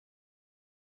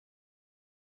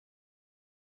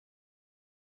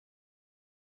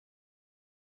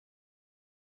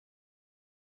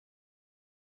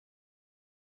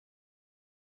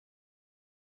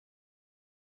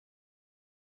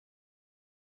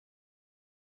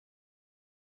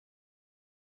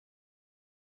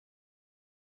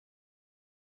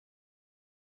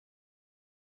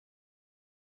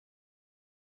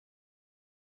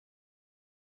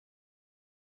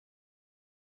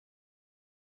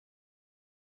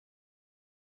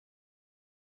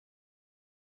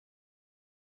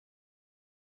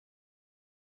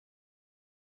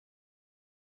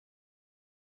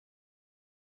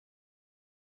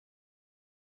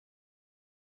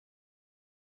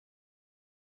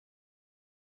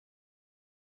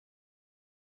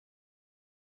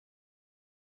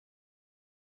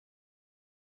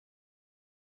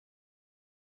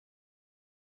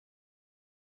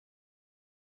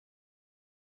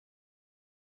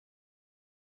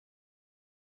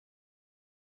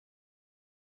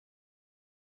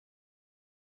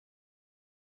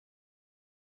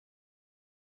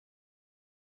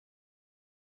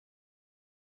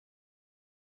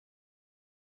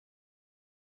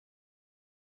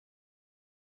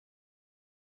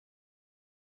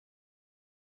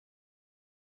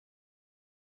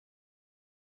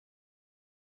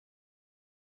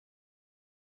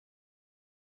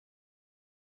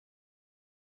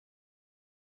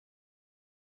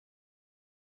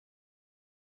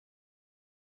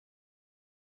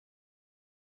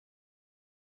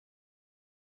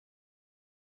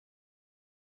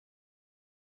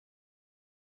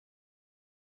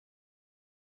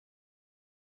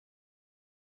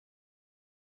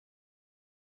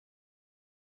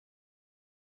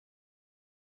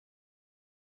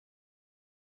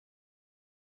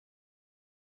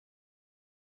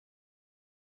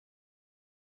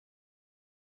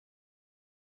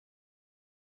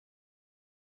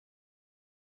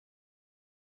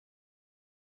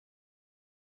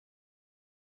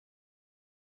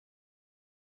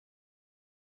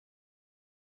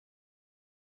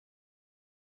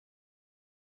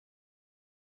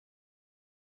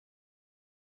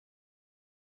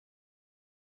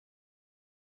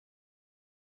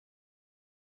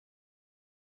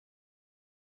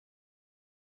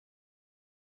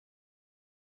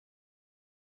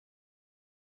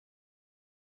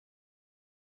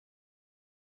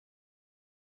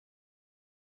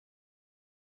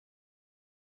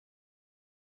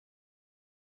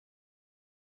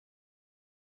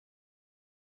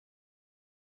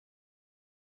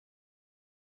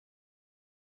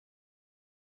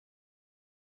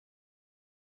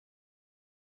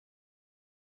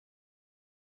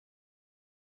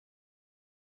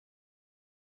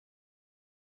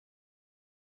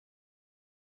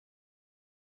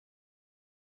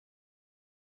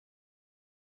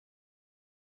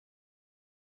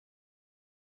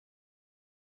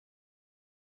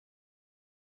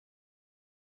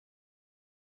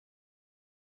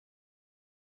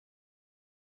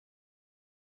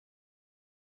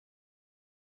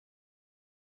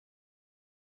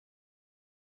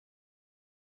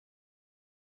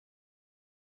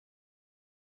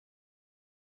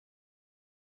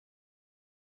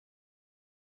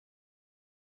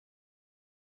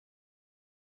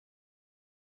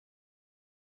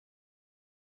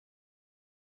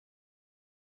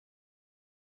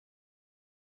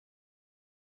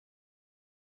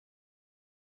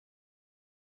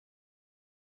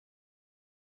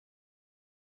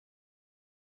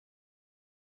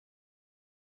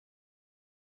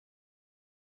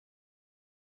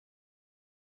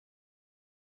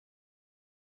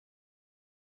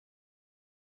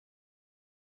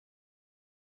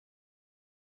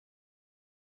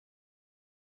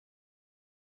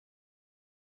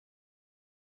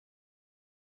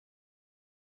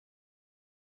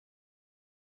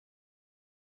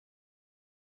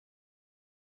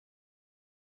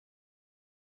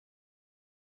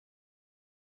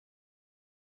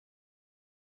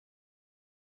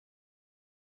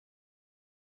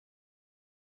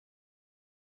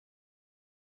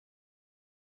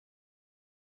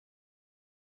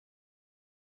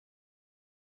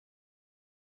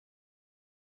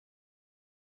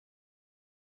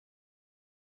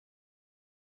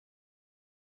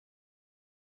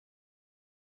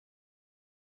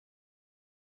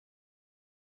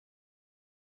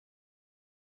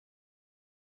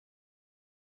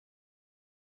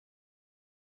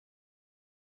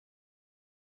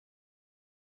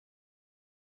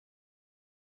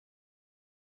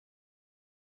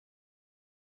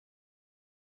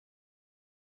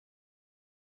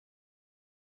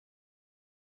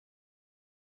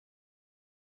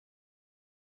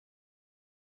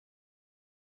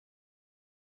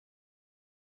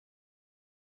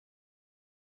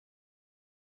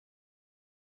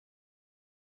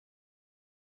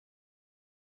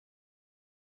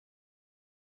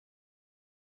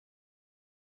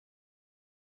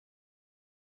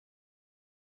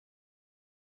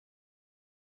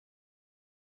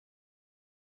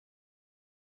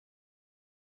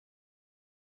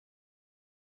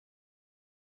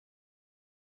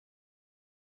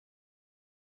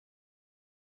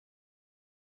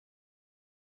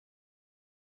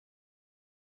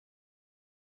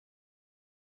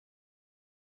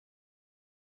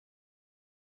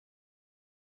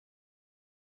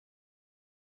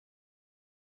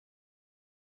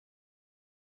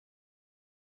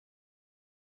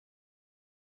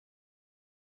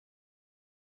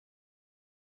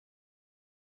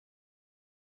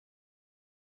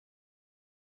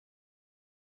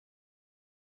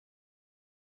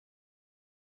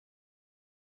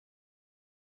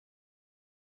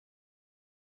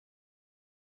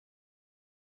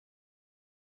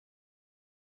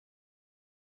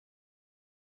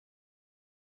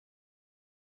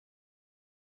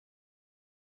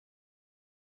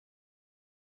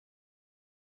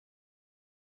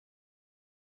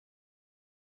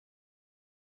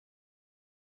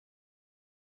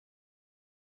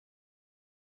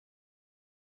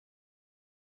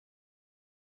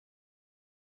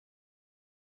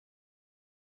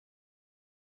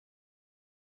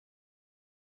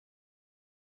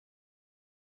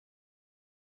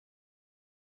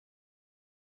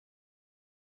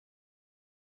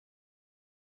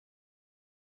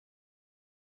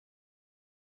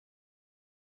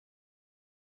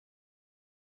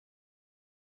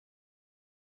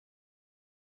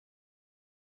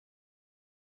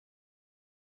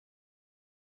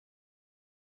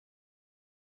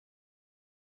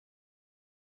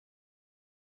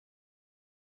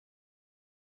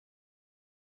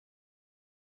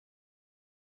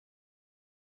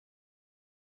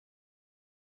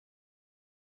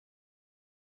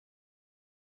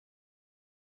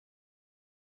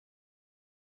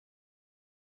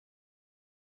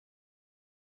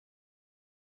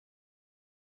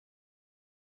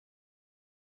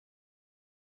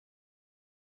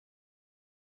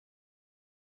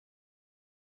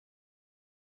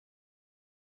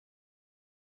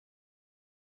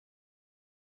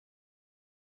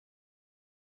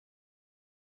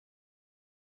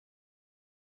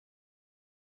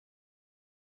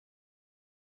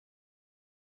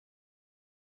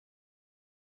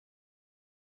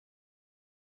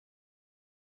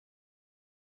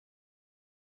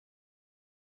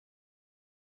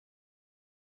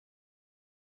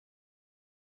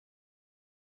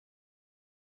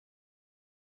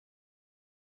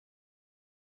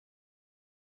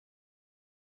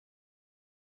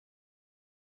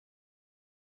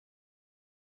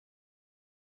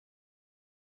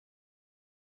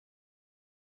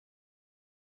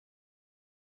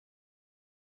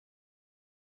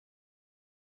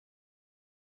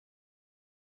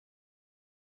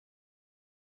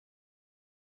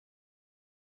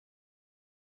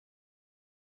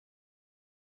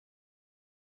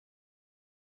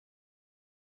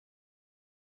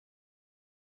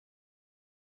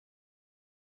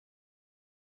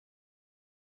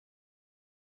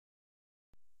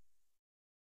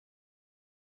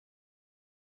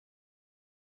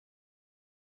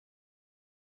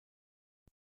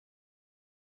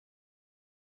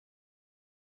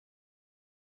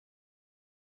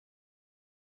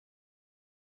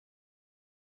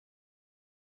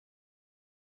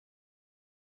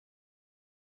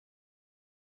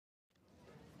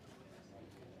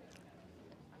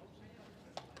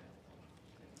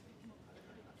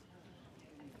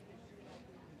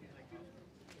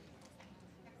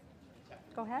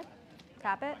Go ahead.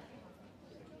 Tap it.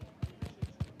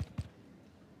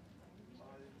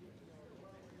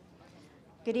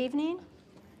 Good evening.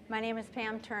 My name is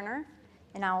Pam Turner,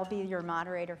 and I will be your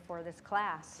moderator for this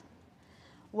class.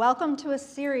 Welcome to a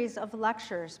series of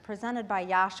lectures presented by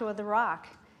Yahshua the Rock,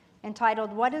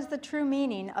 entitled, What is the True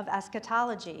Meaning of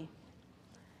Eschatology?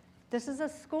 This is a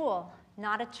school,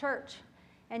 not a church,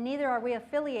 and neither are we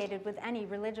affiliated with any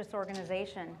religious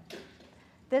organization.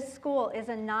 This school is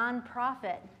a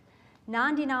non-profit,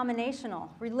 non-denominational,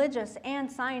 religious,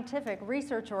 and scientific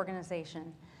research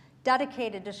organization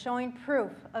dedicated to showing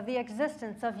proof of the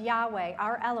existence of Yahweh,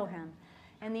 our Elohim,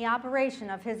 and the operation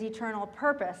of his eternal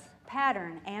purpose,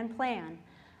 pattern, and plan,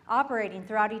 operating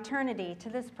throughout eternity to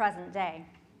this present day.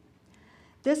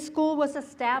 This school was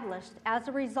established as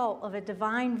a result of a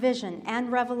divine vision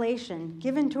and revelation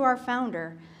given to our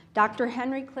founder, Dr.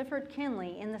 Henry Clifford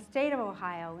Kinley, in the state of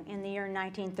Ohio in the year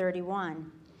 1931.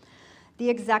 The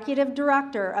executive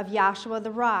director of Yahshua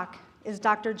the Rock is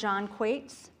Dr. John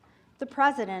Quates. The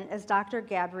president is Dr.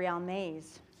 Gabrielle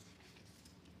Mays.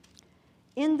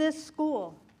 In this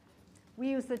school, we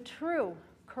use the true,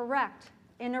 correct,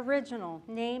 and original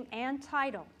name and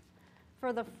title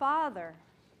for the Father,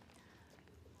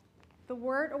 the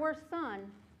Word or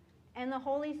Son, and the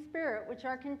Holy Spirit, which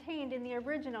are contained in the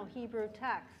original Hebrew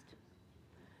text.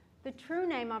 The true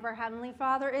name of our Heavenly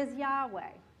Father is Yahweh.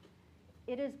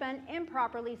 It has been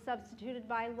improperly substituted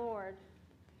by Lord.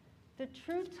 The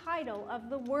true title of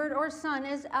the Word or Son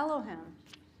is Elohim.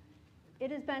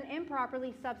 It has been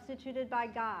improperly substituted by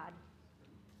God.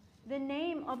 The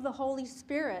name of the Holy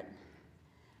Spirit,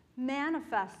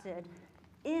 manifested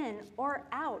in or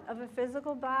out of a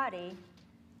physical body,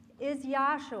 is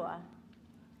Yahshua.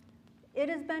 It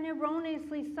has been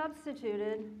erroneously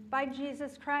substituted by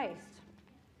Jesus Christ.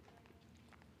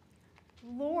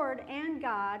 Lord and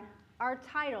God are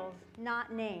titles,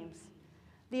 not names.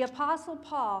 The Apostle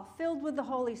Paul, filled with the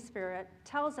Holy Spirit,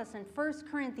 tells us in 1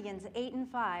 Corinthians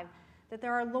 8:5 that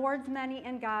there are Lords many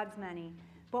and gods many,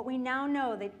 but we now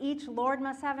know that each Lord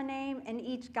must have a name and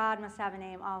each God must have a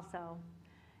name also.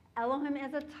 Elohim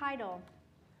is a title,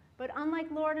 but unlike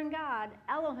Lord and God,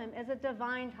 Elohim is a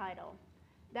divine title.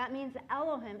 That means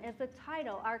Elohim is the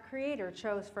title our Creator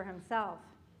chose for himself.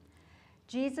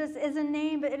 Jesus is a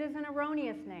name, but it is an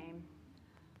erroneous name.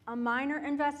 A minor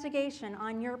investigation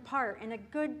on your part in a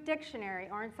good dictionary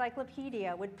or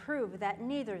encyclopedia would prove that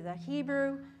neither the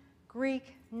Hebrew,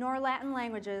 Greek, nor Latin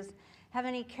languages have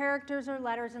any characters or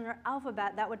letters in their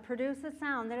alphabet that would produce the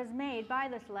sound that is made by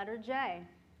this letter J.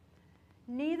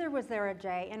 Neither was there a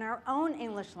J in our own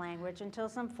English language until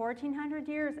some 1,400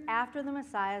 years after the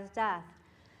Messiah's death,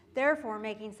 therefore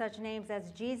making such names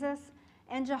as Jesus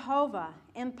and Jehovah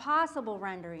impossible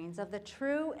renderings of the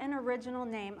true and original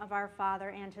name of our Father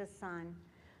and his Son.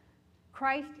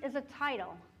 Christ is a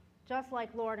title, just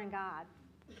like Lord and God.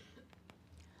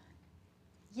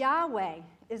 Yahweh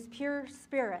is pure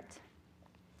spirit,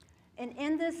 and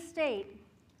in this state,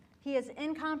 he is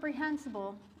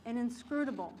incomprehensible and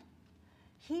inscrutable.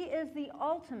 He is the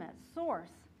ultimate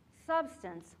source,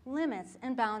 substance, limits,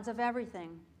 and bounds of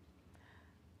everything.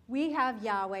 We have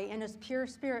Yahweh in his pure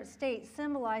spirit state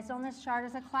symbolized on this chart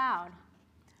as a cloud.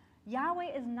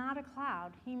 Yahweh is not a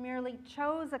cloud. He merely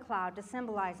chose a cloud to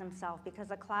symbolize himself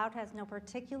because a cloud has no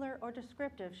particular or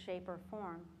descriptive shape or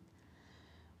form.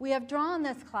 We have drawn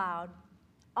this cloud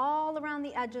all around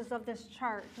the edges of this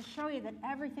chart to show you that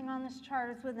everything on this chart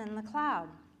is within the cloud.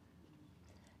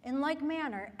 In like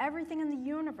manner, everything in the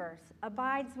universe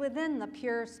abides within the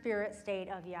pure spirit state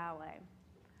of Yahweh.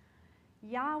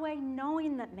 Yahweh,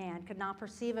 knowing that man could not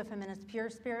perceive of him in his pure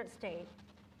spirit state,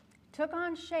 took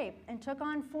on shape and took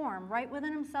on form right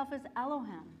within himself as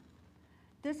Elohim.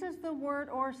 This is the Word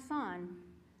or Son,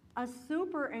 a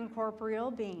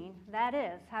super-incorporeal being, that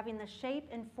is, having the shape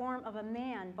and form of a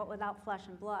man but without flesh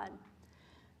and blood.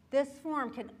 This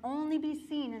form can only be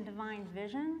seen in divine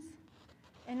visions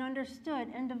and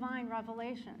understood in divine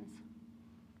revelations.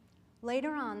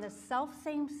 Later on, the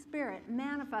self-same Spirit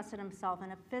manifested himself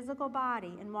in a physical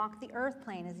body and walked the earth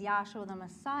plane as Yahshua the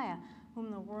Messiah, whom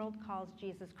the world calls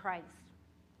Jesus Christ.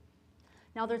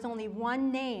 Now, there's only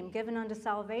one name given unto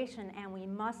salvation, and we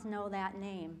must know that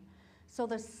name. So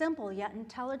the simple yet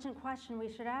intelligent question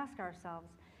we should ask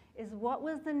ourselves is, what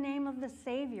was the name of the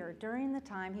Savior during the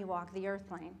time he walked the earth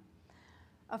plane?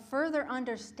 A further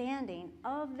understanding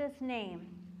of this name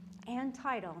and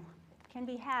title can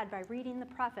be had by reading the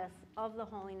preface of the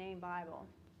Holy Name Bible.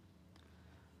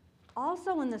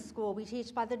 Also in the school, we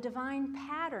teach by the divine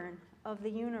pattern of the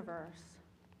universe.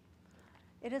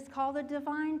 It is called a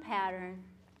divine pattern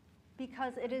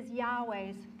because it is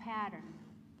Yahweh's pattern.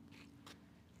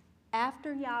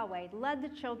 After Yahweh led the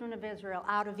children of Israel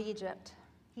out of Egypt,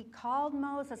 he called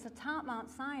Moses atop Mount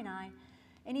Sinai,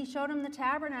 and he showed him the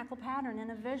tabernacle pattern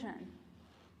in a vision.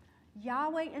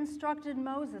 Yahweh instructed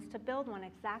Moses to build one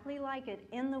exactly like it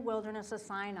in the wilderness of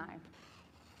Sinai.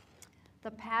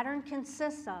 The pattern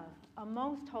consists of a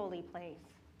most holy place,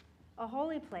 a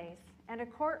holy place, and a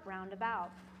court round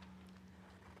about.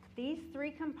 These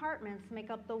three compartments make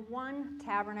up the one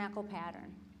tabernacle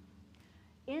pattern.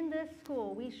 In this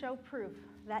school, we show proof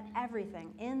that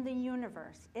everything in the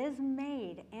universe is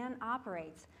made and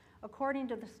operates according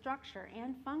to the structure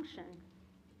and function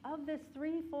of this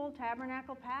threefold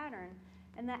tabernacle pattern,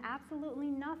 and that absolutely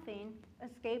nothing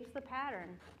escapes the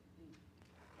pattern.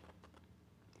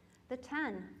 The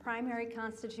 10 primary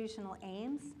constitutional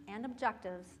aims and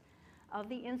objectives of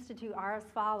the Institute are as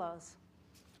follows.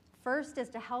 First is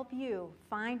to help you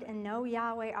find and know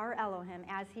Yahweh our Elohim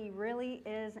as he really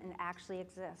is and actually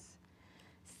exists.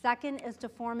 Second is to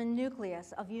form a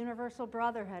nucleus of universal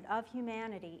brotherhood of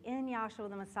humanity in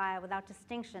Yahshua the Messiah without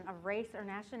distinction of race or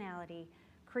nationality,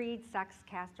 creed, sex,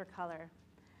 caste, or color.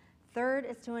 Third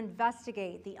is to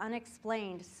investigate the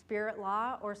unexplained spirit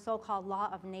law or so-called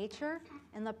law of nature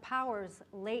and the powers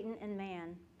latent in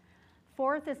man.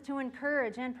 Fourth is to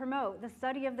encourage and promote the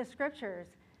study of the scriptures,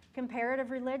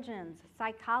 comparative religions,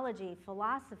 psychology,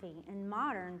 philosophy, and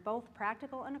modern, both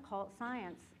practical and occult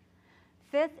science.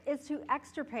 Fifth is to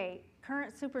extirpate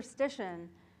current superstition,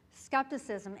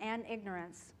 skepticism, and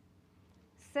ignorance.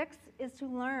 Sixth is to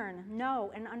learn,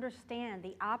 know, and understand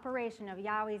the operation of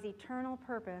Yahweh's eternal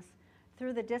purpose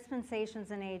through the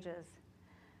dispensations and ages.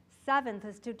 Seventh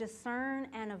is to discern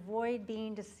and avoid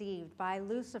being deceived by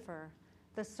Lucifer,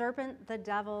 the serpent, the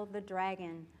devil, the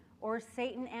dragon, or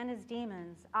Satan and his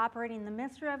demons, operating the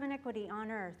mystery of iniquity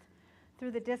on earth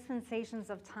through the dispensations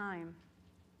of time.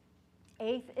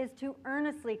 Eighth is to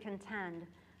earnestly contend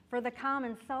for the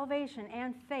common salvation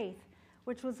and faith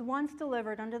which was once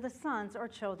delivered unto the sons or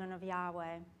children of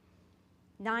Yahweh.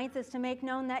 Ninth is to make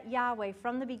known that Yahweh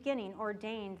from the beginning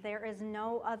ordained there is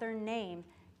no other name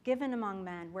given among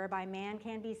men whereby man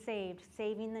can be saved,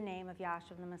 saving the name of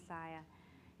Yahshua the Messiah.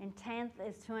 And 10th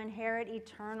is to inherit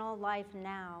eternal life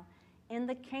now in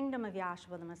the kingdom of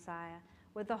Yahshua the Messiah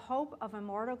with the hope of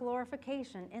immortal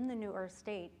glorification in the new earth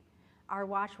state. Our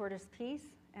watchword is peace,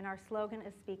 and our slogan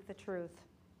is speak the truth.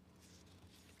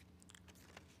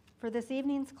 For this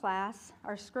evening's class,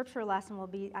 our scripture lesson will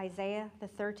be Isaiah, the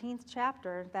 13th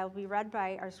chapter, that will be read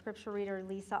by our scripture reader,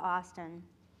 Lisa Austin.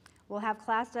 We'll have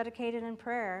class dedicated in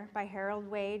prayer by Harold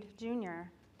Wade,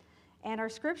 Jr., and our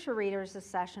scripture readers this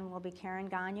session will be Karen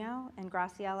Gagno and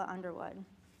Graciela Underwood.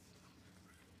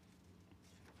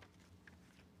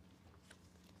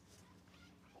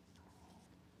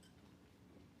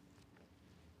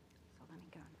 So let me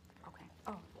go. Okay.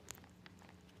 Oh.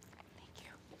 Thank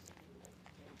you.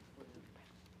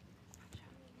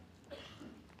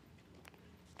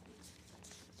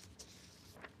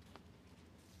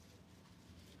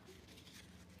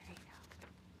 There you go.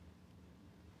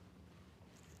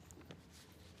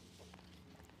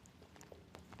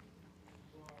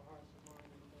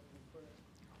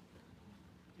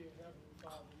 Dear Heavenly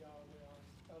Father, Yahweh, our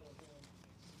Elohim,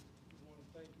 we want to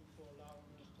thank you for allowing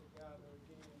us to gather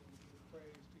again and give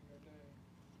praise to your name.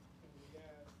 And we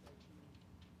ask that you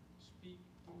speak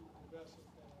through the vessels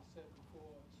that are set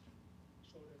before us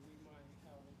so that we might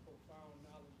have a profound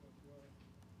knowledge of your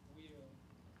will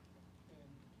and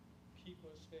keep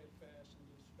us steadfast in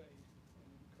this faith and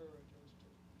encourage us to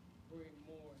bring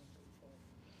more into the fold.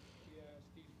 We ask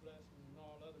these blessings and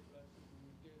all other blessings in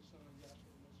your dear Son,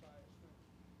 Yahshua Messiah's name.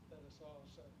 Let us all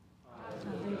say.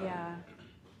 Hallelujah.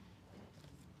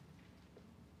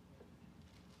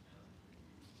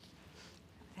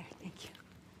 There, thank you.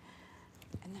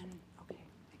 And then, okay.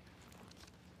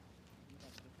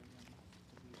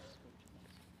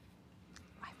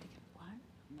 I have to get what?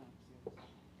 No, the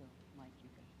mic you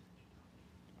can.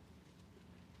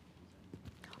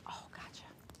 Oh, gotcha.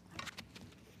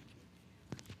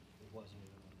 It wasn't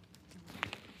even on.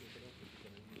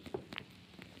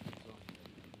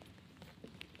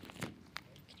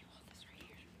 Can you hold this right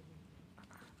here?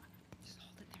 Just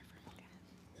hold it there for a moment.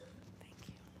 Thank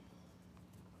you.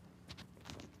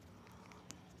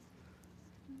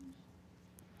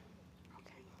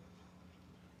 Okay.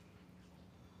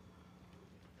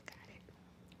 Got it.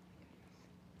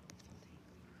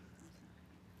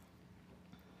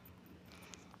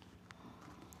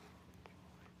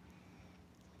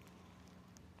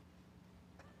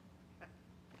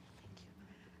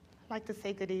 I'd like to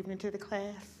say good evening to the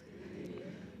class.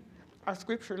 Our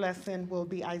scripture lesson will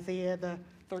be Isaiah, the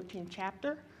 13th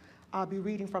chapter. I'll be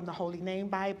reading from the Holy Name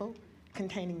Bible,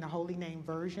 containing the Holy Name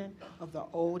version of the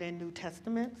Old and New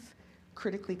Testaments,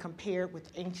 critically compared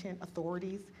with ancient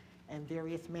authorities and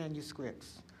various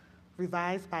manuscripts,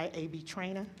 revised by A.B.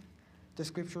 Trainer, the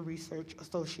Scriptural Research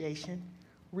Association,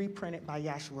 reprinted by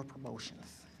Yahshua Promotions.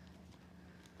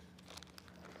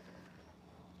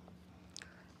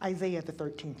 Isaiah, the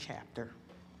 13th chapter.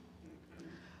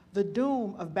 The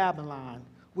doom of Babylon,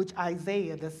 which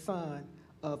Isaiah, the son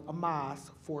of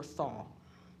Amoz, foresaw.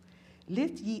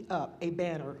 Lift ye up a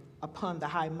banner upon the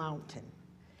high mountain.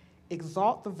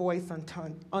 Exalt the voice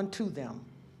unto them.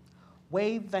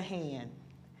 Wave the hand,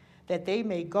 that they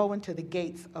may go into the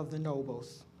gates of the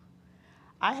nobles.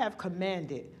 I have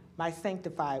commanded my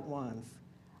sanctified ones.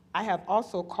 I have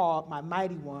also called my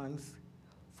mighty ones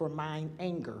for mine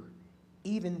anger,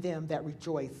 even them that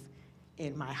rejoice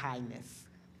in my highness.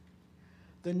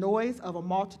 The noise of a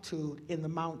multitude in the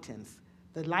mountains,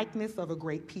 the likeness of a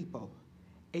great people,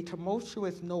 a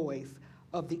tumultuous noise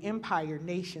of the empire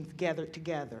nations gathered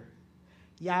together.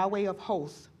 Yahweh of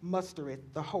hosts mustereth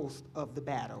the host of the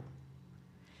battle.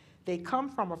 They come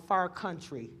from a far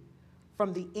country,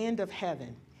 from the end of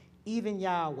heaven, even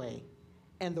Yahweh,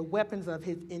 and the weapons of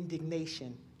his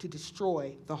indignation to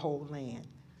destroy the whole land.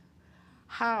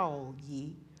 Howl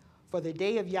ye, for the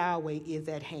day of Yahweh is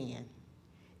at hand.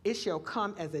 It shall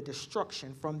come as a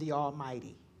destruction from the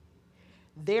Almighty.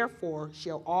 Therefore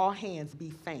shall all hands be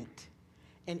faint,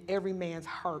 and every man's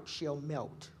heart shall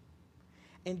melt.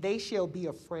 And they shall be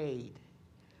afraid.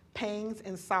 Pangs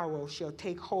and sorrow shall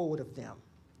take hold of them.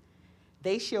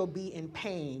 They shall be in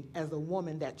pain as a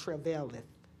woman that travaileth.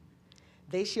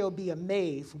 They shall be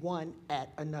amazed one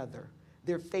at another.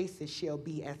 Their faces shall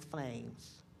be as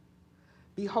flames.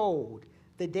 Behold,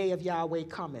 the day of Yahweh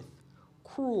cometh,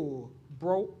 cruel,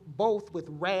 both with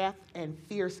wrath and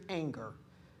fierce anger,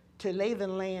 to lay the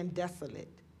land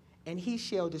desolate, and he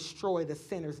shall destroy the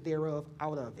sinners thereof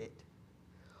out of it.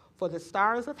 For the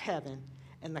stars of heaven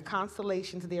and the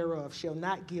constellations thereof shall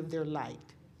not give their light.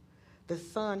 The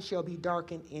sun shall be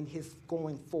darkened in his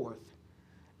going forth,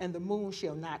 and the moon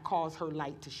shall not cause her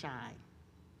light to shine.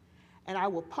 And I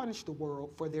will punish the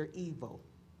world for their evil,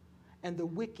 and the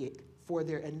wicked for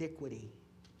their iniquity.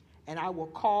 And I will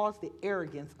cause the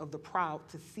arrogance of the proud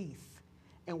to cease,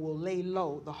 and will lay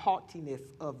low the haughtiness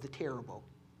of the terrible.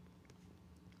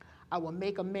 I will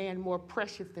make a man more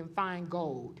precious than fine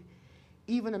gold,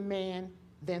 even a man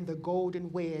than the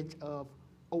golden wedge of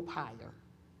Ophir.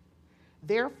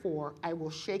 Therefore I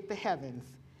will shake the heavens,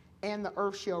 and the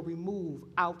earth shall remove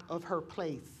out of her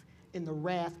place in the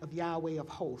wrath of Yahweh of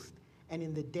hosts, and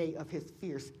in the day of his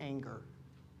fierce anger.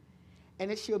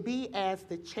 And it shall be as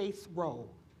the chase roe,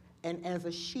 and as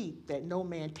a sheep that no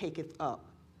man taketh up.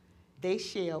 They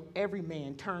shall every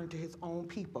man turn to his own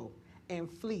people, and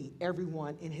flee every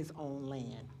one in his own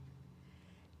land.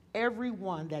 Every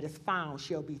one that is found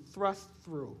shall be thrust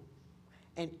through,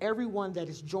 and every one that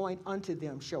is joined unto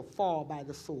them shall fall by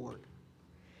the sword.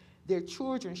 Their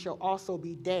children shall also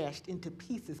be dashed into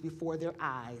pieces before their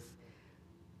eyes.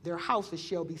 Their houses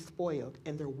shall be spoiled,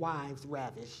 and their wives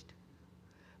ravished.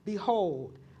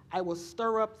 Behold, I will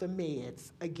stir up the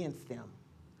Medes against them,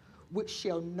 which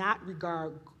shall not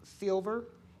regard silver,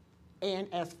 and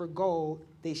as for gold,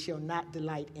 they shall not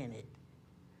delight in it.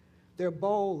 Their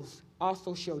bows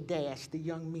also shall dash the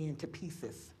young men to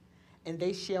pieces, and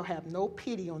they shall have no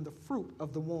pity on the fruit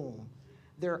of the womb.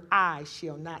 Their eyes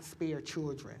shall not spare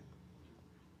children.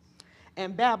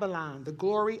 And Babylon, the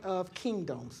glory of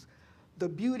kingdoms, the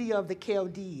beauty of the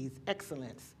Chaldees,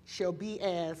 excellence, shall be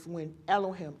as when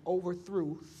Elohim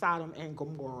overthrew Sodom and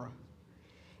Gomorrah.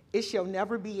 It shall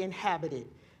never be inhabited,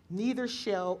 neither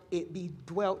shall it be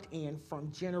dwelt in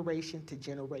from generation to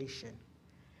generation.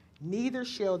 Neither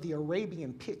shall the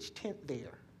Arabian pitch tent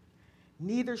there,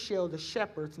 neither shall the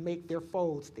shepherds make their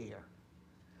folds there.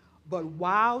 But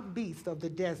wild beasts of the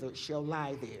desert shall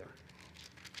lie there.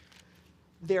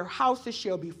 Their houses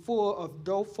shall be full of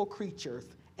doleful creatures,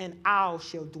 and owls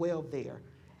shall dwell there,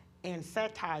 and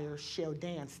satyrs shall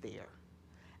dance there.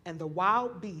 And the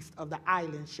wild beasts of the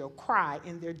island shall cry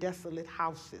in their desolate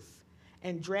houses,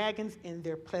 and dragons in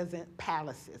their pleasant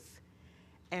palaces.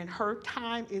 And her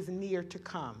time is near to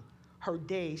come. Her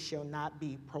days shall not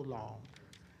be prolonged.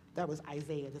 That was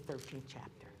Isaiah, the 13th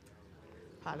chapter.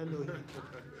 Hallelujah.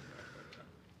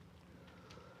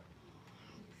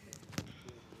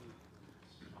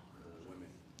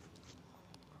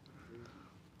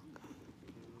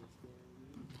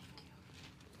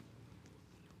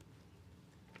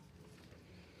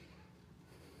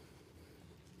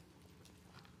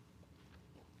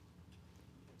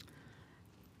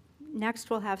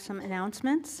 Next, we'll have some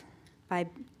announcements by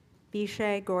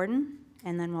Bishay Gordon.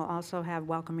 And then we'll also have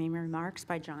welcoming remarks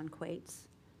by John Quates.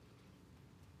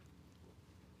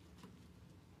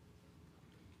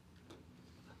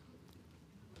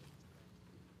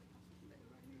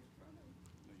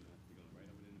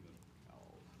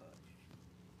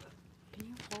 Can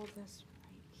you hold this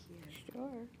right here?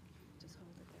 Sure. Just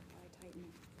hold it there while I tighten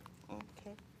it.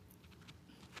 Okay.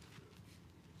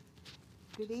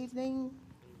 Good evening,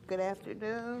 good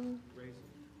afternoon.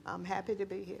 I'm happy to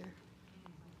be here.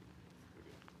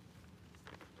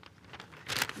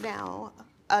 Now,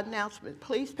 announcement,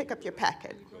 please pick up your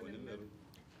packet.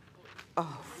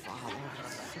 Oh, Father.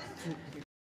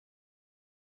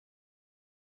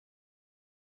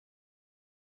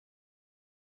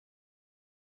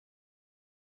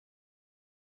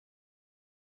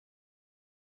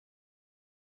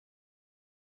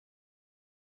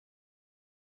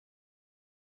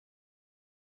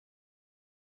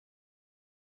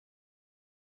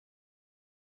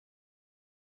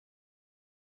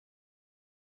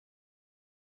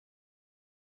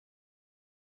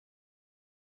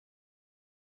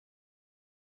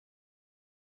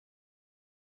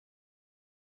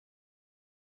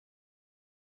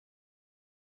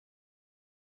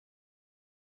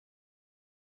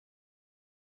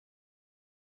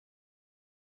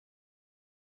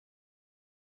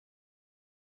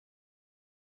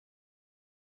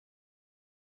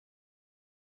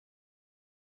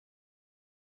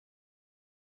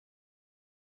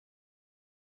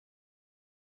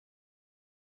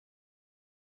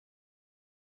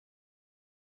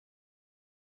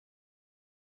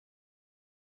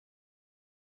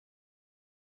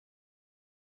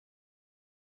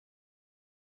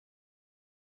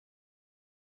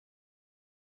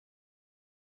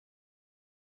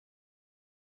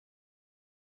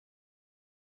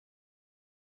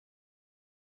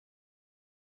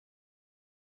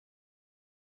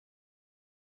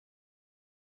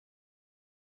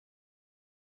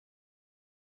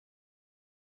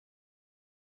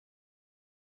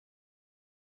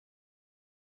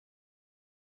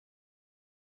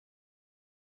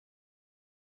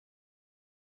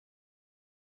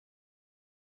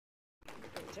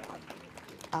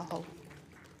 I'll hold.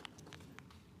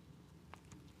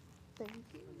 Thank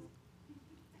you.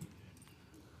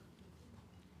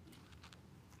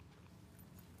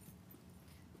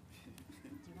 Do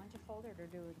you want to fold it or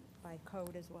do it by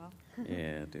code as well?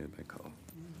 Yeah, do it by call.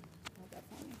 Hold that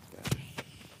for me. Got it.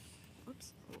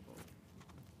 Oops.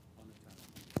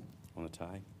 On the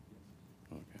tie?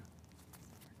 Okay.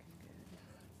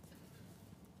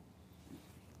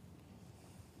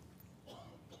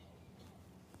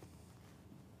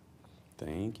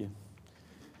 Thank you.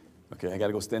 Okay, I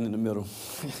gotta go stand in the middle.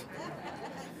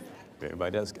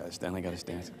 Everybody else gotta stand, I gotta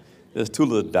stand. There's two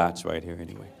little dots right here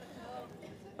anyway.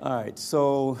 All right,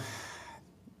 so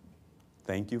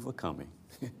thank you for coming.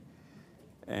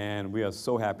 And we are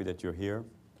so happy that you're here.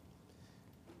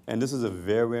 And this is a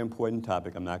very important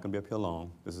topic. I'm not gonna be up here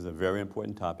long. This is a very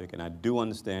important topic, and I do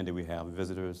understand that we have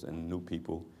visitors and new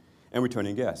people and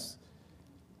returning guests.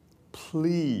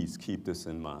 Please keep this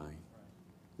in mind,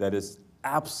 that it's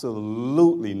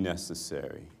absolutely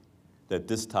necessary that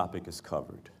this topic is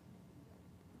covered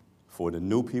for the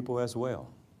new people as well.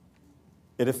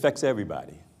 It affects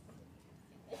everybody.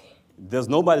 There's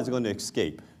nobody that's going to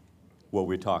escape what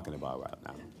we're talking about right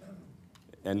now.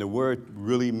 And the word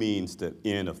really means the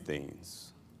end of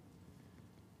things.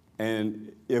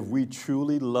 And if we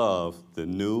truly love the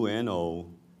new and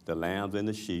old, the lambs and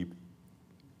the sheep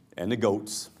and the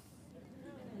goats,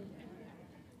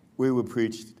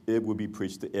 it would be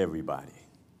preached to everybody.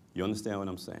 You understand what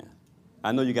I'm saying?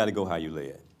 I know you got to go how you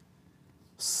led.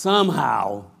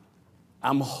 Somehow,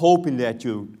 I'm hoping that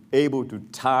you're able to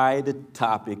tie the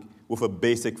topic with a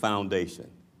basic foundation.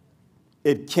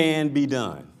 It can be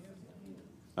done.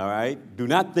 All right? Do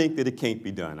not think that it can't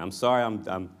be done. I'm sorry,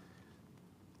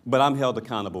 but I'm held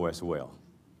accountable as well.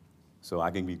 So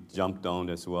I can be jumped on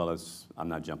as well as I'm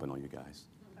not jumping on you guys.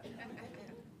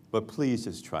 But please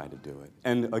just try to do it.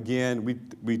 And again,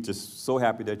 we just so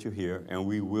happy that you're here, and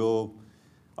we will,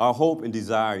 our hope and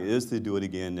desire is to do it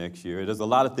again next year. There's a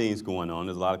lot of things going on.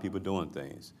 There's a lot of people doing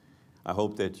things. I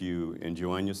hope that you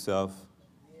enjoying yourself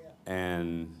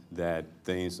and that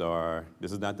things are,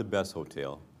 this is not the best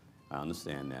hotel, I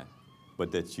understand that,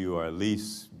 but that you are at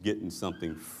least getting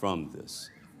something from this.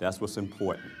 That's what's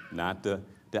important, not the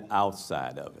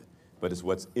outside of it, but it's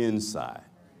what's inside.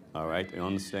 All right, you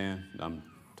understand? I'm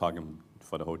talking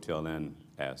for the hotel and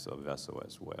as a vessel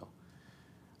as well.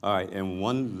 All right, and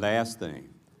one last thing.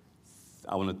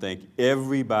 I want to thank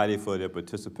everybody for their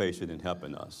participation in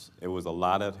helping us. It was a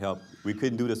lot of help. We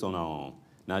couldn't do this on our own.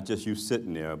 Not just you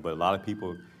sitting there, but a lot of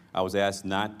people. I was asked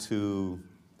not to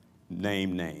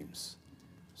name names,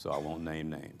 so I won't name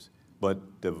names.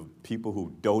 But the people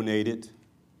who donated,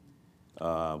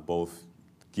 both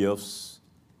gifts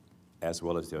as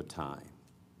well as their time.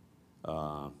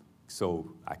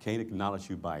 So I can't acknowledge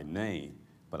you by name,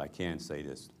 but I can say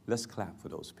this. Let's clap for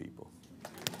those people.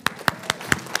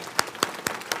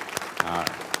 All right.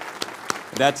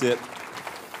 That's it.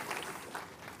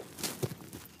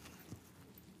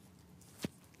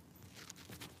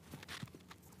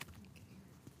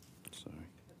 Sorry.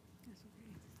 That's okay.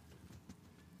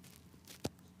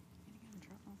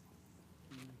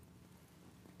 Getting in trouble.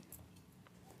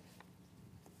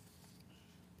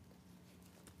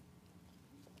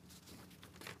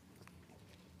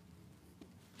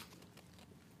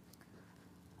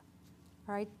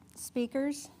 All right,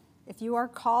 speakers, if you are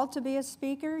called to be a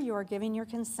speaker, you are giving your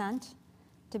consent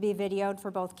to be videoed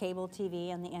for both cable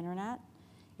TV and the internet.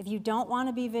 If you don't want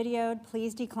to be videoed,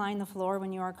 please decline the floor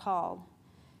when you are called.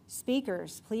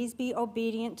 Speakers, please be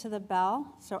obedient to the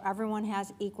bell so everyone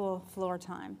has equal floor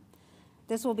time.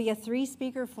 This will be a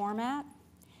 3-speaker format.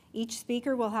 Each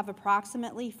speaker will have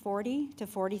approximately 40 to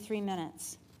 43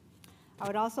 minutes. I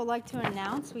would also like to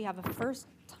announce we have a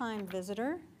first-time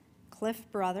visitor, Cliff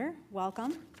Brother.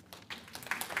 Welcome.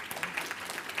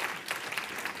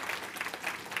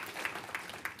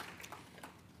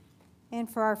 And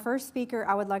for our first speaker,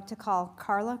 I would like to call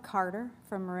Carla Carter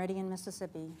from Meridian,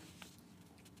 Mississippi.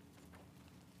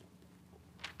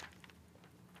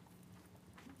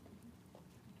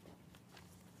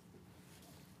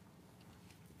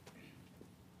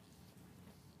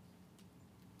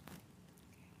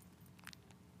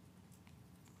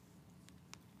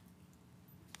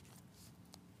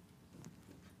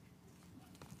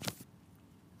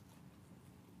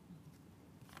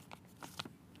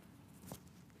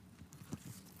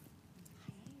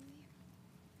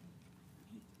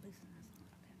 Listen, that's not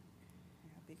okay.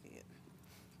 Yeah, big head.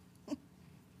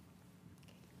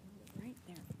 Right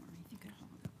there for me. If you could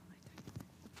hold it while I type it.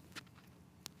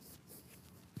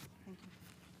 Thank you.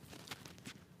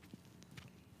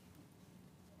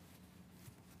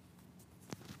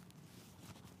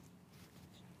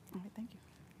 All right, thank you.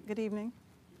 Good evening.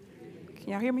 Can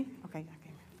y'all hear me? Okay, y'all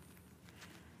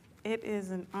can. It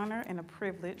is an honor and a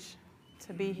privilege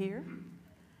to be here.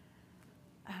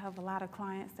 I have a lot of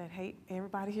clients that hate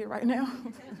everybody here right now.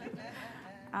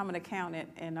 I'm an accountant,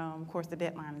 and of course the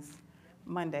deadline is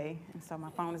Monday, and so my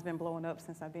phone has been blowing up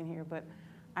since I've been here, but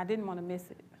I didn't want to miss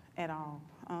it at all.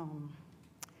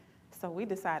 So we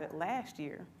decided last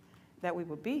year that we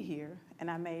would be here,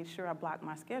 and I made sure I blocked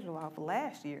my schedule off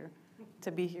last year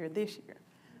to be here this year.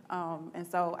 And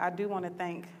so I do want to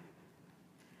thank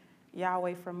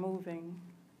Yahweh for moving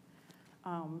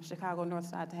Chicago North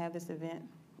Side to have this event,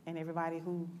 and everybody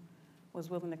who was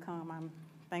willing to come. I'm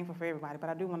thankful for everybody, but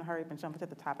I do want to hurry up and jump into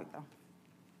the topic, though.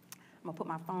 I'm going to put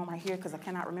my phone right here because I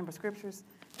cannot remember scriptures,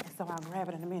 and so I'll grab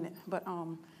it in a minute. But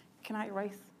can I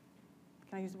erase?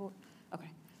 Can I use the board? Okay.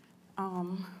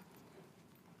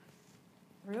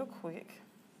 Real quick,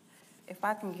 if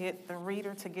I can get the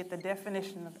reader to get the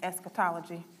definition of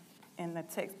eschatology in the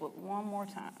textbook one more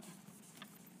time.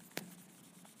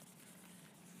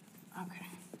 Okay.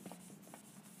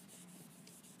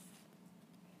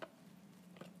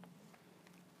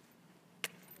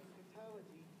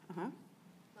 Eschatology, Uh-huh.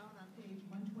 found on page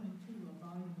 122 of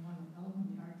volume 1 of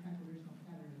Elohim, the Archetype Original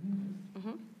Pattern of Universe.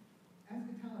 Mm-hmm.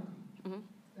 Eschatology, Mm-hmm.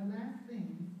 the last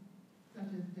things,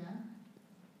 such as death,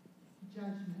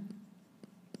 judgment,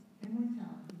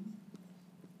 immortality,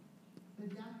 the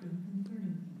doctrine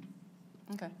concerning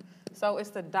these. Okay. So it's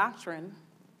the doctrine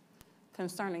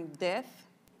concerning death,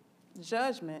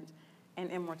 judgment, and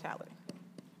immortality,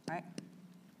 right?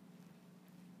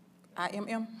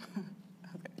 IMM?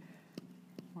 Okay.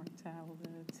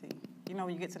 Mortality. You know,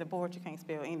 when you get to the board, you can't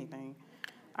spell anything.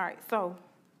 All right, so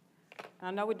I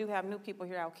know we do have new people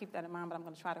here. I'll keep that in mind, but I'm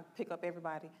going to try to pick up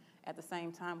everybody at the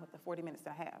same time with the 40 minutes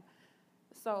I have.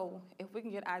 So if we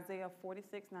can get Isaiah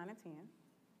 46, 9, and 10.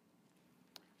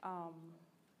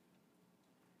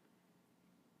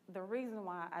 The reason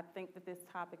why I think that this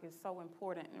topic is so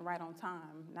important and right on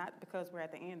time, not because we're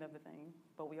at the end of the thing,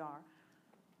 but we are,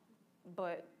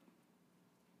 but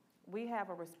we have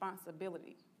a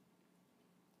responsibility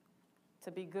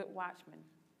to be good watchmen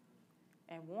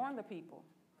and warn the people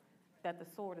that the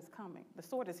sword is coming. The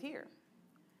sword is here.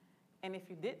 And if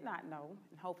you did not know,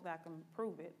 and hopefully I can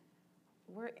prove it,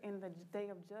 we're in the day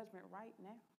of judgment right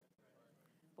now.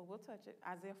 But we'll touch it.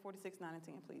 Isaiah 46, 9, and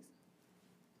 10, please.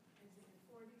 Isaiah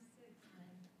 46,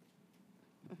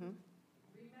 9. Mm-hmm.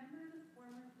 Remember the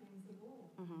former things of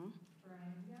old, Mm-hmm. for I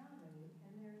am Yahweh,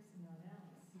 and there is none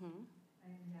else. Mm-hmm. I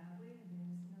am Yahweh,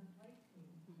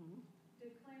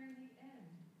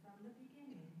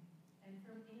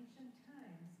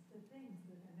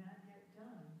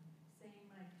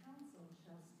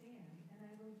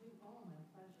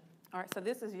 All right, so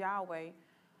this is Yahweh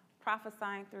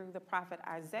prophesying through the prophet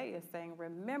Isaiah, saying,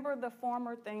 remember the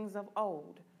former things of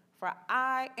old, for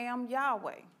I am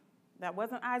Yahweh. That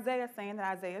wasn't Isaiah saying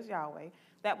that Isaiah is Yahweh.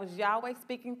 That was Yahweh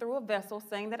speaking through a vessel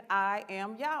saying that I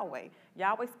am Yahweh.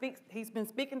 Yahweh speaks, he's been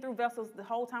speaking through vessels the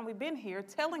whole time we've been here,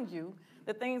 telling you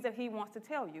the things that he wants to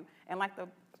tell you. And like the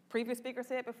previous speaker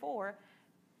said before,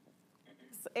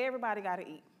 everybody got to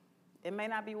eat. It may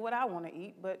not be what I want to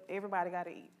eat, but everybody got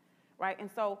to eat, right?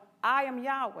 And so I am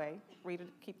Yahweh. Read it,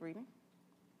 keep reading.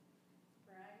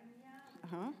 For I am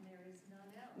Yahweh, and there is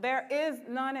none else. There is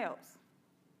none else.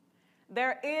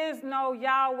 There is no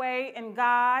Yahweh and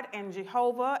God and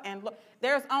Jehovah, and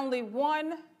there's only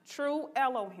one true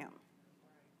Elohim.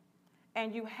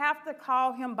 And you have to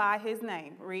call him by his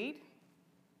name. Read.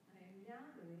 I am Yahweh,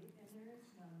 and there is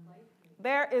none like me.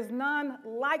 There is none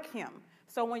like him.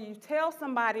 So when you tell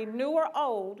somebody, new or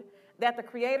old, that the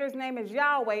Creator's name is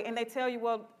Yahweh, and they tell you,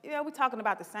 well, yeah, we're talking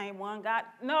about the same one, God.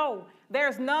 No,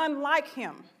 there's none like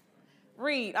him.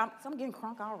 Read. I'm getting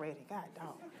crunk already. God,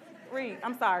 dog. Read.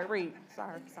 I'm sorry. Read.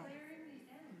 Sorry. Declaring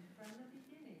the end from the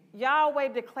beginning. Yahweh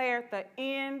declared the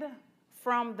end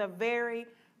from the very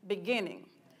beginning.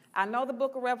 I know the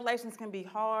book of Revelations can be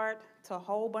hard to a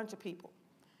whole bunch of people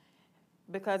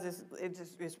because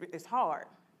it's hard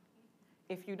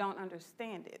if you don't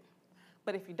understand it.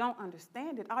 But if you don't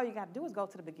understand it, all you got to do is go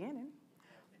to the beginning.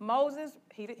 Moses,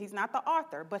 he's not the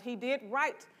author, but he did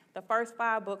write the first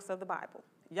 5 books of the Bible.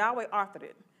 Yahweh authored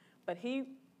it, but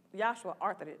Yahshua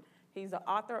authored it. He's the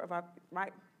author of our,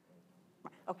 right?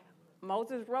 Okay.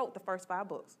 Moses wrote the first 5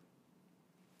 books.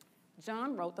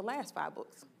 John wrote the last 5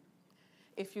 books.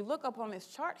 If you look up on this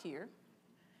chart here,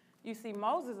 you see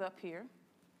Moses up here.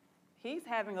 He's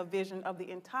having a vision of the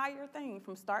entire thing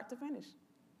from start to finish.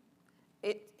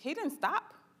 He didn't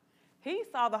stop. He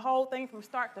saw the whole thing from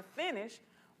start to finish,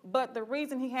 but the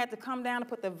reason he had to come down and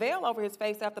put the veil over his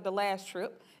face after the last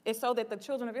trip is so that the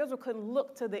children of Israel couldn't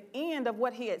look to the end of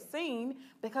what he had seen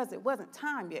because it wasn't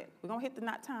time yet. We're going to hit the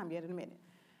not time yet in a minute.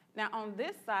 Now, on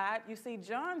this side, you see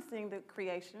John seeing the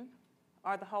creation,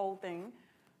 or the whole thing,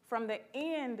 from the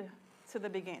end to the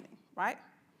beginning, right?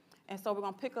 And so we're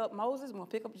going to pick up Moses, we're going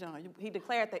to pick up John. He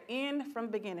declared the end from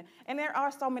the beginning. And there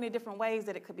are so many different ways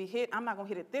that it could be hit. I'm not going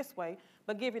to hit it this way,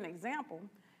 but give you an example.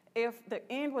 If the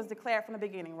end was declared from the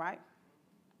beginning, right?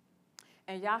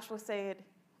 And Yahshua said,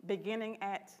 beginning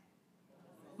at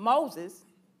Moses.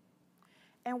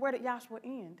 And where did Yahshua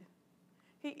end?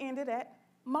 He ended at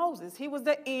Moses. He was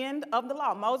the end of the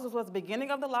law. Moses was the beginning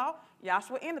of the law.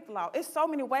 Yahshua ended the law. It's so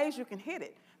many ways you can hit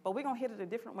it, but we're going to hit it a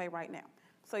different way right now.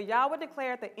 So Yahweh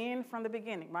declared the end from the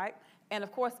beginning, right? And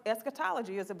of course,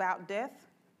 eschatology is about death,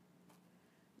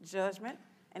 judgment,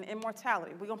 and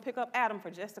immortality. We're going to pick up Adam for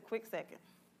just a quick second.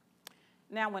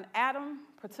 Now, when Adam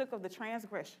partook of the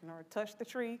transgression or touched the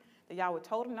tree that Yahweh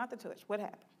told him not to touch, what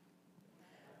happened?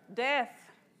 Death,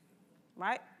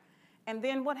 right? And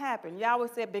then what happened? Yahweh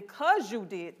said, because you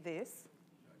did this,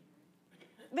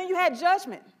 then you had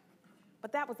judgment.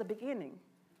 But that was the beginning.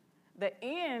 The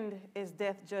end is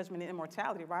death, judgment, and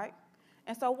immortality, right?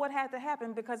 And so what had to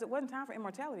happen, because it wasn't time for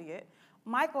immortality yet,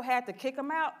 Michael had to kick him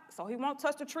out so he won't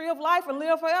touch the tree of life and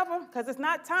live forever, because it's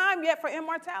not time yet for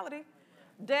immortality.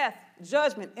 Death,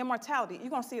 judgment, immortality.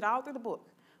 You're going to see it all through the book.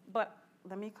 But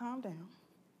let me calm down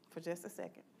for just a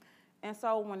second. And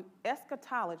so when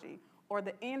eschatology, or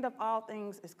the end of all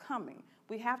things, is coming,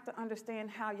 we have to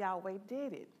understand how Yahweh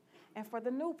did it. And for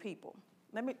the new people,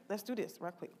 let's do this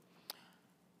real quick.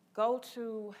 Go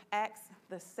to Acts,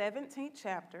 the 17th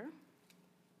chapter.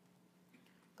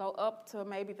 Go up to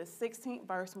maybe the 16th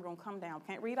verse. We're going to come down.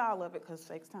 Can't read all of it because it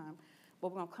takes time.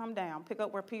 But we're going to come down, pick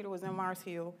up where Peter was in Mars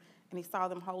Hill, and he saw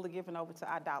them wholly given over to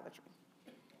idolatry.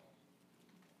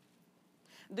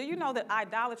 Do you know that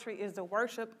idolatry is the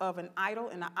worship of an idol,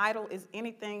 and an idol is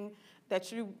anything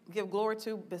that you give glory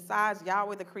to besides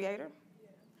Yahweh the Creator?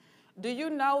 Do you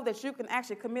know that you can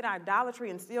actually commit idolatry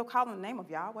and still call on the name of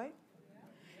Yahweh?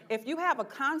 If you have a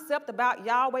concept about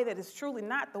Yahweh that is truly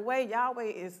not the way Yahweh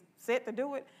is said to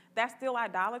do it, that's still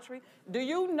idolatry. Do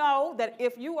you know that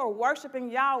if you are worshiping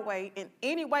Yahweh in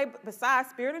any way besides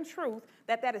spirit and truth,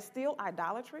 that is still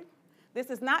idolatry? This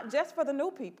is not just for the new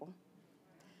people.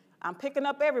 I'm picking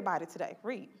up everybody today.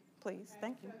 Read, please.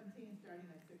 Thank you. 17, starting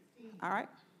at 16. All right.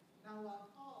 Now, while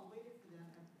Paul waited for them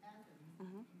at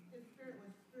Athens, his spirit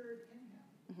was stirred in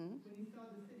him when he saw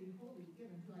the city wholly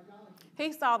given to idolatry.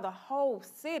 He saw the whole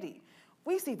city.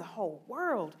 We see the whole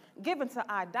world given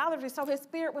to idolatry, so his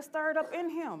spirit was stirred up in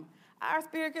him. Our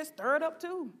spirit gets stirred up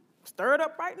too. Stirred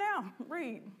up right now.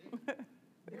 Read.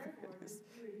 Therefore,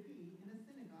 disputed he in the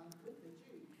synagogue with the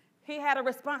Jews. He had a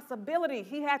responsibility.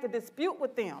 He had to dispute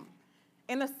with them.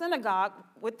 in the synagogue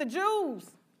with the Jews,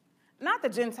 not the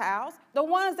Gentiles, the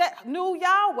ones that knew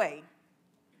Yahweh,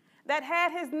 that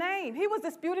had his name. He was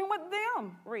disputing with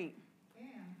them. Read.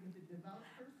 And with the devout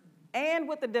persons. And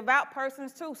with the devout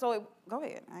persons too. So go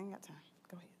ahead. I ain't got time.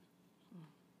 Go ahead.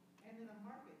 And in a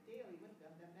market daily with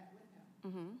them that met with him.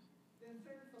 Mm-hmm. Then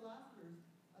certain philosophers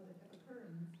of the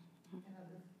Epicureans and of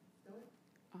the Stoics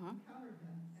encountered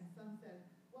him, and some said,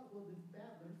 "What will this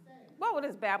babbler say?" What will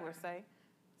this babbler say?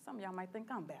 Some of y'all might think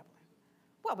I'm babbling.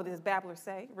 What will this babbler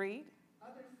say? Read.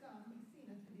 Others some he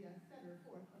seemeth to be a setter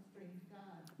forth of strange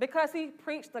gods. Because he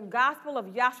preached the gospel of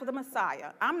Yahshua the Messiah.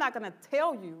 I'm not going to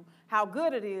tell you how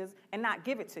good it is and not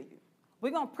give it to you.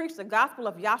 We're going to preach the gospel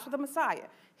of Yahshua the Messiah.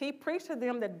 He preached to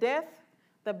them the death,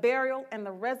 the burial, and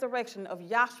the resurrection of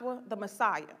Yahshua the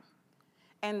Messiah.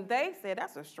 And they said,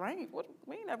 that's a strange,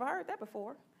 we ain't never heard that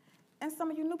before. And some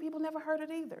of you new people never heard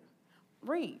it either.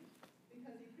 Read.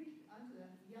 Because he preached unto them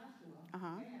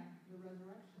Yahshua and the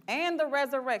resurrection. And the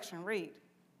resurrection. Read.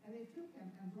 And they took him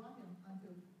and brought him unto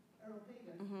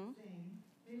Areopagus, saying,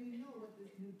 "May we know what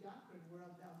this new doctrine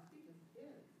whereof thou speakest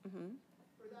is.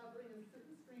 For thou bringest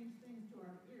certain strange things to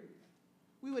our ears.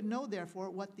 We would know, therefore,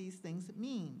 what these things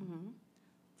mean.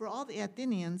 For all the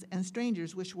Athenians and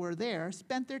strangers which were there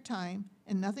spent their time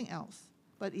in nothing else,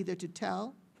 but either to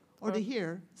tell or to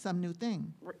hear some new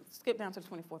thing." Skip down to the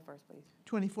 24th verse, please.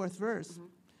 24th verse.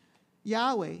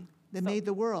 Yahweh that made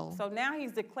the world. So now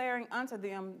he's declaring unto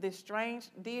them this strange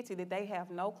deity that they have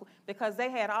no clue, because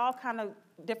they had all kind of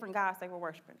different gods they were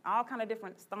worshiping, all kind of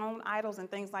different stone idols and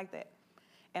things like that.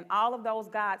 And all of those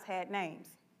gods had names.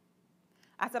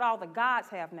 I said all the gods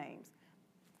have names.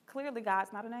 Clearly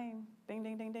God's not a name. Ding,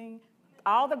 ding, ding, ding.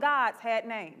 All the gods had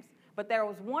names. But there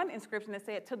was one inscription that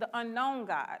said, to the unknown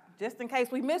God. Just in case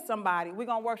we miss somebody, we're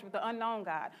going to worship the unknown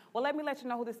God. Well, let me let you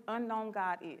know who this unknown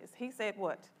God is. He said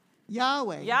what?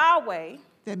 Yahweh Yahweh.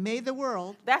 that made the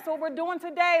world. That's what we're doing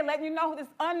today, letting you know who this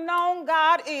unknown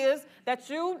God is that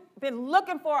you've been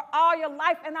looking for all your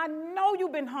life. And I know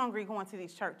you've been hungry going to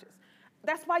these churches.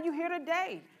 That's why you're here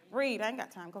today. Read. I ain't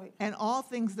got time. Go ahead. And all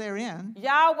things therein.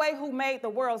 Yahweh who made the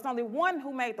world. It's only one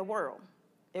who made the world.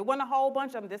 It wasn't a whole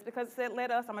bunch of them. Just because it said let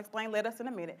us, I'm going to explain let us in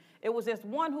a minute. It was just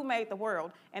one who made the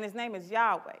world, and his name is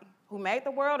Yahweh, who made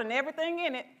the world and everything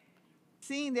in it.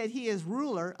 Seeing that he is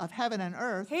ruler of heaven and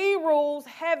earth. He rules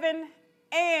heaven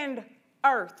and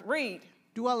earth. Read.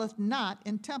 Dwelleth not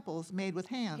in temples made with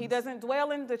hands. He doesn't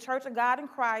dwell in the church of God in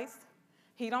Christ.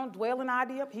 He don't dwell in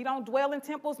He don't dwell in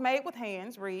temples made with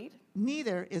hands. Read.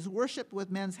 Neither is worshipped with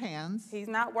men's hands. He's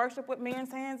not worshipped with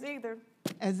men's hands either.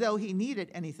 As though he needed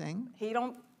anything.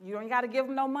 You ain't got to give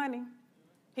him no money.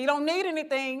 He don't need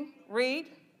anything. Read.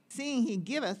 Seeing he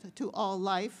giveth to all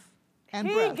life and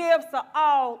breath. He gives to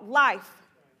all life,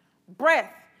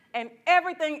 breath, and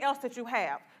everything else that you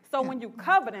have. So when you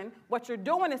coveting, what you're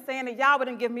doing is saying that Yahweh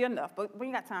didn't give me enough. But we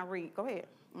ain't got time to read. Go ahead.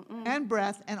 And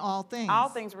breath and all things. All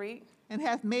things, read. And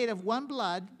hath made of one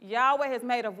blood. Yahweh has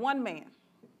made of one man.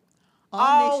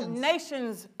 All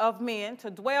nations of men to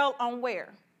dwell on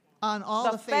where? On all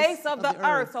the face of the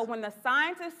earth. So when the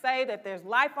scientists say that there's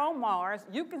life on Mars,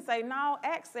 you can say, no,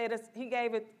 Acts said he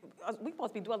gave it, we're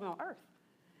supposed to be dwelling on earth.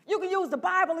 You can use the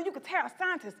Bible and you can tear a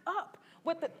scientist up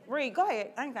with the, read, go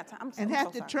ahead. I ain't got time. And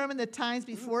hath determined the times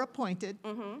before appointed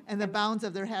and the bounds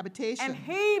of their habitation. And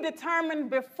he determined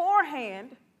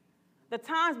beforehand the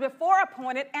times before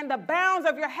appointed and the bounds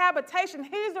of your habitation.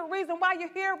 He's the reason why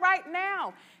you're here right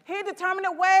now. He determined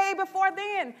it way before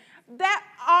then.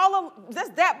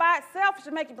 Just that by itself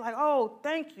should make you be like, oh,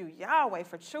 thank you, Yahweh,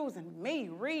 for choosing me.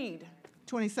 Read.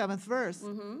 27th verse.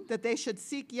 That they should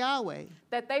seek Yahweh.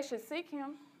 That they should seek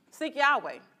him. Seek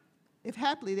Yahweh. If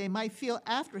haply they might feel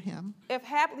after him. If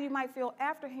haply you might feel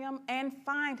after him and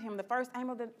find him. The first aim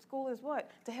of the school is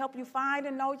what? To help you find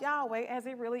and know Yahweh as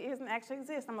he really is and actually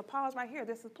exists. I'm going to pause right here.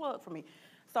 This is a plug for me.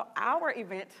 So our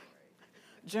event,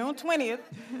 June 20th,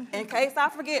 in case I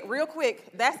forget real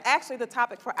quick, that's actually the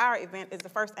topic for our event is the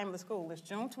first aim of the school. It's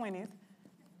June 20th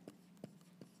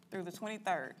through the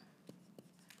 23rd.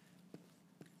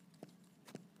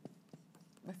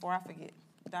 Before I forget,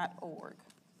 .org.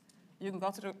 You can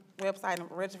go to the website and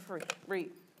register free.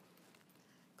 Read.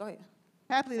 Go ahead.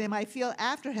 Haply they might feel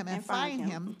after him and find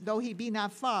him, though he be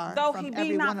not far though from he be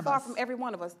every not one of far us. from every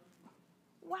one of us.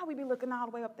 Why we be looking all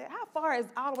the way up there? How far is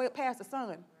all the way up past the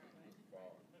sun?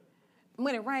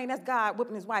 When it rained, that's God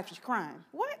whipping his wife. She's crying.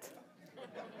 What?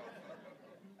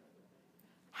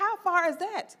 How far is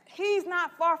that? He's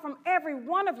not far from every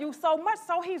one of you, so much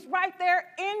so he's right there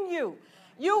in you.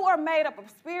 You are made up of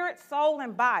spirit, soul,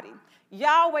 and body.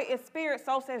 Yahweh is spirit,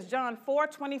 so says John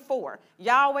 4:24.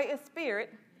 Yahweh is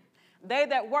spirit. They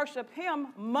that worship him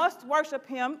must worship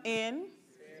him in.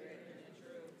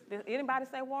 Did anybody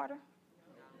say water?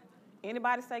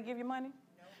 Anybody say give you money?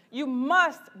 You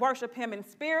must worship him in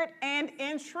spirit and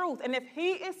in truth. And if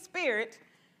he is spirit,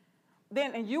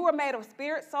 then and you are made of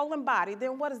spirit, soul, and body,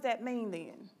 then what does that mean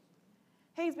then?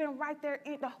 He's been right there.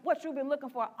 What you've been looking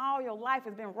for all your life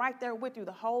has been right there with you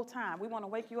the whole time. We want to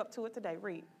wake you up to it today.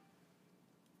 Read.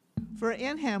 For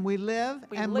in him we live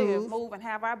We and live, move, and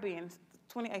have our being.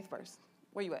 28th verse.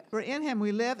 Where you at? For in him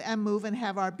we live and move and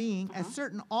have our being, as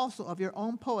certain also of your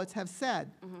own poets have said,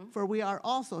 for we are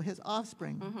also his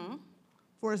offspring.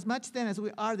 For as much then as we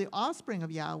are the offspring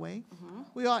of Yahweh,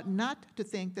 we ought not to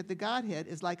think that the Godhead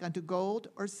is like unto gold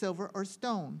or silver or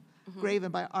stone,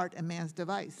 graven by art and man's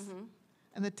device.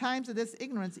 And the times of this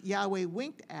ignorance Yahweh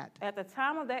winked at. At the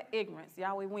time of that ignorance,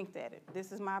 Yahweh winked at it.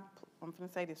 This is I'm going to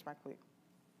say this right quick.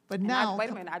 But And now, wait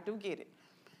a minute, I do get it.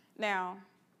 Now,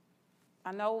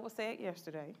 I know what was said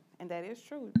yesterday, and that is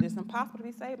true. It's impossible to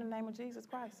be saved in the name of Jesus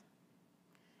Christ.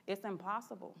 It's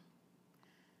impossible.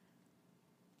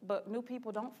 But new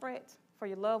people, don't fret for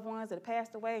your loved ones that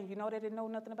passed away, and you know they didn't know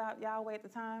nothing about Yahweh at the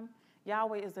time.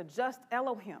 Yahweh is a just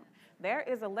Elohim. There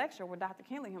is a lecture where Dr.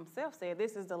 Kinley himself said,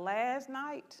 this is the last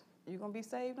night you're going to be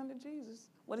saved under Jesus.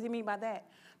 What does he mean by that?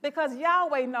 Because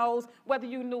Yahweh knows, whether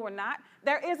you knew or not,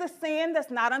 there is a sin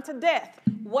that's not unto death.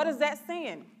 What is that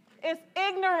sin? It's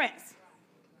ignorance.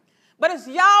 But it's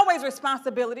Yahweh's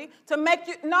responsibility to make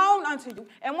it known unto you.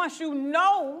 And once you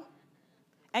know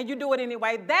and you do it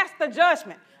anyway, that's the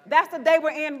judgment. That's the day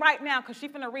we're in right now, because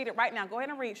she's going to read it right now. Go ahead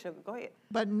and read, Sugar. Go ahead.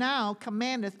 but now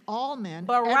commandeth all men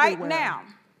But everywhere. right now,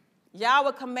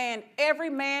 Yahweh command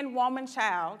every man, woman,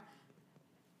 child,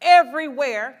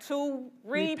 everywhere to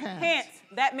repent.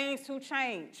 That means to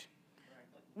change.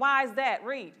 Why is that?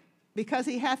 Read. Because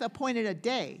he hath appointed a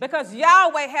day. Because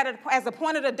Yahweh has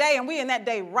appointed a day, and we in that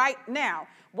day right now.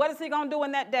 What is he going to do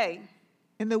in that day?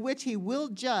 in the which he will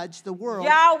judge the world.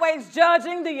 Yahweh's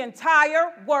judging the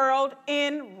entire world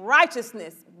in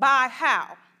righteousness. By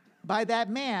how? By that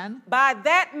man By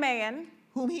that man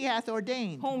whom he hath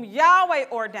ordained, whom Yahweh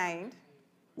ordained.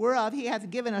 whereof he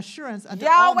hath given assurance unto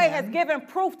all Yahweh men. has given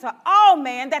proof to all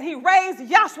men that he raised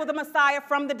Yahshua the Messiah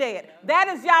from the dead. That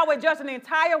is Yahweh judging the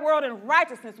entire world in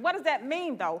righteousness. What does that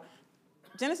mean, though?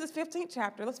 Genesis 15th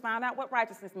chapter. Let's find out what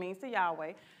righteousness means to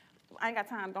Yahweh. I ain't got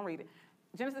time. Don't read it.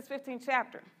 Genesis 15th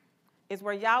chapter is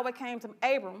where Yahweh came to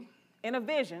Abram in a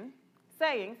vision,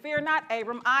 saying, "Fear not,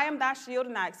 Abram, I am thy shield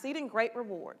and thy exceeding great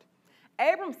reward."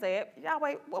 Abram said,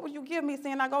 "Yahweh, what will you give me,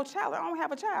 seeing I go child? I don't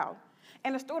have a child.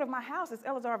 And the steward of my house is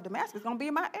Eleazar of Damascus, going to be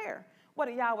my heir." What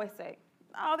did Yahweh say?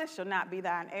 "Oh, this shall not be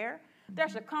thine heir. There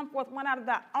shall come forth one out of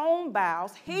thy own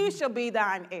bowels. He shall be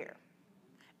thine heir.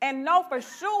 And know for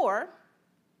sure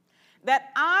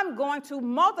that I'm going to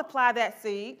multiply that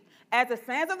seed as the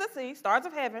sands of the sea, stars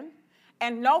of heaven,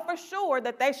 and know for sure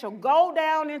that they shall go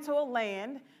down into a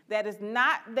land that is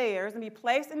not theirs and be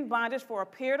placed in bondage for a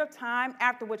period of time,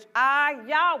 after which I,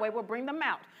 Yahweh, will bring them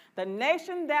out. The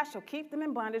nation that shall keep them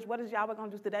in bondage," what is Yahweh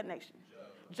going to do to that nation?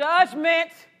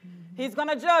 Judgment. He's going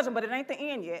to judge them, but it ain't the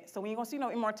end yet. So we ain't going to see no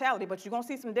immortality, but you're going to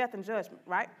see some death and judgment,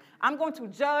 right? I'm going to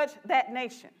judge that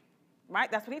nation,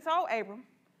 right? That's what he told Abram.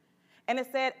 And it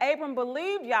said, Abram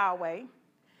believed Yahweh,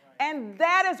 and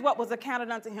that is what was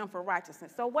accounted unto him for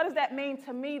righteousness. So what does that mean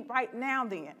to me right now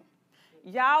then?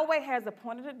 Yahweh has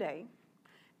appointed a day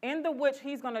in the which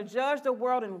he's going to judge the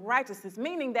world in righteousness,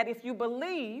 meaning that if you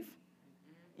believe,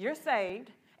 you're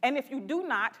saved, and if you do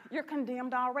not, you're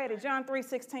condemned already. John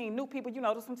 3:16, new people, you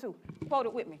know this one too. Quote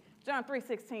it with me. John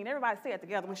 3:16, everybody say it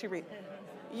together when she reads.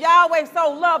 Yahweh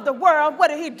so loved the world, what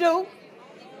did he do?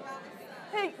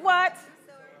 He, what?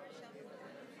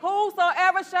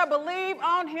 Whosoever shall believe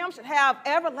on him should have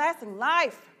everlasting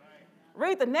life.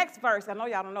 Read the next verse. I know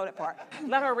y'all don't know that part.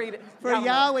 Let her read it. For Y'all know.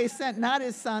 Yahweh sent not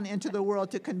his Son into the world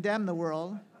to condemn the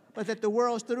world, but that the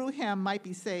world through him might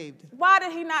be saved. Why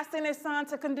did he not send his son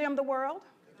to condemn the world?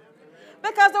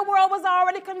 Because the world was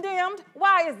already condemned.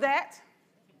 Why is that?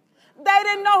 They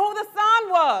didn't know who the son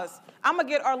was. I'm going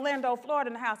to get Orlando, Florida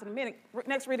in the house in a minute.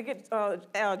 Next reader, get John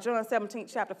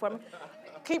 17th chapter for me.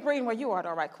 Keep reading where you are,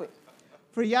 though, right quick.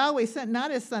 For Yahweh sent not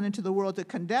his Son into the world to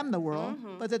condemn the world,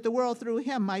 but that the world through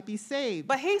him might be saved.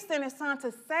 But he sent his son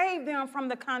to save them from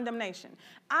the condemnation.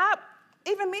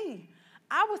 Even me,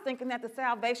 I was thinking that the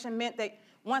salvation meant that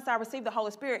once I received the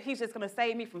Holy Spirit, he's just going to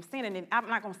save me from sinning and I'm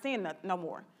not going to sin no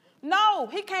more. No,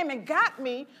 he came and got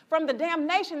me from the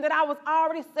damnation that I was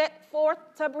already set forth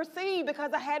to receive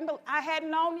because I hadn't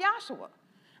known Yahshua.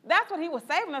 That's what he was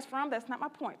saving us from. That's not my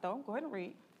point, though. Go ahead and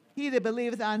read. He that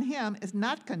believeth on him is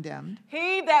not condemned,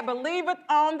 He that believeth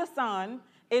on the Son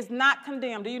is not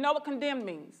condemned. Do you know what condemned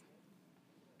means?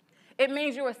 It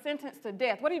means you are sentenced to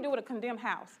death. What do you do with a condemned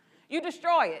house? You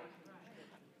destroy it.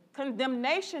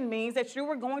 Condemnation means that you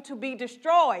were going to be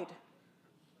destroyed.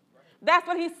 That's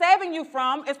what he's saving you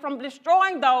from, is from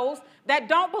destroying those that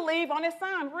don't believe on his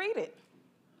son. Read it.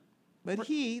 But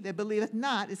he that believeth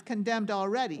not is condemned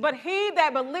already. But he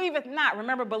that believeth not,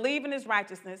 remember, believing is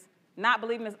righteousness, not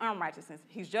believing is unrighteousness.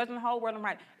 He's judging the whole world and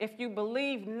right. If you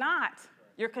believe not,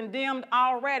 you're condemned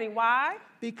already. Why?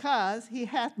 Because he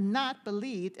hath not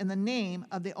believed in the name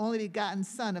of the only begotten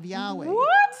Son of Yahweh.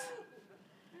 What?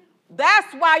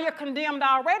 That's why you're condemned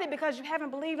already, because you haven't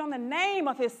believed on the name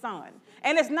of his son.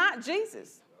 And it's not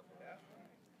Jesus.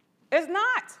 It's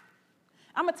not.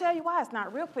 I'm going to tell you why it's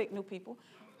not. Real quick, new people.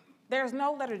 There's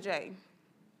no letter J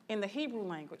in the Hebrew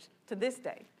language to this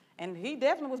day. And he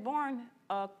definitely was born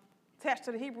attached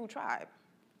to the Hebrew tribe,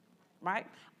 right?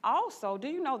 Also, do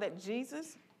you know that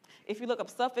Jesus, if you look up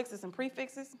suffixes and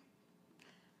prefixes,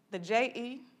 the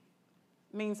J-E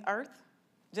means earth,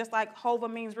 just like Hova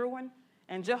means ruin,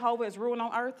 and Jehovah is ruin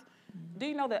on earth. Do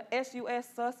you know that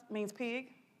S-U-S, sus, means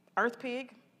pig, earth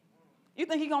pig? You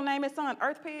think he's going to name his son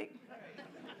Earth Pig?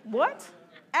 What?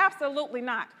 Absolutely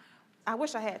not. I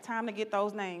wish I had time to get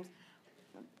those names.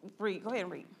 Read. Go ahead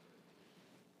and read.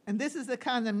 And this is the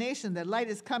condemnation, that light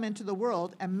is come into the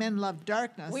world, and men love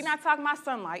darkness. We're not talking about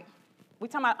sunlight. We're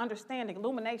talking about understanding,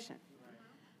 illumination.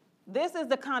 This is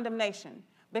the condemnation.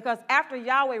 Because after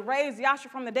Yahweh raised Yahshua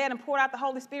from the dead and poured out the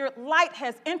Holy Spirit, light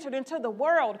has entered into the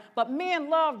world, but men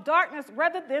love darkness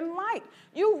rather than light.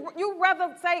 You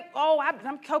rather say, oh,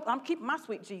 I'm keeping my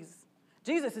sweet Jesus.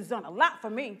 Jesus has done a lot for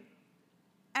me.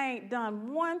 Ain't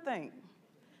done one thing.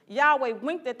 Yahweh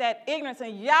winked at that ignorance,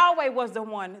 and Yahweh was the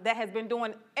one that has been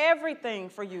doing everything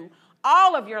for you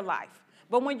all of your life.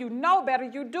 But when you know better,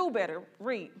 you do better.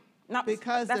 Read. No,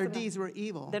 because their deeds were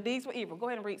evil. Their deeds were evil. Go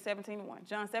ahead and read 17:1.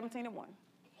 John 17:1.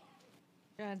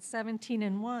 John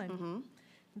 17:1. Mm-hmm.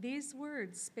 These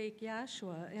words spake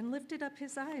Yahshua, and lifted up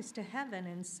his eyes to heaven,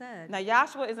 and said. Now,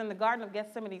 Yahshua is in the Garden of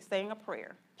Gethsemane saying a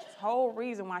prayer. That's the whole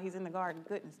reason why he's in the garden.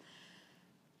 Goodness.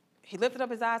 He lifted up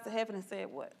his eyes to heaven and said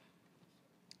what?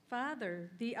 Father,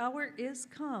 the hour is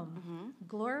come. Mm-hmm.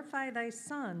 Glorify thy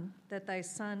Son, that thy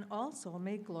Son also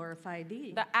may glorify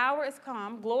thee. The hour is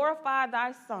come. Glorify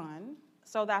thy Son,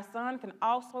 so thy Son can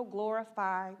also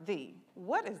glorify thee.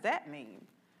 What does that mean?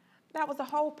 That was the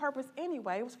whole purpose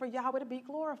anyway. It was for Yahweh to be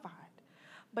glorified.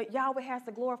 But Yahweh has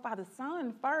to glorify the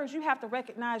Son first. You have to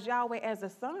recognize Yahweh as the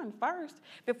Son first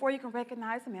before you can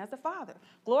recognize him as the Father.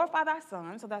 Glorify thy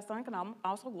Son, so thy Son can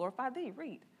also glorify thee.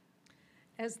 Read.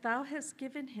 As thou hast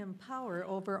given him power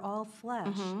over all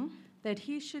flesh, that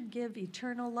he should give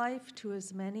eternal life to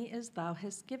as many as thou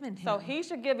hast given him. So he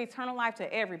should give eternal life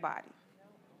to everybody.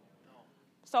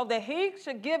 So that he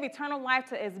should give eternal life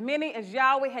to as many as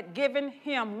Yahweh had given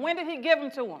him. When did he give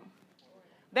them to him?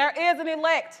 There is an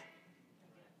elect.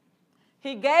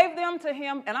 He gave them to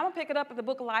him, and I'm going to pick it up in the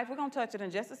book of life. We're going to touch it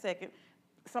in just a second.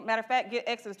 Matter of fact, get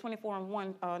Exodus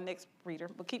 24:1 next reader,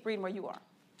 but keep reading where you are.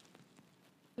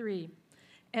 3.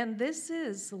 And this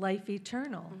is life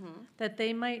eternal, that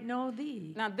they might know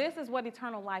thee. Now, this is what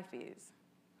eternal life is.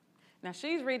 Now,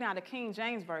 she's reading out the King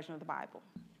James Version of the Bible.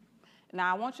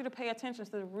 Now, I want you to pay attention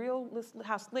to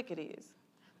how slick it is.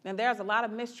 Now, there's a lot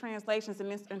of mistranslations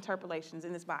and misinterpolations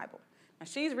in this Bible. Now,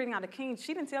 she's reading out the King.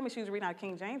 She didn't tell me she was reading out the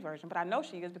King James Version, but I know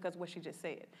she is because of what she just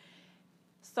said.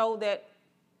 So that,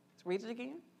 let's read it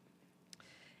again.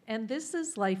 And this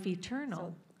is life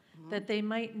eternal, that they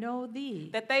might know thee.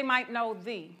 That they might know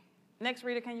thee. Next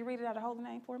reader, can you read it out of the holy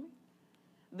name for me?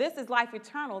 This is life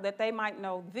eternal, that they might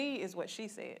know thee, is what she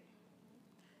said.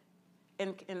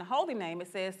 In the holy name,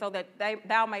 it says, so that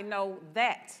thou may know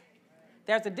that.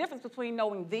 There's a difference between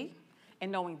knowing thee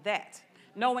and knowing that.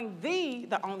 Knowing thee,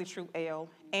 the only true El,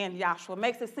 and Yahshua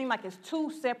makes it seem like it's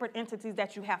two separate entities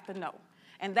that you have to know.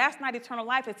 And that's not eternal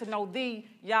life. It's to know thee,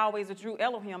 Yahweh is the true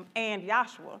Elohim, and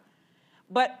Yahshua.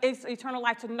 But it's eternal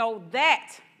life to know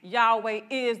that Yahweh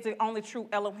is the only true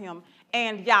Elohim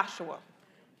and Yahshua.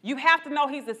 You have to know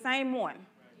he's the same one.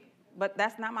 But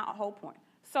that's not my whole point.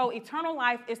 So eternal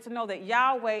life is to know that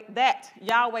Yahweh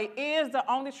is the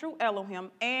only true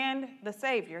Elohim and the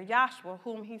Savior, Yahshua,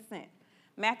 whom he sent.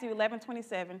 Matthew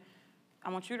 11:27. I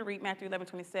want you to read Matthew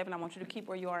 11:27. I want you to keep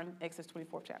where you are in Exodus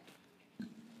 24th chapter.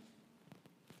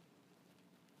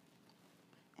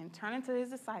 And turning to his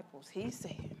disciples, he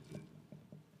said,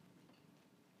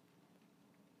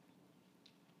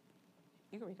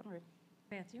 you can read, come read.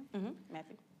 Matthew?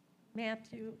 Matthew.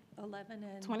 Matthew 11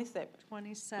 and 27.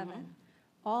 27.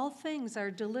 All things are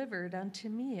delivered unto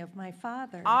me of my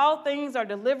Father. All things are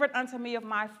delivered unto me of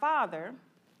my Father.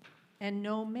 And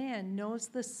no man knows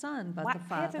the Son but Why- the Pay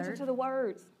Father. attention to the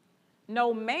words.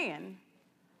 No man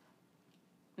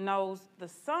knows the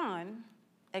Son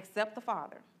except the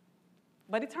Father.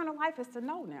 But eternal life is to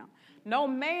know now. No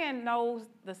man knows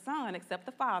the Son except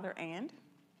the Father, and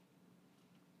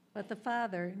But the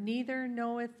Father, neither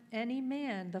knoweth any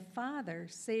man the Father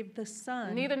save the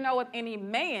Son. neither knoweth any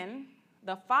man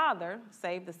the Father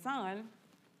save the Son,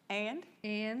 and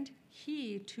And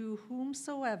he to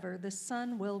whomsoever the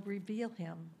Son will reveal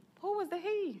him. who is the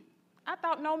he? I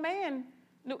thought no man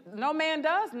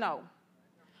does know.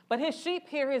 But his sheep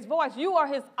hear his voice. You are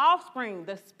his offspring.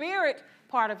 The spirit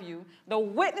part of you, the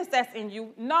witness that's in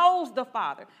you, knows the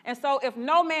Father. And so if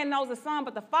no man knows the Son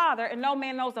but the Father, and no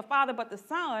man knows the Father but the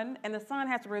Son, and the Son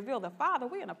has to reveal the Father,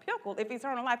 we're in a pickle. If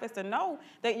eternal life is to know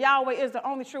that Yahweh is the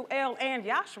only true El and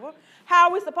Yahshua, how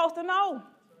are we supposed to know?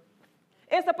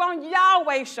 It's upon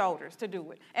Yahweh's shoulders to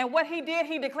do it. And what he did,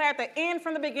 he declared the end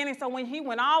from the beginning. So when he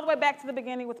went all the way back to the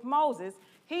beginning with Moses,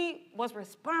 he was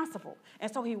responsible. And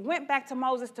so he went back to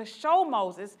Moses to show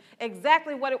Moses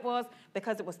exactly what it was,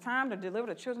 because it was time to deliver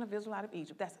the children of Israel out of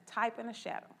Egypt. That's a type and a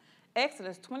shadow.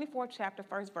 Exodus 24, chapter,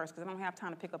 first verse, because I don't have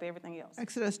time to pick up everything else.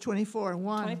 Exodus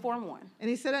 24:1. 24 and 1. And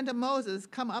he said unto Moses,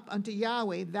 Come up unto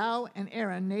Yahweh, thou and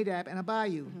Aaron, Nadab and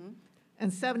Abihu,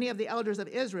 and 70 of the elders of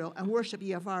Israel, and worship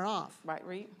ye afar off. Right,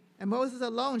 read. And Moses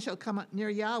alone shall come up near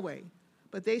Yahweh,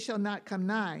 but they shall not come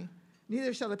nigh,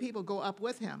 neither shall the people go up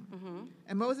with him.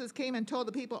 And Moses came and told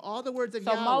the people all the words of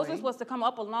So Yahweh. Moses was to come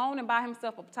up alone and by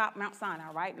himself up top Mount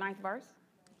Sinai, right? 9th verse.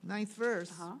 9th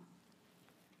verse. Uh-huh.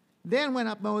 Then went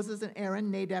up Moses and Aaron,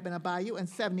 Nadab and Abihu, and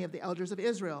 70 of the elders of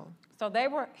Israel. So they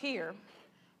were here.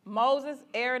 Moses,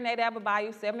 Aaron, Nadab,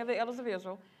 Abihu, 70 of the elders of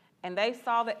Israel, and they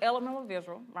saw the element of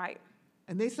Israel, right?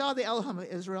 And they saw the Elohim of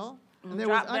Israel, and there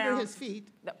Drop was under down. his feet.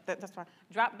 That's fine.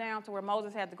 Drop down to where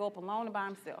Moses had to go up alone and by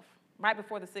himself, right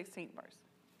before the 16th verse.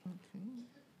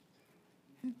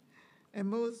 And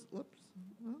Moses,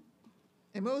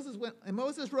 And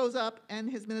Moses rose up, and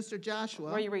his minister Joshua.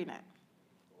 Where are you reading at?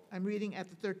 I'm reading at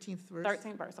the 13th verse.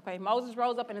 13th verse. Okay. Moses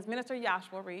rose up and his minister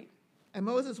Joshua, read. And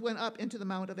Moses went up into the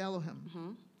mount of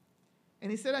Elohim.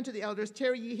 And he said unto the elders,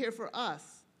 Tarry ye here for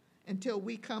us, until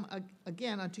we come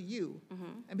again unto you.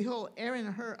 And behold, Aaron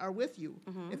and Hur are with you.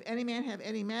 If any man have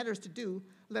any matters to do,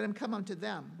 let him come unto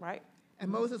them. Right. And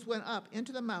Moses went up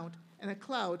into the mount, and a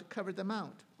cloud covered the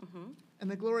mount. And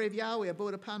the glory of Yahweh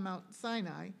abode upon Mount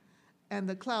Sinai, and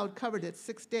the cloud covered it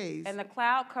 6 days. And the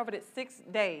cloud covered it 6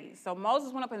 days. So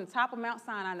Moses went up in the top of Mount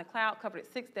Sinai, and the cloud covered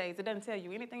it 6 days. It doesn't tell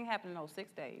you anything happened in those 6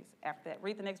 days after that.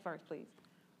 Read the next verse, please.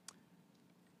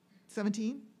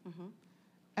 17.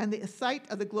 And the sight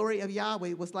of the glory of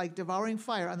Yahweh was like devouring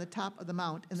fire on the top of the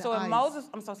mount in the So eyes. when Moses,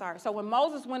 I'm so sorry. So when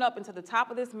Moses went up into the top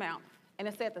of this mount, and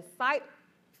it said the sight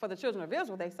for the children of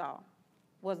Israel they saw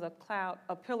was a cloud,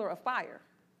 a pillar of fire.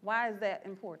 Why is that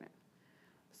important?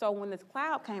 So when this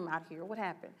cloud came out here, what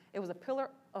happened? It was a pillar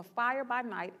of fire by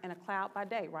night and a cloud by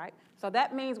day, right? So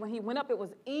that means when he went up, it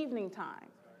was evening time.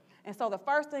 And so the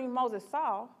first thing Moses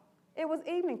saw, it was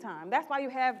evening time. That's why you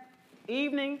have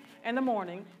evening and the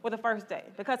morning with the first day,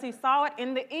 because he saw it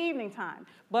in the evening time.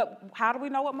 But how do we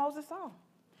know what Moses saw?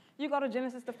 You go to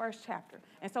Genesis, the first chapter.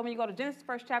 And so when you go to Genesis,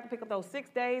 first chapter, pick up those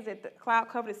 6 days that the cloud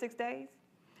covered it 6 days,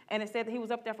 and it said that he was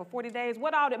up there for 40 days.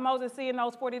 What all did Moses see in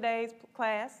those 40 days,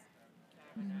 class?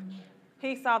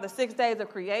 He saw the 6 days of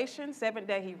creation. 7th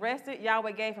day he rested.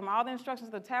 Yahweh gave him all the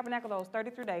instructions of the tabernacle those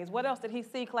 33 days. What else did he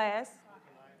see, class?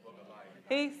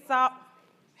 He saw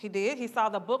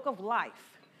the book of life.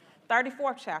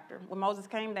 34th chapter, when Moses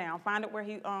came down. Find it where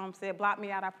he said, blot me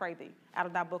out, I pray thee, out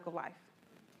of thy book of life.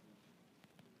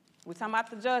 We're talking about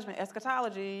the judgment,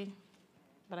 eschatology,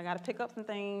 but I got to pick up some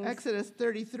things. Exodus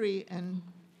 33 and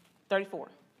 34.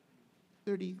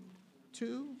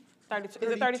 32? 32.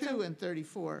 Is it 32? And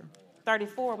 34.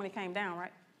 34 when he came down,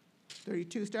 right?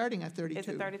 32, starting at 32. Is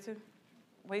it 32?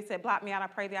 Where he said, blot me out, I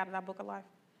pray thee, out of thy book of life.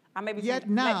 I may be Yet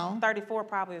now, 34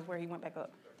 probably is where he went back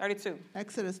up. 32.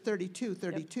 Exodus 32,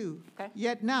 32. Yep. Okay.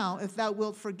 Yet now, if thou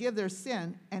wilt forgive their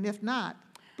sin, and if not,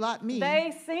 blot me.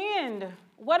 They sinned.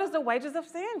 What is the wages of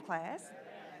sin, class?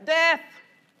 Death.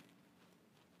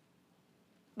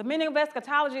 The meaning of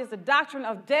eschatology is the doctrine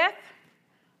of death,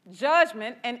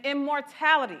 judgment, and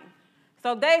immortality.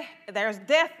 So there's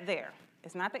death there.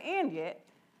 It's not the end yet.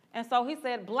 And so he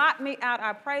said, blot me out,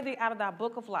 I pray thee, out of thy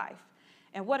book of life.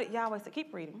 And what did Yahweh say?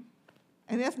 Keep reading.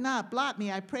 And if not, blot me,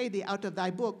 I pray thee, out of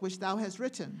thy book which thou hast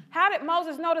written. How did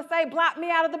Moses know to say, blot me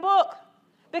out of the book?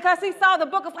 Because he saw the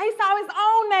book of, he saw his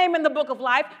own name in the book of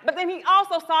life, but then he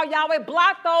also saw Yahweh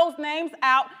blot those names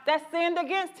out that sinned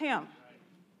against him.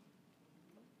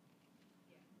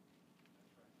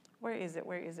 Where is it?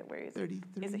 Where is it? Where is it?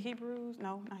 33. Is it Hebrews?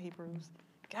 No, not Hebrews.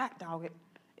 God dog it.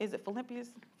 Is it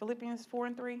Philippians 4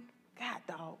 and 3? God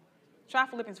dog. Try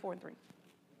Philippians 4 and 3.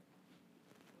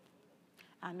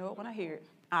 I know it when I hear it.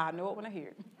 I know it when I hear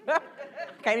it.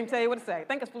 Can't even tell you what to say. I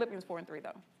think it's Philippians 4 and 3,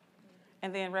 though.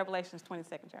 And then Revelation's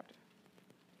 22nd chapter.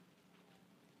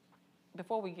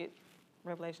 Before we get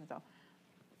Revelations, though.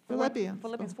 Philippians.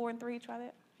 Philippians 4 and 3, try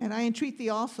that. And I entreat thee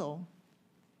also,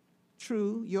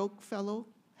 true yoke fellow,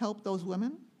 help those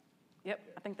women Yep,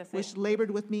 I think that's which it.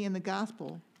 labored with me in the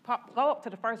gospel. Go up to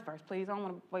the first verse, please. I don't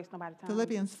want to waste nobody's time.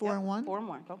 Philippians 4 and 1. 4 and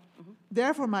 1, go.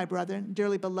 Therefore, my brethren,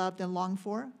 dearly beloved and longed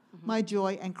for, my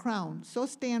joy and crown, so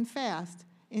stand fast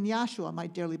in Yahshua, my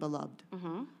dearly beloved.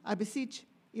 I beseech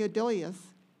Eudodius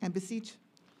and beseech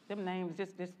Them names,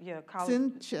 call it.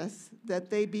 Synchus, that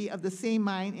they be of the same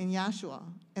mind in Yahshua.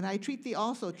 And I treat thee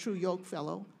also, true yoke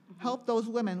fellow, help those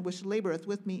women which laboreth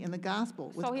with me in the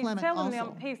gospel, with So he's Clement telling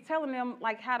also. them,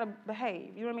 like how to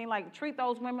behave. You know what I mean? Like treat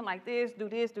those women like this, do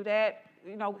that,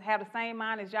 have the same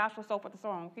mind as Joshua, so forth and so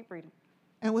on. Keep reading.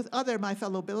 And with other my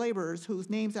fellow laborers whose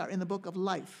names are in the book of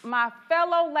life. My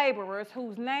fellow laborers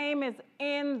whose name is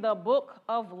in the book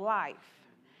of life.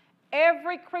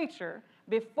 Every creature,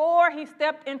 before he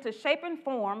stepped into shape and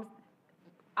form,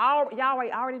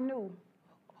 Yahweh already knew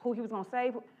who he was going to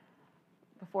save.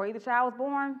 Before either child was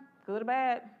born, good or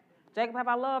bad. Jacob have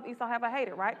I loved, Esau have I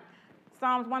hated, right?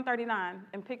 Psalms 139,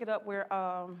 and pick it up where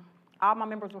all my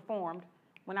members were formed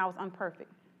when I was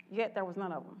unperfect. Yet there was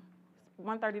none of them.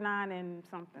 139 and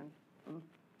something.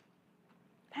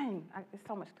 Dang, it's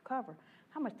so much to cover.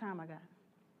 How much time I got?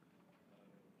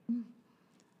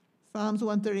 Psalms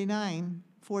 139,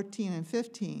 14 and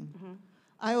 15.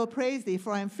 I will praise thee,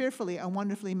 for I am fearfully and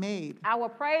wonderfully made. I will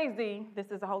praise thee, this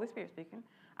is the Holy Spirit speaking.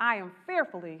 I am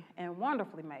fearfully and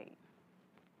wonderfully made.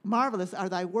 Marvelous are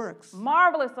thy works,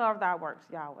 Marvelous are thy works,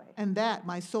 Yahweh. and that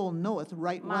my soul knoweth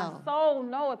right My well. soul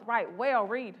knoweth right well.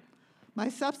 Read. My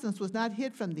substance was not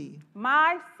hid from thee.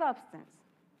 My substance.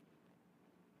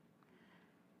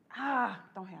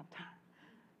 Don't have time.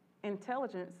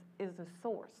 Intelligence is the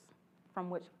source from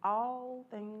which all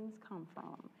things come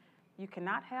from. You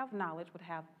cannot have knowledge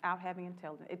without having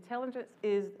intelligence. Intelligence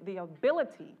is the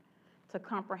ability to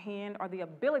comprehend or the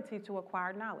ability to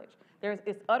acquire knowledge.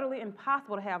 It's utterly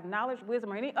impossible to have knowledge,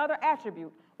 wisdom, or any other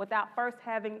attribute without first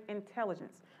having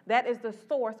intelligence. That is the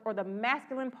source or the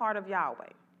masculine part of Yahweh.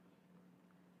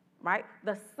 Right?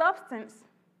 The substance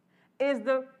is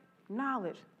the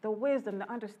knowledge, the wisdom,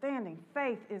 the understanding.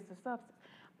 Faith is the substance.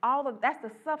 That's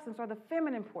the substance or the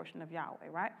feminine portion of Yahweh,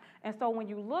 right? And so when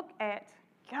you look at,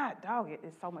 God dog it,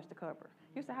 it's so much to cover.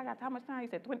 You said, I got how much time? You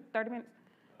said 30 minutes?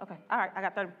 Okay, all right, I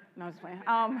got 30. No, I'm just playing.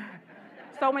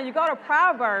 So when you go to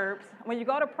Proverbs,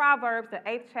 the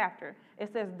 8th chapter,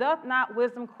 it says, doth not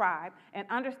wisdom cry, and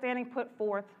understanding put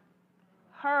forth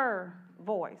her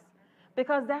voice?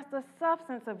 Because that's the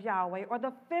substance of Yahweh, or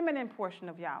the feminine portion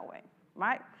of Yahweh,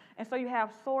 right? And so you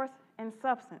have source and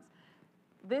substance.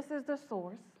 This is the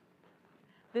source.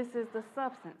 This is the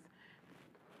substance.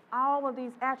 All of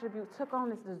these attributes took on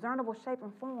this discernible shape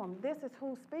and form. This is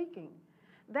who's speaking.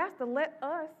 That's to let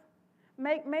us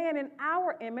make man in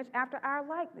our image after our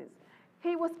likeness.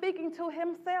 He was speaking to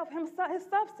himself, his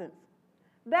substance.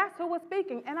 That's who was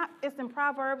speaking. And it's in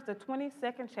Proverbs, the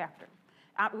 22nd chapter.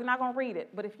 We're not going to read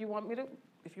it, but if you want to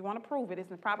prove it,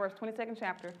 it's in Proverbs 22nd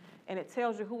chapter, and it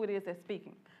tells you who it is that's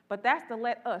speaking. But that's to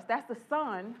let us, that's the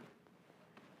Son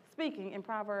speaking in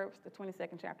Proverbs, the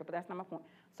 22nd chapter, but that's not my point.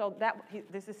 So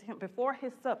this is him before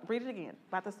his read it again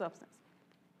about the substance.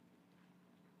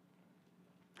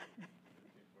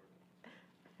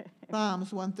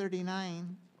 Psalms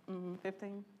 139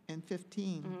 15 and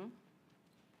 15.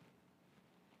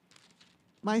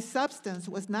 My substance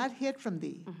was not hid from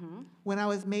thee when I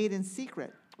was made in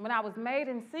secret. When I was made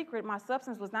in secret, my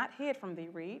substance was not hid from thee.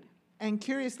 Read. And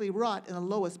curiously wrought in the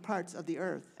lowest parts of the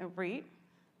earth. And read.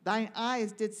 Thine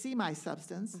eyes did see my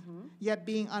substance, yet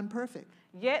being unperfect.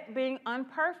 Yet being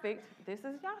unperfect, this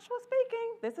is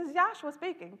Yahshua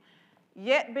speaking.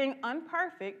 Yet being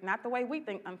unperfect, not the way we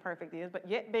think unperfect is, but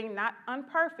yet being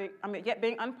unperfect,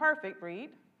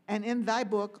 read. And in thy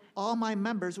book all my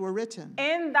members were written.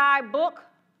 In thy book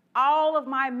all of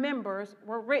my members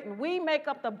were written. We make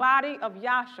up the body of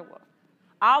Yahshua.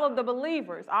 All of the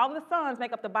believers, all of the sons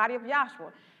make up the body of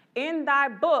Yahshua. In thy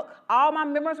book, all my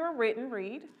members were written,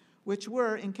 read. Which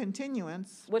were in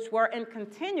continuance. Were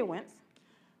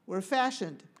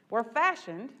fashioned.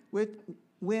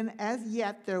 When as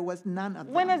yet there was none of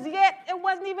them. When as yet, it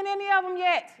wasn't even any of them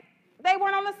yet. They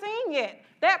weren't on the scene yet.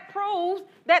 That proves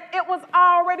that it was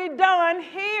already done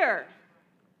here.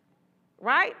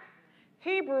 Right?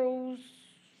 Hebrews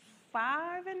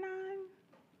 5 and 9?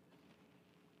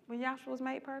 When Yahshua was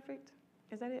made perfect?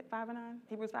 Is that it, 5 and 9?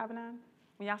 Hebrews 5 and 9?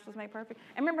 When Yahshua was made perfect?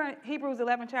 And remember Hebrews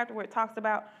 11 chapter where it talks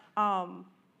about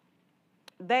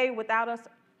they without us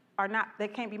are not, they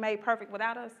can't be made perfect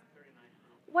without us? 39.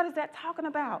 What is that talking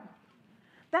about?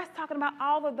 That's talking about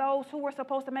all of those who were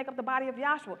supposed to make up the body of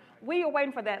Yahshua. We are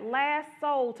waiting for that last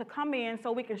soul to come in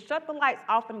so we can shut the lights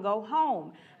off and go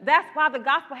home. That's why the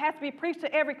gospel has to be preached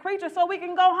to every creature so we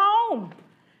can go home.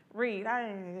 Read.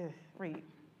 Read.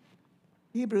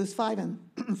 Hebrews 5 and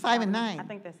 9. I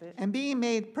think that's it. And being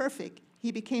made perfect,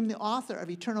 he became the author of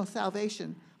eternal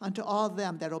salvation unto all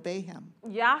them that obey him.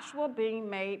 Yahshua being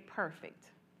made perfect.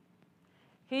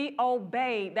 He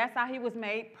obeyed. That's how he was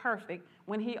made perfect,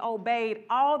 when he obeyed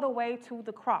all the way to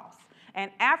the cross. And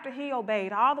after he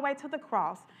obeyed all the way to the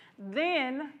cross,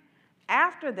 then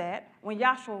after that, when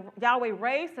Yahweh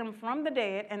raised him from the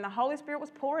dead and the Holy Spirit was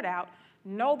poured out,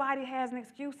 nobody has an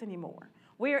excuse anymore.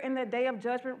 We are in the day of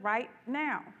judgment right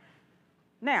now.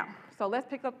 Now, so let's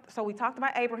pick up, so we talked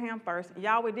about Abraham first.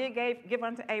 Yahweh did give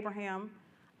unto Abraham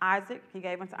Isaac. He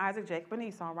gave unto Isaac Jacob and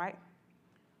Esau, right?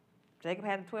 Jacob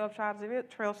had the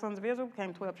 12 sons of Israel,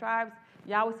 became 12 tribes.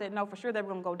 Yahweh said, no, for sure they were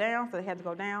going to go down, so they had to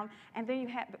go down. And then you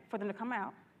had, for them to come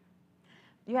out,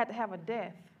 you had to have a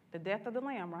death, the death of the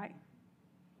Lamb, right?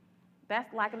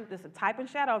 That's like this a type and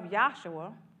shadow of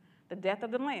Yahshua, the death of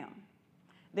the Lamb.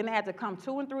 Then they had to come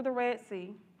to and through the Red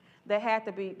Sea. They had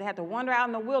to wander out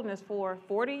in the wilderness for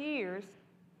 40 years,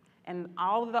 and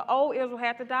all of the old Israel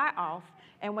had to die off.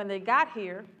 And when they got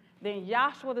here, then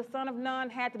Yahshua, the son of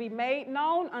Nun, had to be made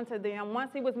known unto them.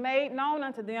 Once he was made known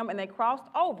unto them and they crossed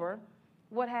over,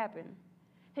 what happened?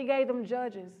 He gave them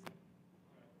judges.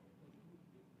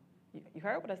 You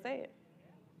heard what I said.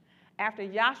 After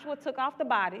Yahshua took off the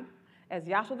body, as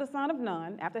Yahshua, the son of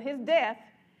Nun, after his death,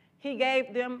 he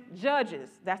gave them judges.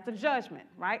 That's the judgment,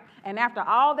 right? And after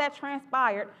all that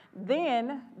transpired,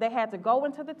 then they had to go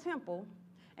into the temple,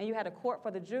 and you had a court for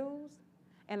the Jews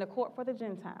and a court for the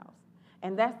Gentiles.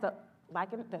 And that's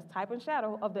that's type and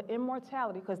shadow of the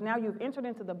immortality, because now you've entered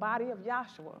into the body of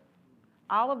Yahshua,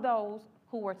 all of those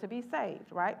who were to be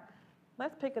saved, right?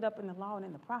 Let's pick it up in the law and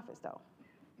in the prophets, though,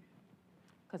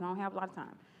 because I don't have a lot of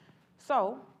time.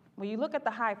 So when you look at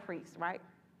the high priest, right?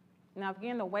 Now,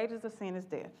 again, the wages of sin is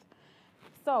death.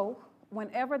 So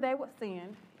whenever they would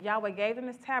sin, Yahweh gave them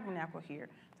this tabernacle here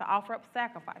to offer up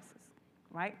sacrifices,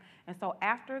 right? And so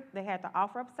after they had to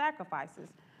offer up sacrifices,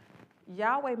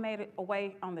 Yahweh made it a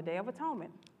way on the Day of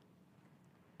Atonement.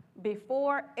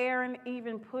 Before Aaron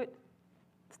even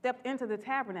stepped into the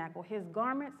tabernacle, his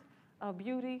garments of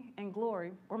beauty and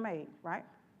glory were made, right?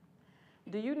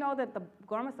 Do you know that the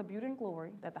garments of beauty and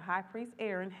glory that the high priest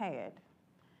Aaron had,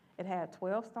 it had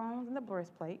 12 stones in the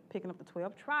breastplate, picking up the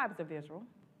 12 tribes of Israel.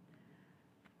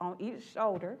 On each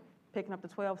shoulder, picking up the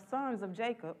 12 sons of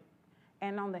Jacob.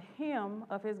 And on the hem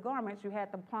of his garments, you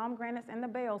had the pomegranates and the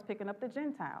bells, picking up the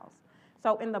Gentiles.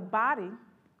 So in the body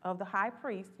of the high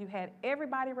priest, you had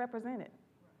everybody represented.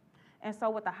 And so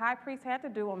what the high priest had to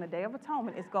do on the Day of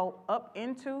Atonement is go up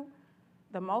into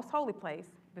the most holy place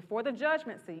before the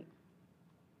judgment seat,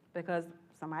 because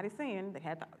somebody sinned,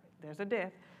 there's a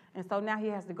death. And so now he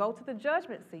has to go to the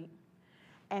judgment seat,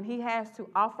 and he has to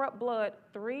offer up blood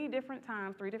 3 different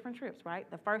times, 3 different trips, right?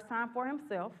 The first time for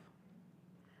himself,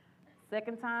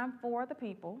 second time for the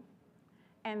people,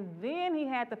 and then he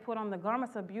had to put on the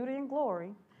garments of beauty and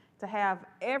glory to have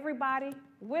everybody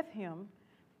with him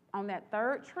on that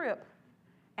 3rd trip,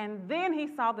 and then he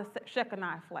saw the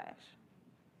Shekinah flash.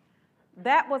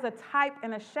 That was a type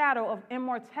and a shadow of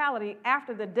immortality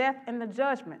after the death and the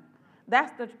judgment.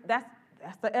 That's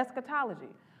the eschatology.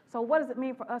 So what does it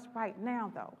mean for us right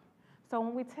now, though? So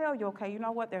when we tell you, okay, you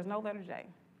know what, there's no letter J.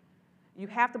 You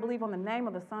have to believe on the name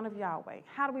of the Son of Yahweh.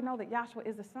 How do we know that Yahshua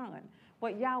is the Son?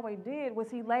 What Yahweh did was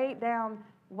he laid down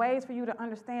ways for you to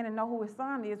understand and know who his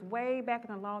Son is way back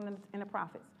in the law and in the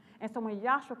prophets. And so when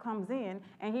Yahshua comes in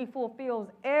and he fulfills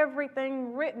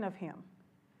everything written of him,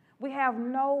 we have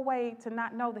no way to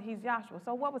not know that he's Yahshua.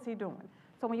 So what was he doing?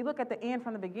 So when you look at the end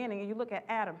from the beginning and you look at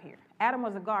Adam here, Adam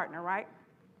was a gardener, right?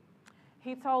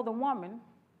 He told the woman,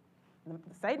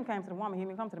 Satan came to the woman, he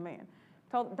didn't come to the man.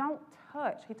 Don't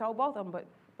touch. He told both of them, but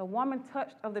the woman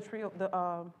touched of the tree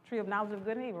of knowledge of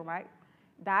good and evil, right?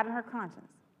 Died in her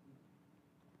conscience,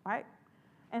 right?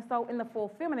 And so in the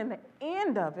fulfillment, in the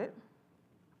end of it,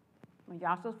 when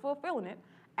Yahshua was fulfilling it,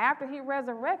 after he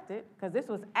resurrected, because this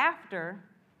was after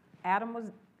Adam was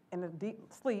in a deep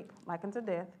sleep, like unto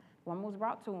death, the woman was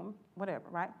brought to him, whatever,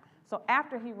 right? So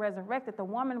after he resurrected, the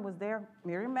woman was there,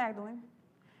 Miriam Magdalene,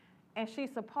 and she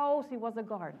supposed he was a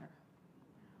gardener.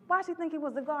 Why did she think he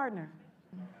was a gardener?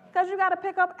 Because you got to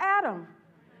pick up Adam.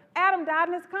 Adam died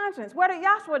in his conscience. Where did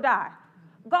Joshua die?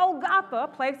 Golgotha,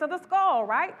 place of the skull,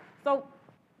 right? So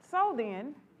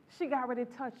then, she got ready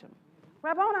to touch him.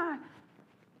 Rabboni.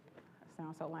 That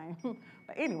sounds so lame.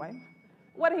 But anyway,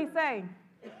 what did he say?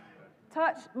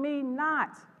 Touch me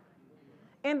not.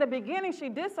 In the beginning, she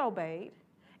disobeyed.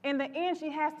 In the end, she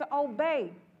has to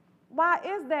obey. Why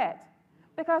is that?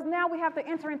 Because now we have to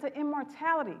enter into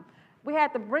immortality. We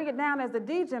had to bring it down as the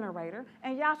degenerator,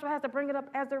 and Joshua has to bring it up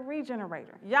as the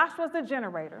regenerator. Joshua's the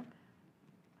generator.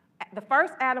 The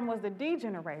first Adam was the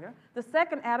degenerator. The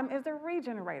second Adam is the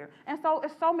regenerator. And so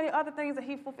it's so many other things that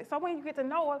he fulfilled. So when you get to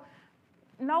Noah,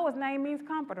 Noah's name means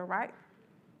comforter, right?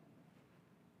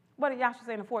 What did Joshua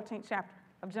say in the 14th chapter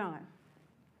of John?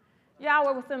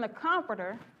 Yahweh will send a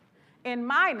comforter in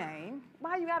my name.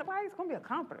 Why is going to be a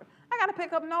comforter? I got to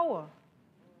pick up Noah.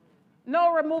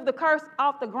 Noah removed the curse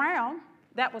off the ground.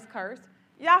 That was cursed.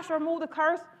 Joshua removed the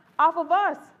curse off of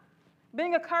us,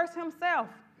 being a curse himself.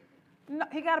 No,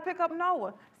 he got to pick up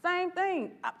Noah. Same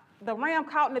thing. The ram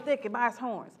caught in the thicket by his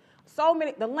horns. So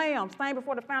many, the lamb slain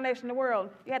before the foundation of the world.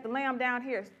 You had the lamb down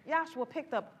here. Joshua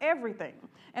picked up everything.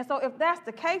 And so if that's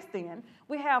the case, then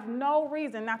we have no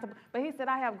reason not to. But he said,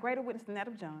 I have greater witness than that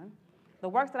of John. The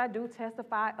works that I do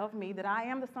testify of me that I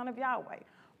am the Son of Yahweh.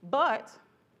 But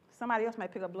somebody else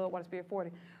might pick up blood, water, spirit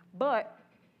 40. But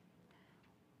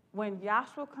when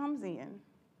Joshua comes in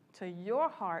to your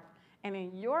heart and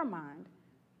in your mind,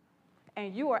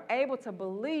 and you are able to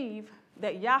believe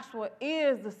that Joshua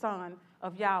is the Son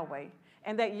of Yahweh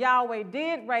and that Yahweh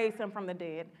did raise him from the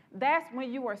dead, that's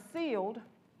when you are sealed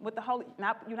with the Holy,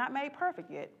 you're not made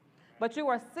perfect yet, but you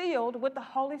are sealed with the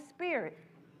Holy Spirit.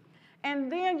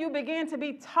 And then you begin to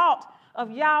be taught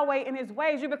of Yahweh and his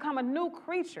ways. You become a new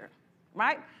creature,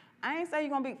 right? I ain't saying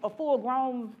you're going to be a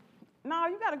full-grown. No,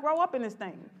 you got to grow up in this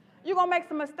thing. You're going to make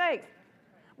some mistakes.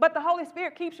 But the Holy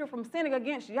Spirit keeps you from sinning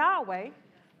against Yahweh.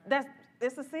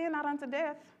 It's a sin not unto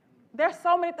death. There's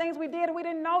so many things we did and we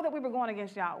didn't know that we were going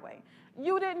against Yahweh.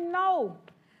 You didn't know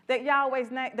that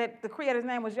Yahweh's name, that the Creator's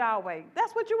name was Yahweh.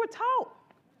 That's what you were taught.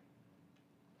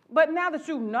 But now that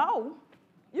you know,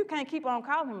 you can't keep on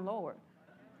calling him Lord.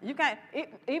 You can't,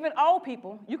 even old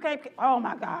people, you can't, oh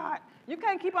my God, you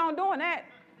can't keep on doing that.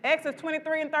 Exodus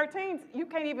 23 and 13, you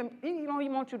can't even, he don't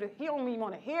even want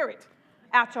to hear it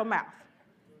out your mouth.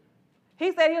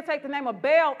 He said he'll take the name of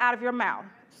Baal out of your mouth.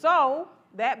 So,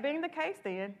 that being the case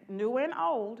then, new and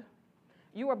old,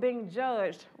 you are being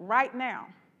judged right now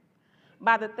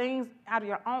by the things out of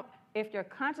your own. If your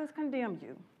conscience condemns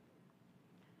you,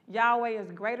 Yahweh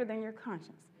is greater than your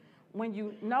conscience. When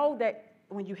you know that,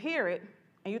 when you hear it,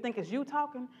 and you think it's you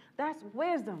talking, that's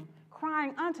wisdom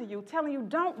crying unto you, telling you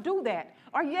don't do that,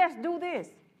 or yes, do this.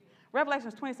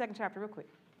 Revelation's 22nd chapter, real quick.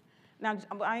 Now,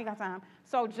 I ain't got time.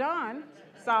 So John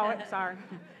saw it, sorry.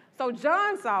 So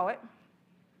John saw it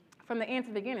from the end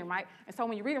to the beginning, right? And so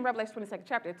when you read in Revelation 22nd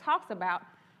chapter, it talks about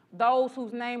those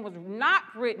whose name was not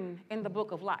written in the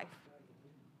book of life.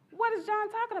 What is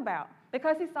John talking about?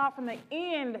 Because he saw it from the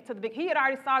end to the beginning. He had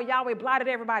already saw Yahweh blotted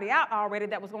everybody out already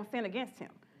that was going to sin against him.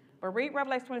 But read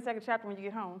Revelation 22nd chapter when you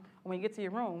get home, or when you get to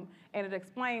your room, and it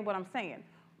explains what I'm saying.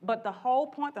 But the whole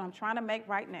point that I'm trying to make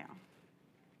right now,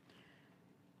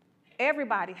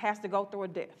 everybody has to go through a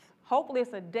death. Hopefully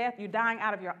it's a death, you're dying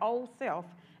out of your old self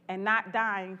and not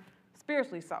dying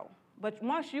spiritually so. But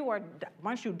once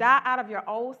you die out of your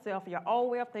old self, your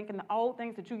old way of thinking, the old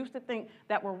things that you used to think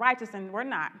that were righteous and were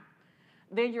not,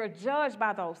 then you're judged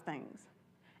by those things.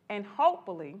 And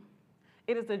hopefully,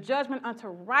 it is the judgment unto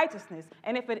righteousness.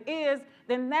 And if it is,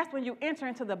 then that's when you enter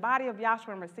into the body of Yahshua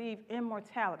and receive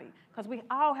immortality. Because we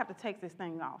all have to take this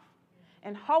thing off.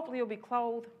 And hopefully you'll be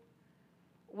clothed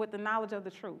with the knowledge of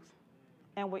the truth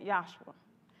and with Yahshua.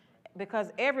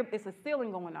 Because it's a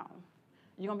sealing going on.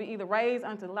 You're going to be either raised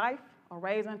unto life or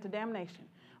raised unto damnation.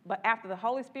 But after the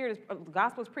Holy Spirit, the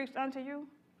gospel is preached unto you,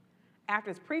 after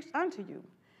it's preached unto you,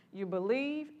 you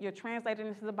believe, you're translated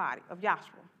into the body of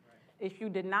Yahshua. If you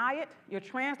deny it, you're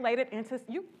translated into,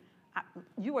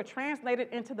 you are translated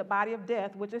into the body of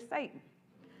death, which is Satan.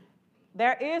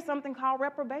 There is something called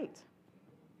reprobate.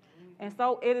 And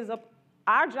so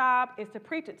our job is to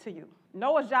preach it to you.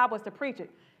 Noah's job was to preach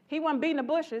it. He wasn't beating the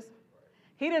bushes.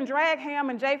 He didn't drag Ham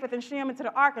and Japheth and Shem into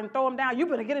the ark and throw them down. You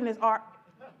better get in this ark.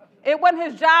 It wasn't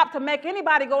his job to make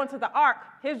anybody go into the ark.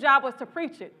 His job was to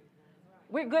preach it.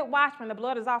 We're good watchmen. The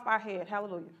blood is off our head.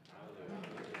 Hallelujah.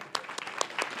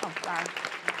 Oh, sorry.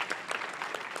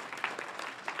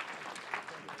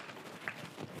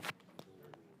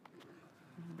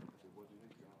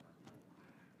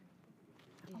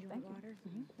 Did you want water?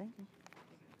 Thank you.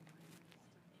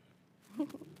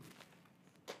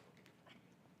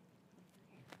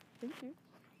 Thank you.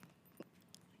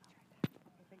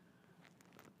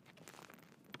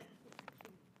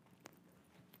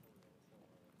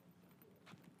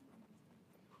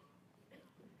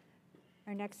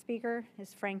 Our next speaker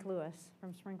is Frank Lewis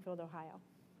from Springfield, Ohio.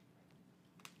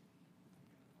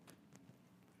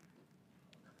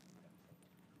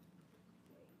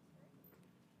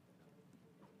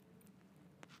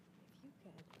 If you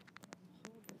could hold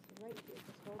this right here,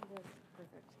 just hold this,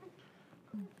 perfect.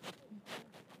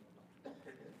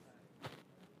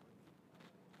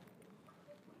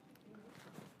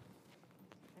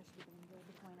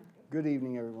 Good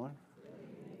evening, everyone.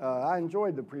 I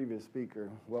enjoyed the previous speaker,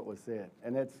 what was said,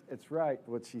 and it's right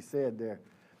what she said there.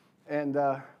 And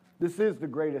this is the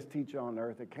greatest teacher on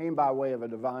earth. It came by way of a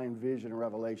divine vision and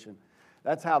revelation.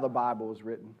 That's how the Bible is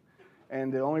written.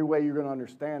 And the only way you're going to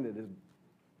understand it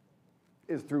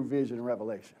is through vision and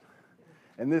revelation.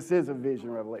 And this is a vision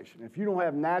and revelation. If you don't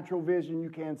have natural vision, you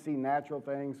can't see natural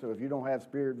things. So if you don't have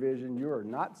spirit vision, you are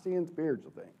not seeing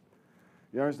spiritual things.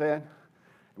 You understand?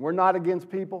 And we're not against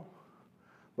people,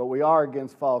 but we are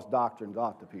against false doctrines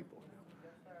off the people.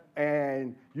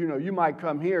 And, you might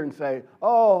come here and say,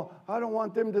 oh, I don't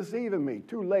want them deceiving me.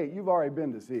 Too late. You've already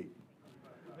been deceived.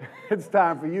 It's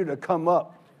time for you to come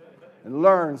up and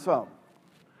learn something.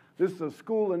 This is a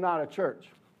school and not a church.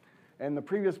 And the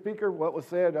previous speaker, what was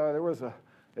said,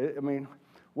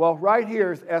 right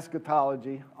here is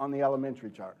eschatology on the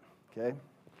elementary chart, okay?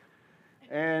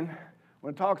 And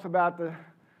when it talks about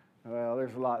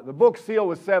there's a lot. The book sealed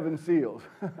with 7 seals.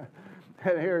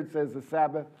 And here it says the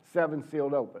Sabbath, 7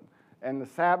 sealed open. And the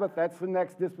Sabbath, that's the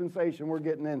next dispensation we're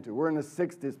getting into. We're in the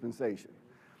 6th dispensation.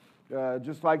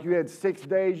 Just like you had 6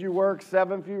 days you work,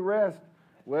 7th you rest.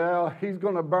 Well, he's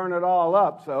going to burn it all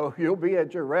up, so you'll be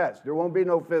at your rest. There won't be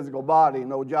no physical body,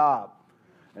 no job,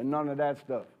 and none of that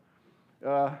stuff.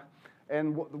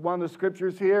 And one of the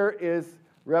scriptures here is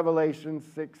Revelation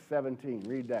 6:17.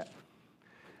 Read that.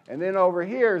 And then over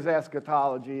here is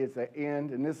eschatology. It's the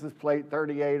end, and this is plate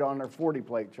 38 on their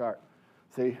 40-plate chart.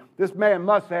 See, this man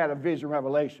must have had a vision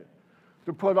revelation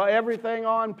to put everything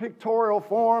on pictorial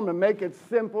form and make it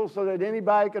simple so that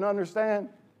anybody can understand.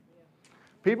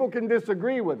 People can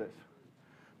disagree with us,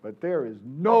 but there is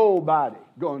nobody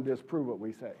going to disprove what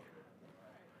we say.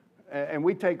 And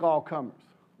we take all comers.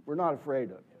 We're not afraid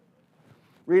of it.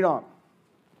 Read on.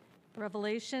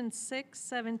 Revelation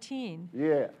 6:17.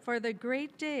 Yeah. For the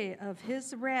great day of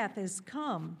his wrath is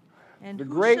come, and the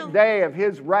great day of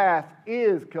his wrath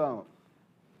is come.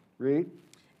 Read.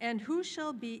 And who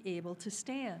shall be able to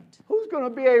stand? Who's going to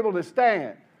be able to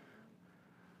stand?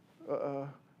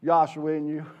 Joshua and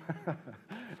you.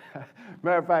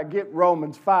 Matter of fact, get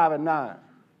Romans 5:9.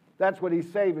 That's what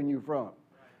he's saving you from.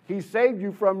 He saved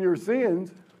you from your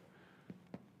sins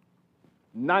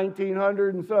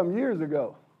 1900 and some years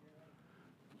ago.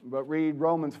 But read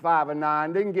Romans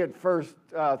 5:9. Then get 1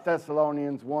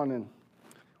 Thessalonians 1:10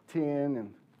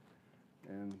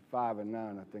 and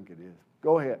 5:9, I think it is.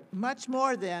 Go ahead. Much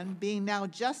more then, being now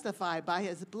justified by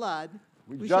his blood.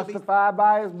 We justified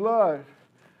by his blood.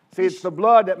 See, it's the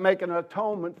blood that makes an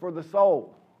atonement for the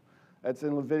soul. That's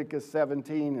in Leviticus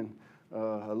 17 and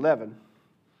 11.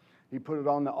 He put it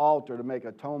on the altar to make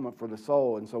atonement for the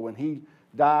soul. And so when he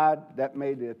died, that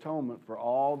made the atonement for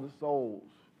all the souls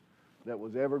that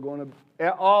was ever going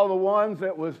to, all the ones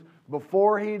that was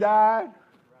before he died.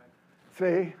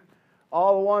 See,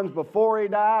 all the ones before he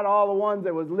died, all the ones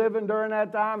that was living during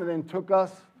that time, and then took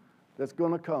us that's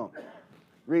going to come.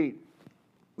 Read.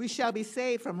 We shall be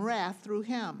saved from wrath through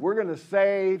him. We're going to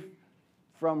save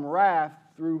from wrath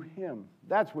through him.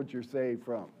 That's what you're saved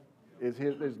from, is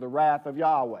the wrath of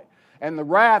Yahweh. And the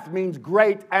wrath means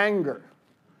great anger.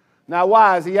 Now,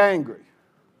 why is he angry?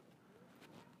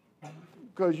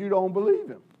 Because you don't believe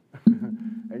him.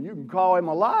 And you can call him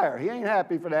a liar. He ain't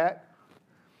happy for that.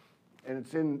 And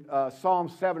it's in Psalm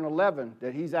 7:11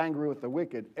 that he's angry with the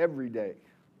wicked every day.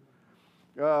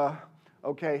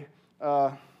 Okay.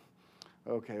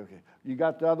 You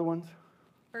got the other ones?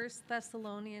 1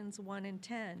 Thessalonians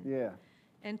 1:10. Yeah.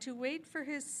 And to wait for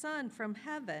his Son from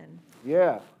heaven,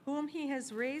 Yeah. whom he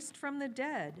has raised from the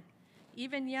dead,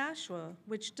 even Yahshua,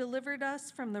 which delivered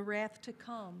us from the wrath to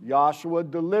come. Joshua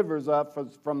delivers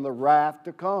us from the wrath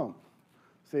to come.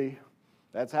 See,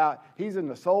 that's how he's in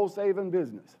the soul-saving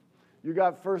business. You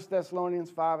got 1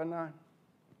 Thessalonians 5:9?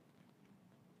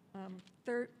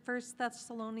 1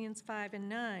 Thessalonians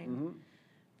 5:9. Mm-hmm.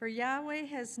 For Yahweh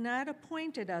has not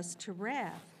appointed us to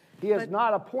wrath. He has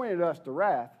not appointed us to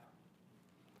wrath,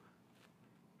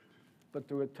 but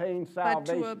to attain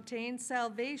salvation. But to obtain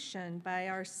salvation by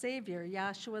our Savior,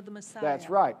 Yahshua the Messiah. That's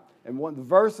right. And one of the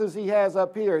verses he has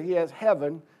up here, he has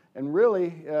heaven, And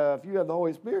really, if you have the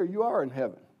Holy Spirit, you are in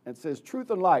heaven. It says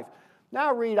truth and life.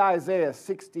 Now read Isaiah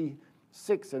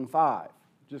 66 and 5.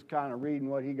 Just kind of reading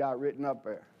what he got written up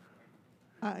there.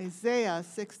 Isaiah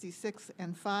 66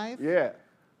 and 5. Yeah.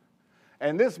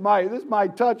 And this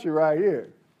might touch you right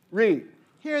here. Read.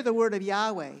 Hear the word of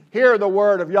Yahweh, Hear the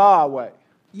word of Yahweh.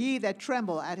 ye that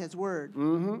tremble at his word.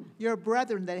 Mm-hmm. Your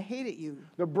brethren that hated you,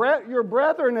 Your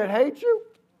brethren that hate you?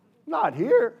 Not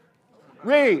here.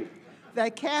 Read.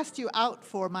 that cast you out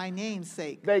for my name's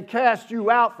sake. They cast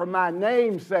you out for my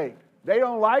name's sake. They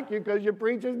don't like you because you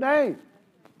preach his name.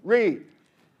 Read.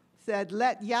 Said,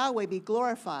 let Yahweh be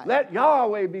glorified. Let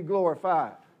Yahweh be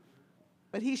glorified.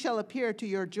 But he shall appear to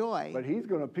your joy, But he's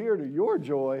going to appear to your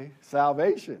joy,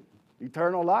 salvation,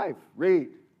 eternal life. Read.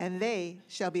 and they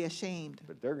shall be ashamed.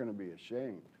 But they're going to be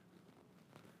ashamed.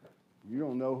 You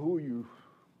don't know who you...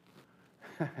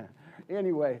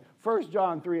 Anyway, 1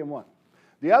 John 3 and 1.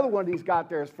 The other one he's got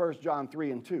there is 1 John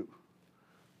 3 and 2.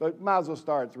 But might as well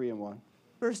start at 3 and 1.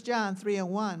 1 John 3 and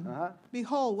 1. Uh-huh.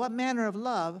 Behold, what manner of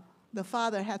love the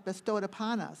Father hath bestowed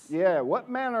upon us. Yeah, what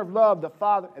manner of love the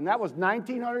Father, and that was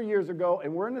 1,900 years ago,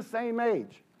 and we're in the same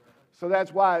age. So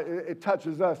that's why it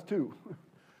touches us too.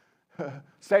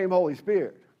 Same Holy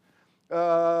Spirit.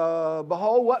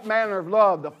 Behold, what manner of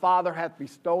love the Father hath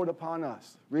bestowed upon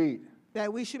us. Read.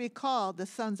 That we should be called the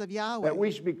sons of Yahweh. That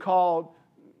we should be called,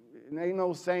 ain't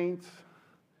no saints,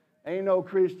 ain't no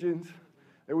Christians,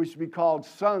 that we should be called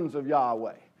sons of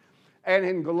Yahweh. And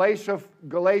in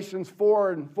Galatians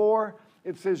 4 and 4,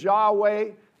 it says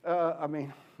Yahweh,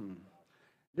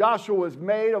 Joshua was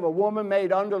made of a woman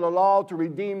made under the law to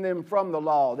redeem them from the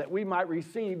law, that we might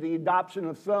receive the adoption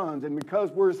of sons. And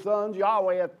because we're sons,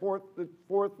 Yahweh hath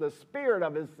forth the Spirit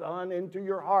of his Son into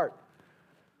your heart.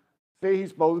 See, he's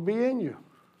supposed to be in you.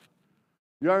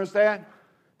 You understand?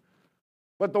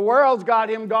 But the world's got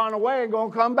him gone away and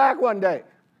going to come back one day.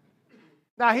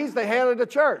 Now, he's the head of the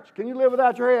church. Can you live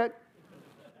without your head?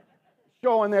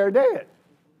 Showing they're dead.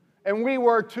 And we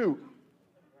were too.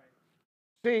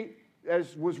 See,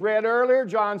 as was read earlier,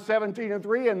 John 17 and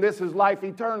 3, and this is life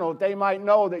eternal, that they might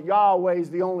know that Yahweh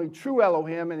is the only true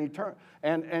Elohim and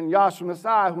Yahshua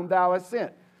Messiah whom thou hast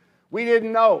sent. We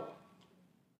didn't know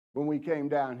when we came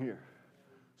down here.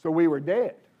 So we were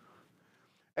dead.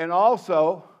 And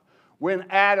also, when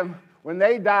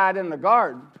they died in the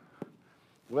garden,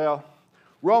 well,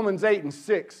 Romans 8 and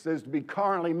 6 says to be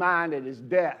carnally minded is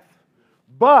death.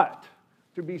 But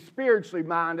to be spiritually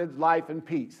minded is life and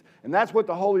peace. And that's what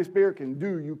the Holy Spirit can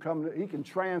do. He can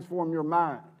transform your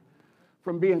mind.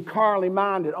 From being carnally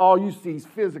minded, all you see is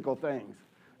physical things.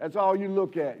 That's all you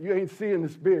look at. You ain't seeing the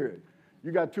Spirit.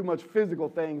 You got too much physical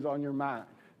things on your mind.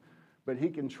 But he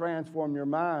can transform your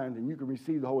mind, and you can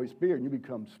receive the Holy Spirit, and you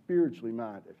become spiritually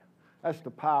minded. That's the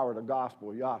power of the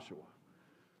gospel of Yahshua.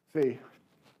 See?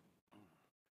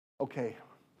 Okay.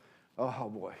 Oh,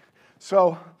 boy.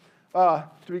 So, to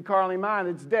be carnally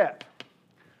minded is death.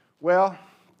 Well,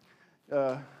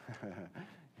 you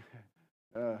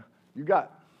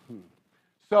got...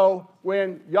 So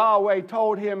when Yahweh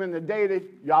told him in the day that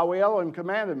Yahweh Elohim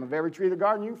commanded him, of every tree of the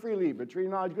garden you freely eat, but tree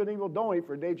of knowledge, good and evil, don't eat,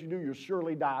 for the day that you do, you'll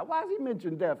surely die. Why does he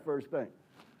mention death first thing?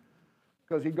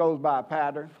 Because he goes by a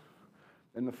pattern,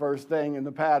 and the first thing in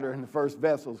the pattern, the first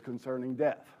vessel is concerning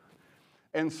death.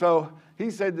 And so he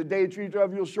said, the day you eat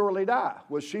of, you'll surely die.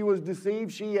 Well, she was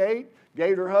deceived, she ate,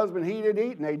 gave her husband, he did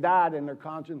eat, and they died in their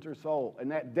conscience or soul.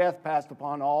 And that death passed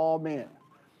upon all men.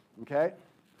 Okay?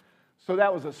 So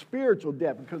that was a spiritual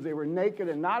death because they were naked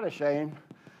and not ashamed.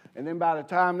 And then by the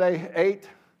time they ate,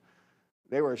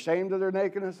 they were ashamed of their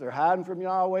nakedness. They're hiding from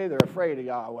Yahweh. They're afraid of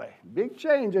Yahweh. Big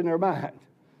change in their mind.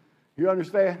 You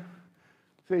understand?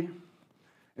 See?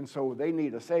 And so they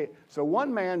need to say it. So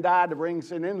one man died to bring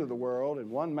sin into the world,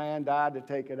 and one man died to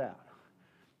take it out.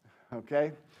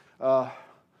 Okay?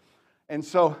 And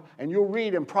you'll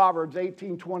read in Proverbs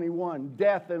 18:21,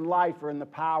 death and life are in the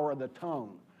power of the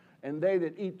tongue, and they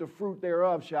that eat the fruit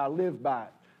thereof shall live by it.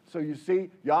 So you see,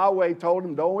 Yahweh told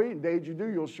him, don't eat, and the day you do,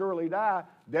 you'll surely die.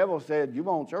 Devil said, you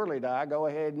won't surely die, go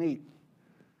ahead and eat.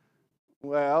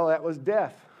 Well, that was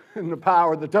death in the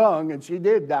power of the tongue, and she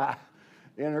did die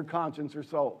in her conscience or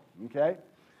soul, okay?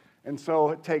 And so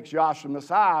it takes Yahshua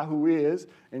Messiah, who is,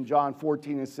 in John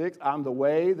 14 and 6, I'm the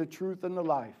way, the truth, and the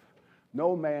life.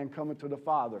 No man cometh to the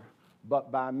Father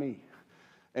but by me.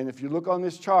 And if you look on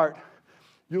this chart,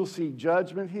 you'll see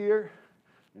judgment here,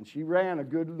 and she ran a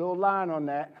good little line on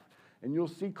that, and you'll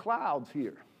see clouds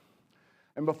here.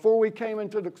 And before we came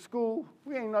into the school,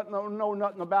 we ain't know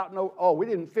nothing about we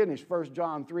didn't finish 1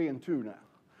 John 3 and 2 now,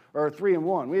 or 3 and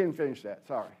 1. We didn't finish that,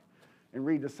 sorry. And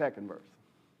read the second verse.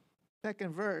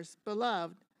 Second verse,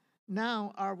 beloved,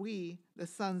 Now are we the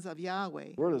sons of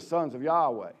Yahweh, We're the sons of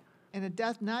Yahweh. and it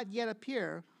doth not yet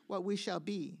appear what we shall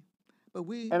be. But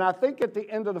we, And I think at the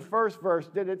end of the first verse,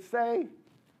 did it say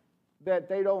that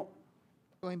they don't?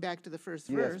 going back to the first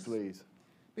verse, Yes, please.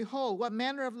 behold, what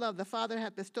manner of love the Father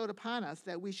hath bestowed upon us,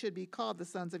 that we should be called the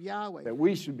sons of Yahweh. That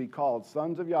we should be called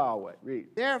sons of Yahweh. Read.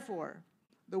 Therefore,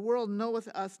 the world knoweth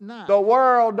us not, The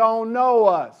world don't know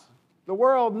us. The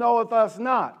world knoweth us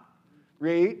not.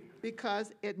 Read.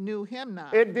 because it knew him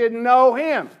not. It didn't know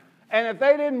him. And if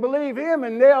they didn't believe him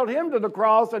and nailed him to the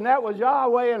cross, and that was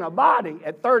Yahweh in a body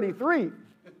at 33,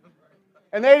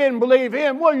 and they didn't believe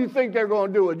him, what do you think they're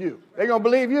going to do with you? They're going to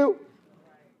believe you?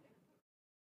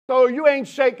 So you ain't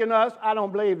shaking us. I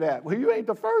don't believe that. Well, you ain't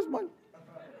the first one.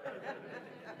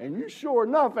 And you sure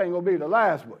enough ain't going to be the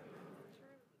last one.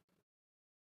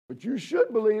 But you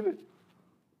should believe it.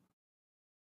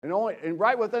 And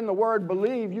right within the word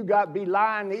believe, you got be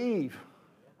lying to Eve.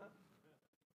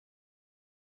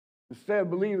 Instead of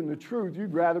believing the truth,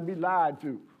 you'd rather be lied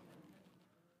to.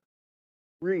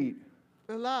 Read.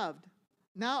 Beloved,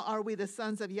 now are we the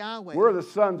sons of Yahweh, We're the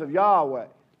sons of Yahweh.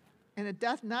 and it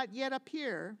doth not yet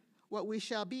appear what we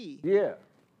shall be. Yeah.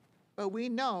 But we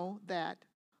know that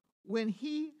when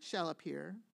he shall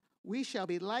appear, we shall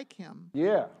be like him,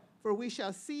 Yeah. for we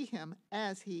shall see him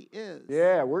as he is.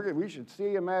 Yeah, we should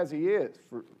see him as he is,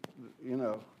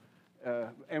 and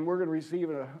we're going to receive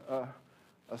a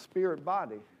spirit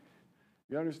body.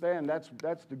 You understand? That's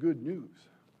the good news,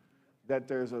 that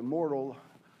there's a mortal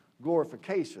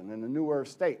glorification in the new earth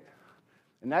state.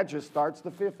 And that just starts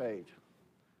the fifth age.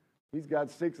 He's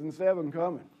got 6 and 7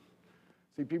 coming.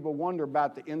 See, people wonder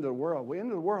about the end of the world. Well,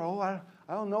 end of the world, I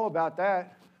don't know about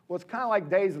that. Well, it's kind of like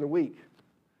days of the week.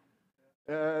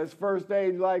 It's first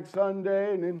day like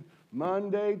Sunday, and then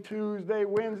Monday, Tuesday,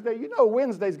 Wednesday. You know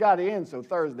Wednesday's got to end so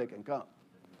Thursday can come.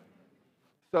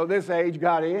 So this age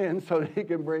got to end so that he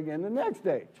can bring in the next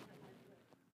age.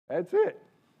 That's it.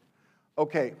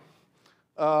 Okay.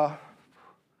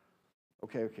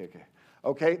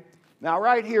 Okay. Now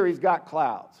right here he's got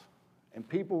clouds. And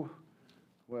people,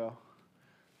 well,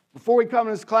 before we come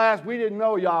to this class, we didn't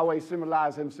know Yahweh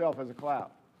symbolized himself as a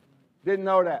cloud. Didn't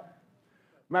know that.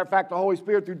 Matter of fact, the Holy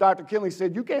Spirit through Dr. Kinley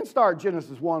said, you can't start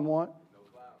Genesis 1:1.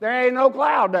 There ain't no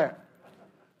cloud there.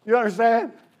 You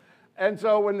understand? And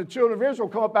so when the children of Israel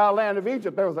come up out of the land of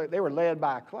Egypt, they were led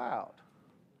by a cloud.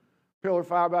 Pillar of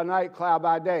fire by night, cloud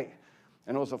by day.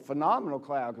 And it was a phenomenal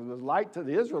cloud because it was light to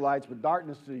the Israelites but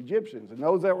darkness to the Egyptians. And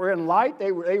those that were in light,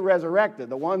 they resurrected.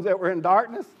 The ones that were in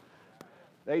darkness,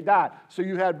 they died. So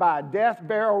you had by a death,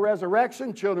 burial,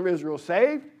 resurrection, children of Israel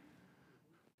saved,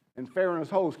 and Pharaoh and his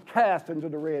host cast into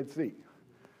the Red Sea,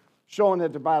 showing that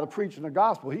by the preaching of the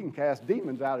gospel, he can cast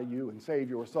demons out of you and save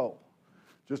your soul.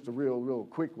 Just a real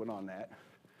quick one on that.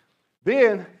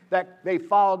 Then they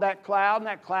followed that cloud, and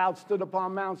that cloud stood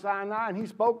upon Mount Sinai, and he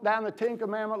spoke down the 10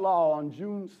 Commandment law on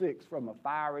June 6th from a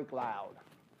fiery cloud.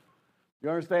 You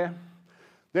understand?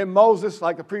 Then Moses,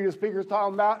 like the previous speaker was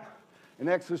talking about, in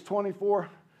Exodus 24,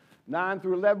 9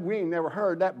 through 11, we ain't never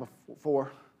heard that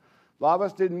before. A lot of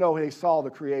us didn't know they saw the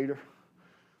Creator,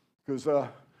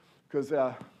 because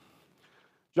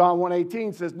John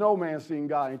 1:18 says, no man's seen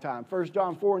God anytime. 1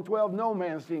 John 4:12, no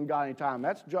man's seen God anytime.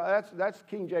 That's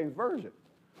King James Version.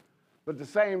 But the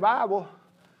same Bible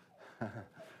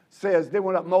says, then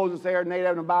went up Moses, Aaron,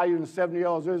 Nadab, and Abihu, and the 70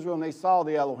 elders of Israel, and they saw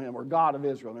the Elohim, or God of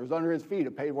Israel. And there was under his feet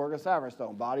a paved work of sapphire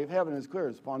stone, body of heaven is clear.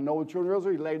 Upon no children of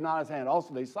Israel, he laid not his hand.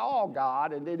 Also, they saw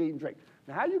God and did eat and drink.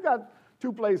 Now, how you got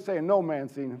two places saying no man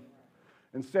seen him,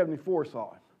 and 74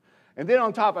 saw him? And then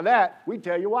on top of that, we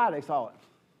tell you why they saw it.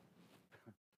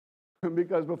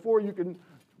 Because before you can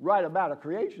write about a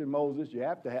creation, Moses, you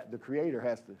have to the Creator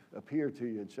has to appear to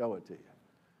you and show it to you.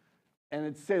 And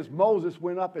it says Moses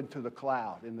went up into the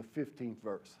cloud in the 15th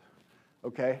verse.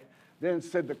 Okay? Then it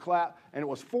said the cloud, and it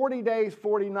was 40 days,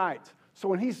 40 nights. So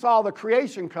when he saw the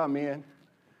creation come in,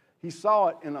 he saw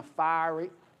it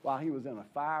while he was in a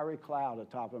fiery cloud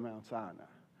atop of Mount Sinai.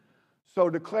 So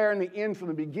declaring the end from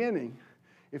the beginning,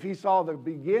 if he saw the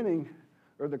beginning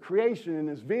or the creation in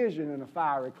his vision in a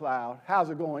fiery cloud, how's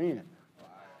it going in?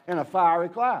 In a fiery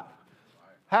cloud.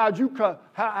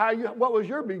 What was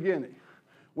your beginning?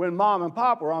 When Mom and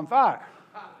Pop were on fire.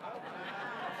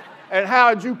 And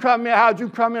how'd you come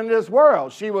into this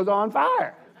world? She was on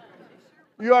fire.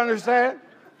 You understand?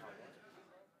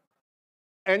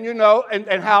 And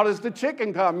and how does the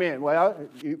chicken come in? Well,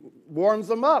 it warms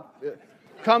them up. It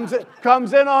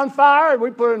comes in on fire, we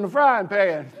put it in the frying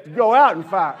pan to go out in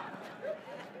fire.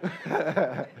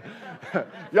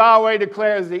 Yahweh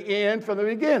declares the end from the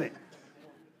beginning.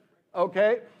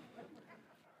 Okay?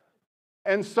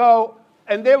 And so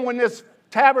And then when this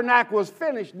tabernacle was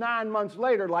finished 9 months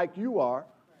later, like you are,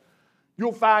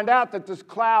 you'll find out that this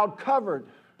cloud covered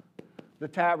the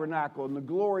tabernacle and the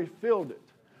glory filled it.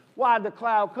 Why did the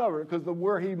cloud cover it? Because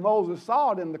where Moses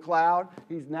saw it in the cloud,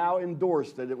 he's now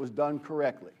endorsed that it was done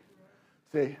correctly.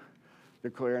 See,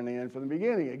 declaring the end from the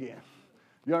beginning again.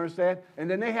 You understand? And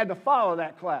then they had to follow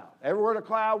that cloud. Everywhere the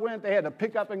cloud went, they had to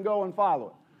pick up and go and follow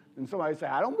it. And somebody say,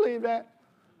 I don't believe that.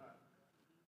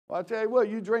 Well, I tell you what,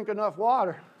 you drink enough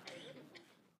water,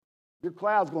 your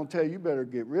cloud's going to tell you better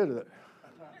get rid of it.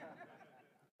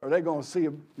 Or they're going to see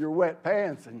your wet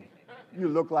pants and you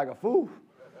look like a fool.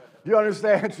 You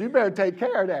understand? So you better take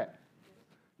care of that.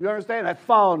 You understand? That's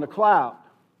following the cloud.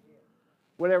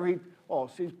 Whatever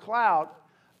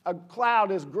a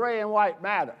cloud is gray and white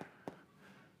matter,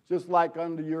 just like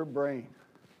under your brain.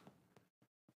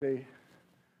 See?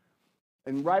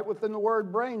 And right within the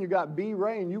word brain, you got be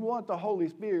reign. You want the Holy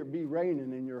Spirit be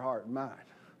reigning in your heart and mind.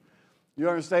 You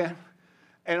understand?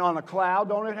 And on a cloud,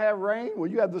 don't it have rain? Well,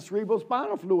 you have the cerebral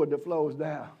spinal fluid that flows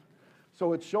down.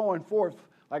 So it's showing forth,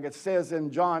 like it says in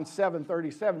John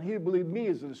 7:37, he who believes me,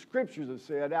 as the scriptures have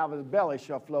said, out of his belly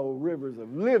shall flow rivers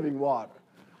of living water.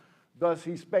 Thus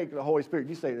he spake to the Holy Spirit.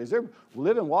 You say, is there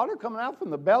living water coming out from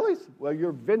the bellies? Well,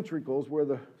 your ventricles, where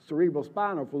the cerebral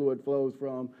spinal fluid flows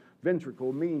from,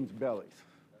 ventricle means bellies.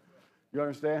 You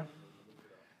understand?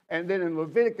 And then in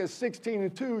Leviticus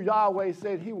 16:2, Yahweh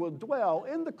said he will dwell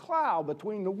in the cloud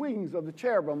between the wings of the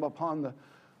cherubim upon the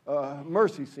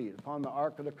mercy seat, upon the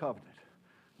Ark of the Covenant.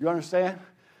 You understand?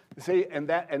 See, and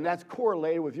that's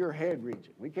correlated with your head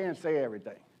region. We can't say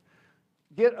everything.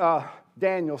 Get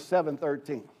Daniel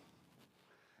 7:13.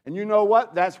 And you know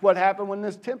what? That's what happened when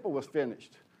this temple was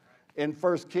finished. In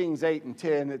 1 Kings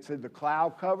 8:10, it said the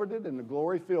cloud covered it and the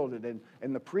glory filled it.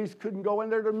 And the priest couldn't go in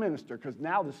there to minister because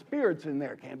now the Spirit's in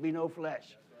there. Can't be no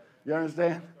flesh. You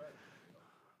understand?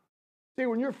 See,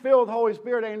 when you're filled with the Holy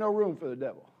Spirit, ain't no room for the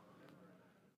devil.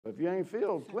 But if you ain't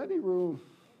filled, plenty room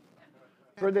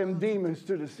for them demons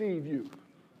to deceive you.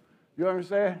 You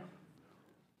understand?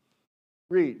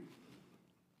 Read.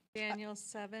 Daniel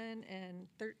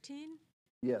 7:13.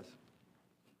 Yes.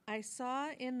 I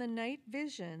saw in the night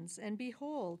visions, and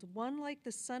behold, one like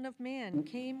the Son of Man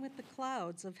came with the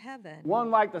clouds of heaven.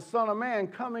 One like the Son of Man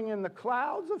coming in the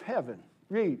clouds of heaven.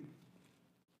 Read.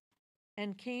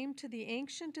 And came to the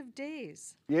Ancient of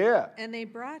Days. Yeah. And they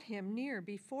brought him near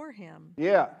before him.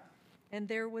 Yeah. And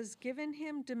there was given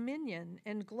him dominion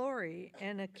and glory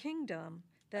and a kingdom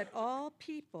that all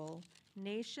people,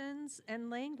 nations,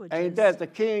 and languages. Ain't that the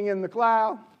king in the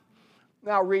cloud?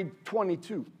 Now read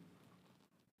 22.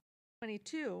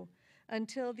 22,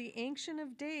 until the Ancient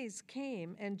of Days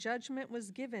came and judgment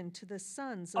was given to the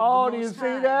sons of Oh, the do you Most see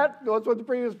High. that? That's what the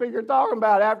previous speaker talking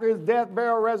about. After his death,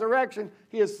 burial, resurrection,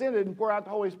 he ascended and poured out the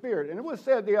Holy Spirit. And it was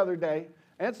said the other day,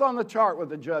 and it's on the chart with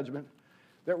the judgment,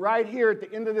 that right here at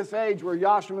the end of this age where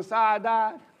Yahshua Messiah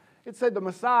died, it said the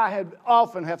Messiah had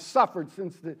often have suffered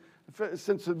since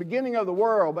the beginning of the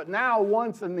world, but now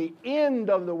once in the end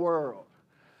of the world,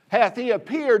 hath he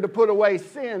appeared to put away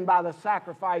sin by the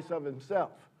sacrifice of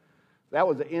himself. That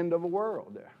was the end of the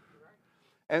world there.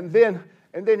 And then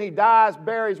he dies,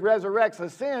 buries, resurrects,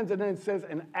 ascends, and then it says,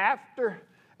 and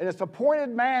it's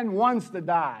appointed man once to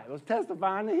die. It was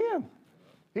testifying to him.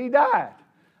 He died.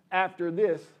 After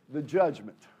this, the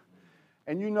judgment.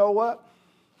 And you know what?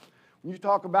 When you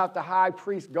talk about the high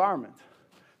priest garment,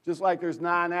 just like there's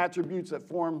 9 attributes that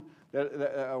form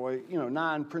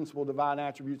 9 principal divine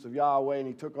attributes of Yahweh, and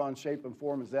he took on shape and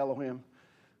form as Elohim.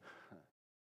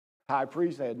 High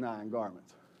priest had 9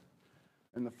 garments.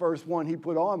 And the first one he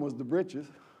put on was the breeches.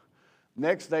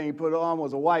 Next thing he put on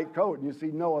was a white coat, and you see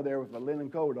Noah there with a linen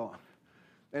coat on.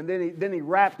 And then he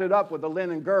wrapped it up with a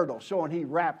linen girdle, showing he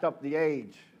wrapped up the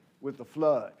age with the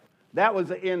flood. That was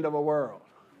the end of a world.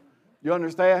 You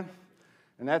understand?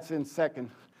 And that's in 2nd.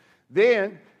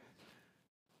 Then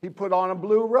he put on a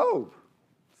blue robe.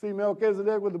 See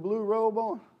Melchizedek with the blue robe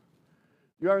on?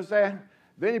 You understand?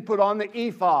 Then he put on the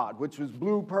ephod, which was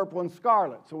blue, purple, and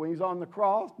scarlet. So when he's on the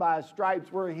cross, by his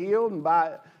stripes we're healed, and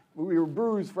we were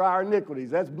bruised for our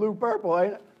iniquities. That's blue, purple,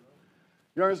 ain't it?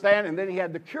 You understand? And then he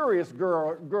had the curious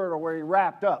girdle where he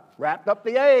wrapped up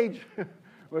the age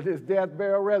with his death,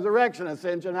 burial, resurrection,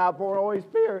 ascension, outpouring of the Holy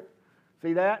Spirit.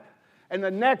 See that? And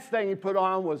the next thing he put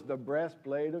on was the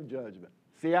breastplate of judgment.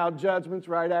 See how judgment's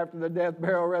right after the death,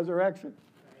 burial, resurrection,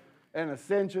 and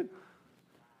ascension?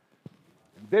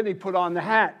 And then he put on the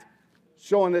hat,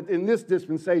 showing that in this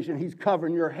dispensation he's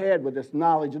covering your head with this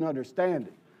knowledge and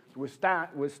understanding to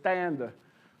withstand the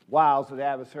wiles of the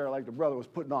adversary, like the brother was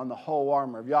putting on the whole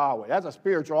armor of Yahweh. That's a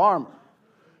spiritual armor.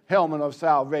 Helmet of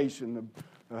salvation,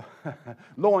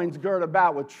 loins girt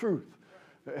about with truth.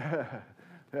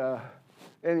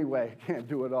 Anyway, can't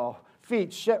do it all.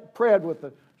 Feet shed with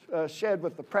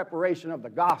the preparation of the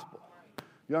gospel.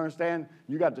 You understand?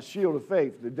 You got the shield of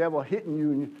faith. The devil hitting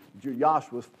you, and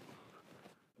Joshua's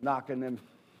knocking them.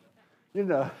 You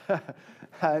know,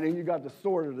 and then you got the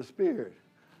sword of the Spirit.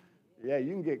 Yeah,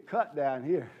 you can get cut down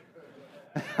here.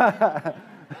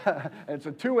 It's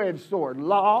a two-edged sword.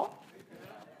 Law,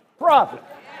 prophet,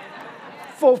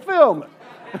 fulfillment.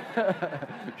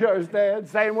 You understand?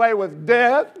 Same way with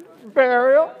death,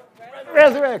 burial,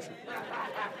 resurrection.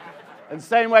 And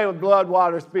same way with blood,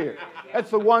 water, spirit.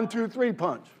 That's the 1, 2, 3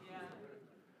 punch.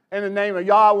 In the name of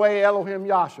Yahweh, Elohim,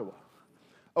 Yahshua.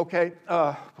 Okay,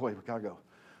 boy, we gotta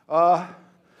go.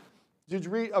 Did you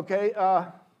read? Okay,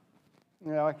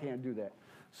 no, I can't do that.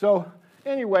 So,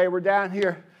 anyway, we're down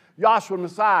here. Yahshua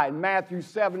Messiah, in Matthew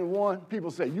 7:1.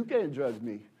 People say, you can't judge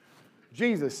me.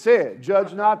 Jesus said,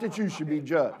 judge not that you should be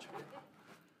judged.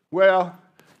 Well,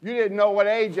 you didn't know what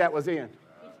age that was in.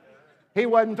 He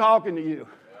wasn't talking to you.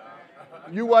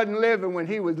 You wasn't living when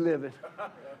he was living.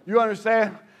 You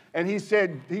understand? And he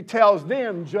said, he tells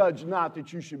them, judge not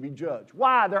that you should be judged.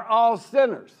 Why? They're all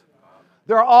sinners.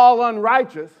 They're all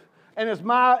unrighteous. And is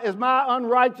my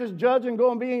unrighteous judging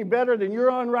going to be any better than your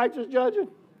unrighteous judging?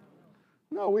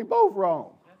 No, we both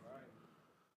wrong.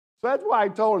 So that's why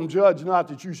he told him, judge not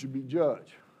that you should be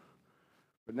judged.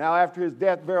 But now after his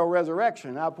death, burial,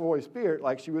 resurrection, now the Holy Spirit,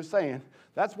 like she was saying,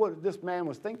 that's what this man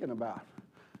was thinking about.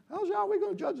 How's y'all we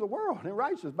going to judge the world and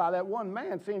righteous by that one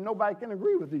man seeing nobody can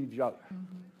agree with each other? Mm-hmm.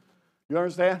 You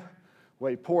understand? Well,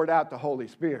 he poured out the Holy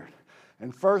Spirit.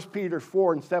 And 1 Peter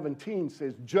 4:17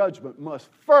 says judgment must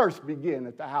first begin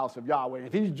at the house of Yahweh.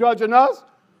 If he's judging us,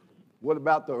 what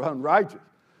about the unrighteous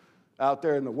out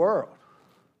there in the world?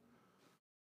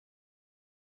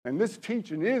 And this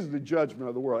teaching is the judgment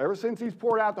of the world. Ever since he's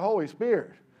poured out the Holy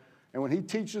Spirit. And when he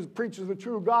preaches the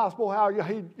true gospel, how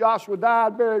Joshua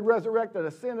died, buried, resurrected,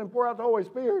 ascended, and poured out the Holy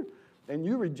Spirit, and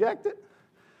you reject it,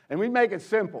 and we make it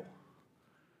simple.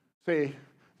 See,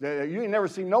 you ain't never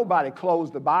seen nobody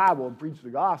close the Bible and preach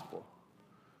the gospel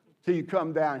till you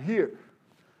come down here.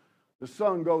 The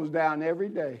sun goes down every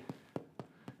day,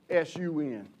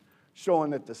 S-U-N,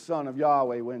 showing that the Son of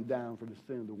Yahweh went down for the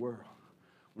sin of the world.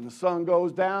 When the sun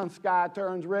goes down, sky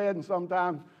turns red, and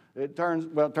sometimes it turns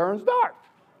dark.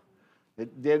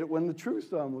 It did it when the true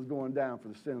sun was going down for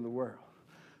the sin of the world.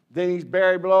 Then he's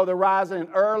buried below the horizon, and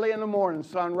early in the morning,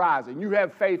 sun rising. You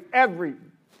have faith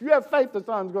the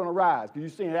sun's going to rise, because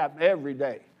you've seen it happen every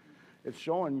day. It's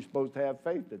showing you're supposed to have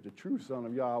faith that the true Son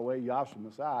of Yahweh, Yahshua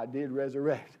Messiah, did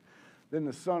resurrect. Then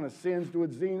the sun ascends to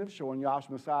its zenith, showing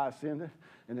Yahshua Messiah ascended,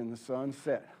 and then the sun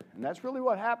set. And that's really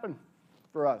what happened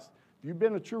for us. If you've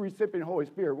been a true recipient of the Holy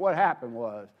Spirit, what happened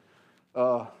was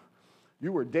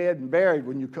you were dead and buried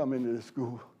when you come into the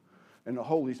school, and the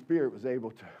Holy Spirit was able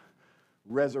to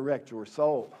resurrect your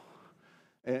soul.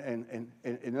 And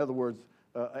in other words,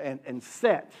 and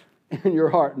set in your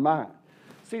heart and mind.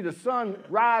 See, the sun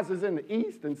rises in the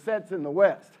east and sets in the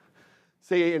west.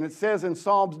 See, and it says in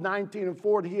Psalms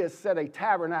 19:40, he has set a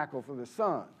tabernacle for the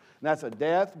sun. And that's a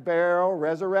death, burial,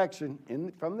 resurrection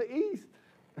from the east.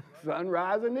 Sun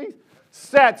rises in the east,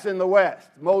 sets in the west,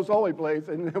 most holy place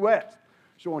in the west,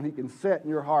 showing he can set in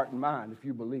your heart and mind if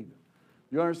you believe it.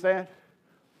 You understand?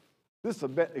 This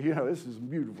is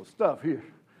beautiful stuff here.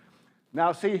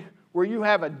 Now, see, where you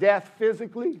have a death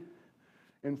physically,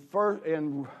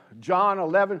 in John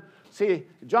 11, see,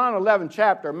 John 11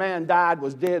 chapter, a man died,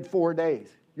 was dead 4 days.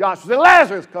 Joshua said,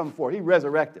 Lazarus, come forth. He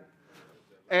resurrected.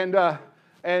 And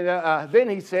then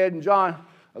he said in John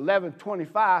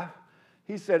 11:25,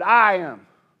 he said, I am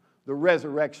the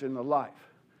resurrection and the life.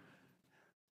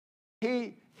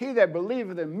 He that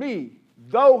believeth in me,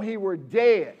 though he were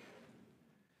dead,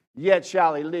 yet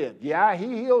shall he live. Yeah,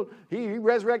 he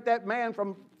resurrected that man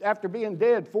from after being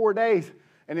dead 4 days.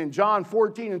 And in John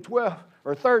 14:12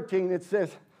 or 13, it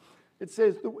says,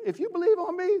 if you believe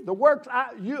on me, the works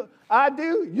I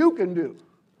do, you can do.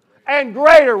 And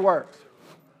greater works.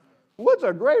 What's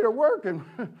a greater work than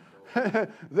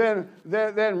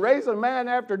raising a man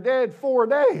after dead 4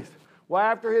 days? Well,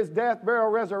 after his death, burial,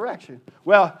 resurrection.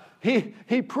 Well,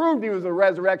 he proved he was a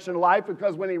resurrection life,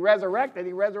 because when he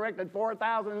resurrected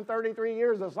 4,033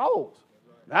 years of souls.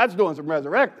 That's doing some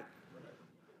resurrecting.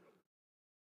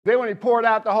 Then when he poured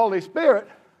out the Holy Spirit,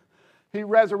 he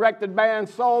resurrected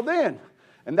man's soul then.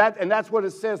 And that's what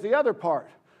it says, the other part.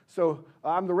 So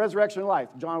I'm the resurrection of life,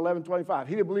 John 11:25.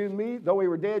 He that believeth in me, though he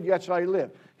were dead, yet shall he live.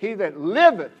 He that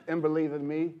liveth and believeth in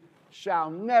me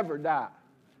shall never die.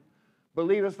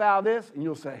 Believest thou this? And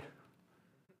you'll say,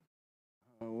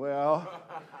 well,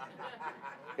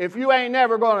 if you ain't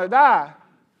never going to die,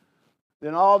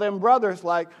 then all them brothers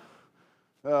like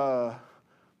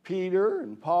Peter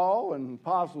and Paul and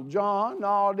Apostle John and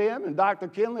all them and Dr.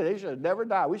 Kinley, they should have never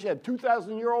died. We should have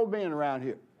 2,000-year-old men around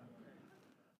here.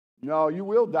 No, you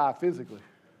will die physically,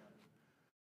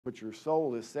 but your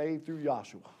soul is saved through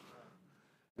Yahshua.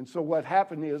 And so what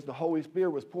happened is the Holy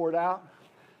Spirit was poured out,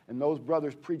 and those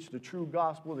brothers preached the true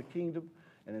gospel of the kingdom.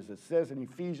 And as it says in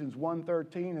Ephesians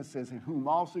 1:13, it says, in whom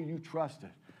also you trusted.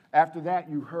 After that,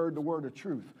 you heard the word of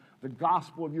truth, the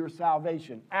gospel of your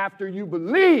salvation. After you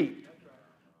believed,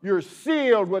 you're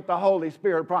sealed with the Holy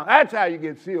Spirit promise. That's how you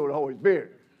get sealed with the Holy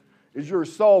Spirit, is your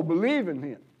soul believing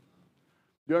him.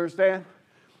 You understand?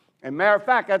 And matter of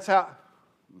fact, that's how.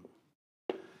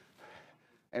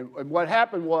 And what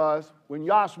happened was, when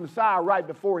Yahshua Messiah, right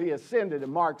before he ascended in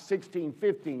Mark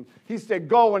 16:15, he said,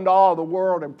 go into all the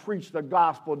world and preach the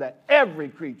gospel to every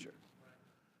creature.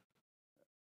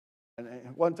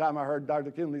 And one time I heard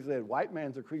Dr. Kinley say, white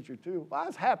man's a creature too. Well, I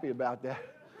was happy about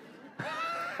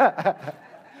that.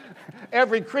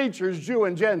 Every creature is Jew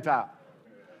and Gentile.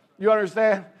 You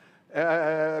understand?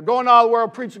 Go into all the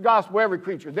world, preach the gospel to every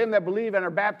creature. Them that believe and are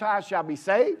baptized shall be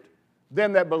saved.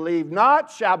 Them that believe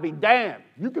not shall be damned.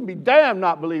 You can be damned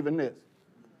not believing this.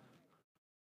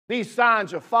 These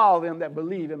signs shall follow them that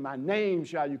believe. In my name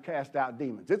shall you cast out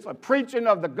demons. It's a preaching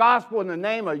of the gospel in the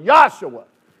name of Yahshua.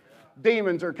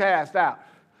 Demons are cast out.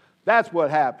 That's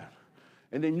what happened.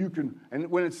 And then you can,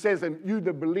 and when it says that you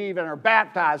that believe and are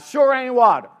baptized, sure ain't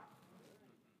water.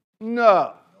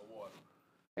 No.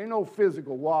 Ain't no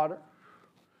physical water.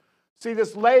 See,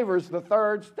 this laver's the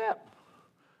third step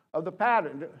of the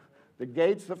pattern. The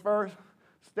gate's the first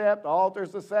step, the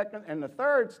altar's the second, and the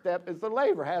third step is the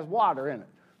laver, has water in it.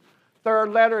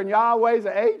 Third letter in Yahweh's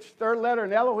a H, third letter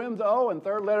in Elohim's a O, and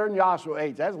third letter in Yahshua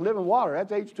H. That's living water.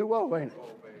 That's H2O, ain't it?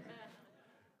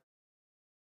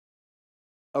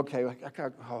 Okay, I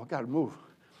got to move.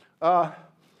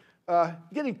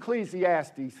 Get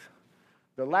Ecclesiastes,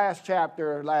 the last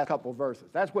chapter, last couple verses.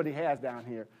 That's what he has down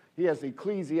here. He has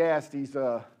Ecclesiastes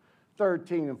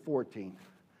 13 and 14.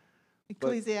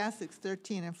 Ecclesiastes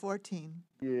 13 and 14.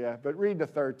 Yeah, but read the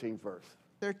 13th verse.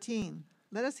 13.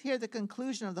 Let us hear the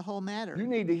conclusion of the whole matter. You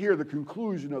need to hear the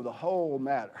conclusion of the whole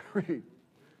matter. Read.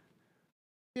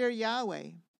 Fear Yahweh.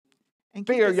 And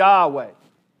Fear Yahweh.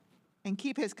 And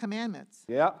keep his commandments.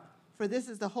 Yep. For this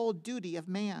is the whole duty of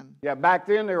man. Yeah, back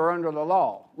then they were under the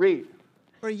law. Read.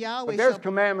 For Yahweh but there's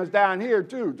commandments down here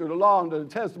too, to the law and to the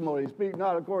testimony. Speak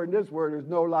not according to this word, there's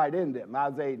no light in them.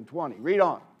 Isaiah 8 and 20. Read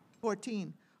on.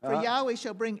 14. For Yahweh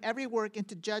shall bring every work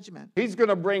into judgment. He's going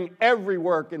to bring every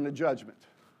work into judgment.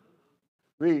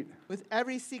 Read. With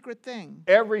every secret thing.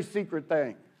 Every secret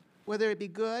thing. Whether it be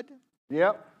good.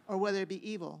 Yep. Or whether it be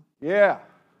evil. Yeah.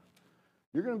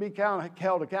 You're going to be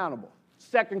held accountable.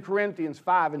 2 Corinthians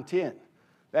 5 and 10.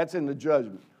 That's in the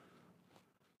judgment.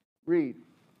 Read.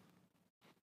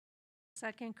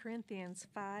 2 Corinthians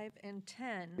 5 and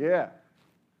 10. Yeah.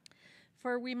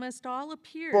 For we must all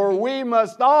appear. For we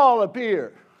must all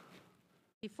appear.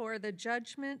 Before the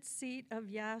judgment seat of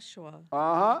Yahshua.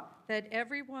 Uh-huh. That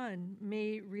everyone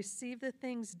may receive the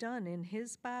things done in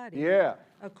his body. Yeah.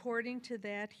 According to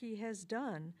that he has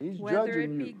done. He's whether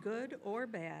judging it be you. Good or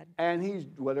bad. And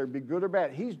whether it be good or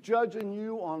bad, he's judging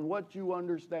you on what you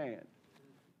understand.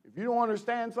 If you don't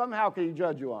understand something, how can he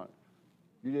judge you on it?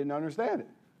 You didn't understand it.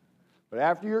 But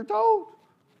after you're told,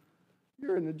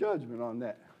 you're in the judgment on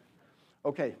that.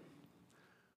 Okay.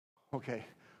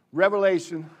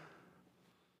 Revelation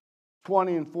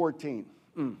 20 and 14.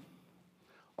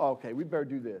 Okay, we better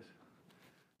do this.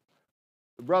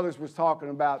 The brothers was talking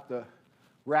about the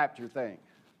rapture thing.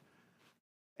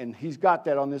 And he's got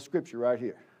that on this scripture right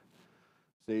here.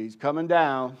 See, he's coming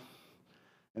down,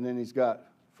 and then he's got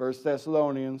 1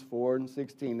 Thessalonians 4 and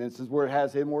 16. This is where it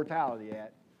has immortality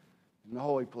at, in the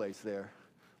holy place there.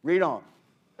 Read on.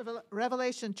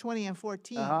 Revelation 20 and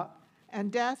 14.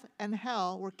 And death and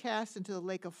hell were cast into the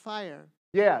lake of fire.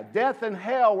 Yeah, death and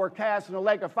hell were cast in the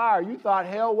lake of fire. You thought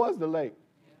hell was the lake.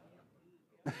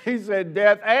 He said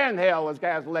death and hell was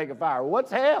cast in the lake of fire.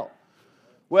 What's hell?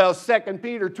 Well, 2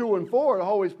 Peter 2 and 4, the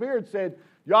Holy Spirit said,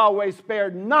 Yahweh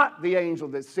spared not the angel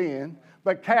that sinned,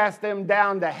 but cast them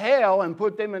down to hell and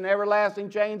put them in everlasting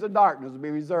chains of darkness to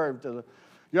be reserved to the...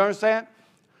 You understand?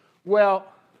 Well,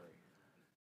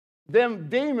 them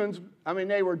demons,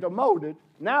 they were demoted.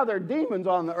 Now they're demons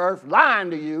on the earth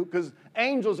lying to you because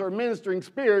angels are ministering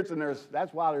spirits, and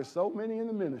that's why there's so many in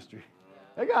the ministry.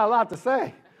 They got a lot to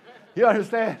say. You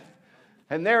understand?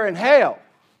 And they're in hell.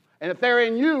 And if they're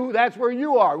in you, that's where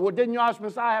you are. Well, didn't Yahshua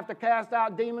Messiah have to cast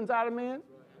out demons out of men?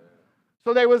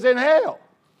 So they was in hell.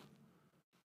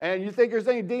 And you think there's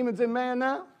any demons in man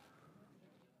now?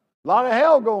 A lot of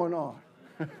hell going on.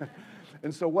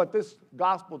 And so what this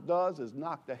gospel does is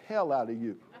knock the hell out of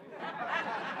you.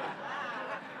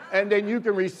 And then you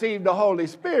can receive the Holy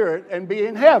Spirit and be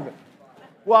in heaven.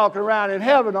 Walking around in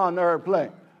heaven on the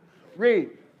airplane. Read.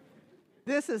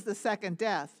 This is the second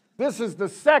death. This is the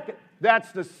second,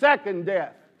 that's the second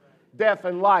death. Death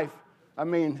and life. I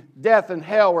mean, death and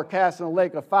hell were cast in a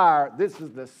lake of fire. This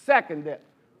is the second death.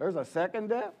 There's a second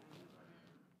death?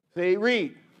 See,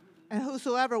 read. And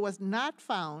whosoever was not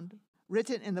found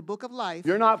written in the book of life.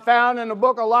 You're not found in the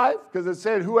book of life because it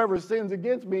said, whoever sins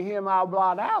against me, him I'll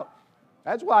blot out.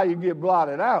 That's why you get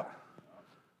blotted out.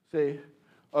 See,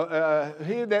 whoever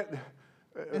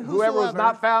was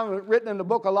not found written in the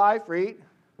book of life, read.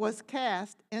 Was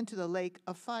cast into the lake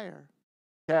of fire.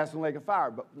 Cast in the lake of fire.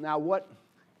 But now what?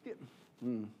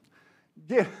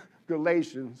 Get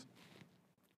Galatians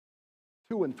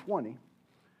 2 and 20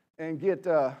 and get,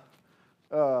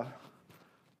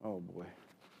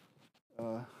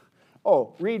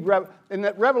 read in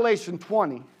that Revelation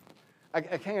 20. I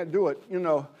can't do it. You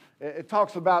know, it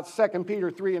talks about 2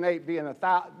 Peter 3 and 8 being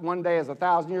one day is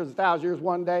 1,000 years, 1,000 years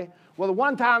one day. Well, the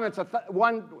one time it's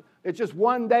just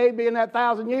one day being that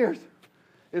 1,000 years.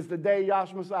 It's the day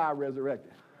Yahshua Messiah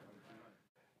resurrected.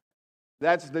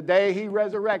 That's the day he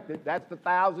resurrected. That's the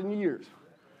 1,000 years.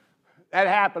 That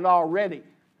happened already.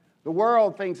 The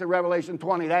world thinks in Revelation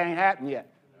 20 that ain't happened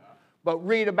yet. But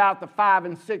read about the 5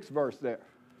 and 6 verse there.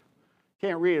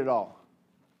 Can't read it all.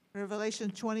 Revelation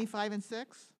 25 and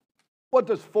 6. What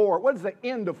does the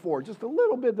end of 4? Just a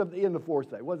little bit of the end of 4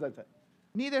 say. What does that say?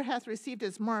 Neither hath received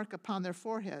his mark upon their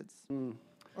foreheads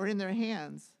or in their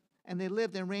hands, and they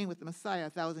lived and reigned with the Messiah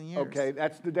 1,000 years. Okay,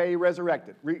 that's the day he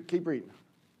resurrected. Keep reading.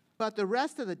 But the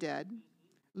rest of the dead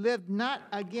lived not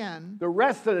again. The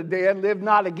rest of the dead lived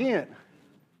not again.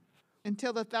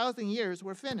 Until the 1,000 years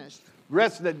were finished. The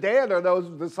rest of the dead are those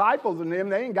disciples and them.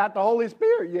 They ain't got the Holy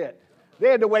Spirit yet. They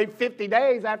had to wait 50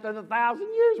 days after the 1,000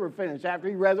 years were finished, after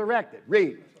he resurrected.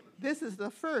 Read. This is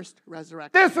the first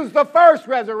resurrection. This is the first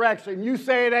resurrection. You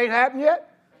say it ain't happened yet?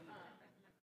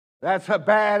 That's a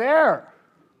bad error.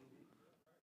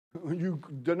 You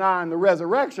denying the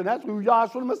resurrection, that's who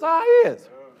Yahshua the Messiah is.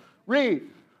 Read.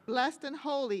 Blessed and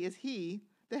holy is he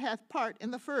that hath part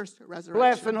in the first resurrection.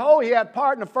 Blessed and holy, he had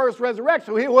part in the first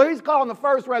resurrection. What he's calling the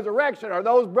first resurrection are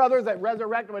those brothers that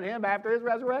resurrected with him after his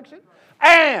resurrection,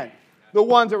 and the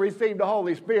ones that received the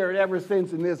Holy Spirit ever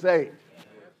since in this age.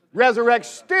 Resurrection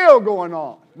still going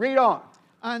on. Read on.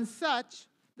 On such,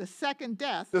 the second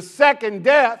death. The second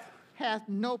death hath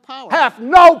no power. Hath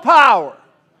no power.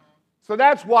 So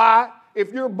that's why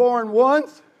if you're born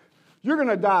once, you're going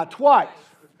to die twice.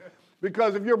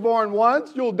 Because if you're born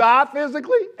once, you'll die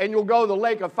physically and you'll go to the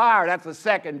lake of fire. That's the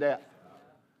second death.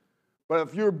 But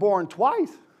if you're born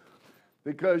twice,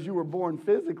 because you were born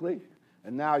physically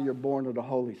and now you're born of the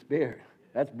Holy Spirit,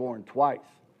 that's born twice.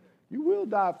 You will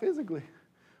die physically,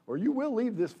 or you will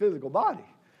leave this physical body.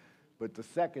 But the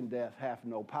second death hath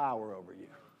no power over you.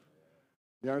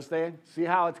 You understand? See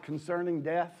how it's concerning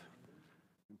death?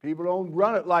 People don't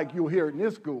run it like you'll hear it in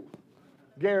this school.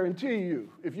 Guarantee you.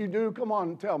 If you do, come on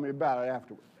and tell me about it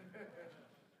afterward.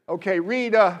 Okay,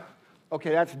 read.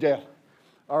 Okay, that's death.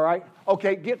 All right.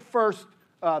 Okay, get 1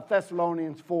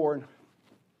 Thessalonians 4 and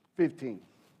 15.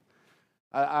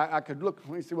 I could look.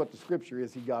 Let me see what the scripture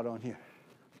is he got on here.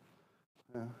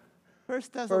 1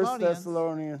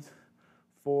 Thessalonians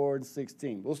 4 and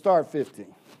 16. We'll start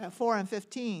 15. 4 and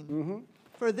 15. Mm-hmm.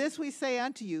 For this we say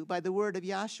unto you by the word of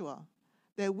Yahshua,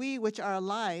 that we which are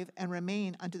alive and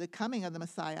remain unto the coming of the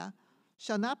Messiah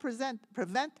shall not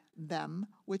prevent them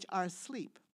which are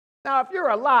asleep. Now, if you're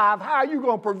alive, how are you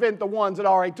going to prevent the ones that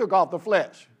already took off the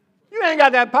flesh? You ain't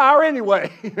got that power anyway.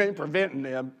 You ain't preventing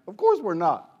them. Of course we're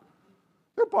not.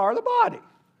 They're part of the body.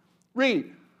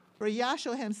 Read. For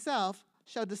Yahshua himself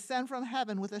shall descend from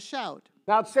heaven with a shout.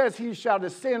 Now it says he shall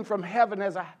descend from heaven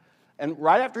and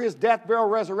right after his death, burial,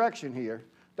 resurrection here,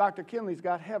 Dr. Kinley's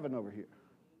got heaven over here.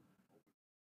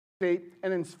 See,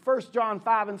 and in 1 John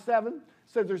 5 and 7, it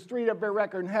says there's three that bear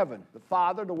record in heaven. The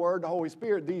Father, the Word, the Holy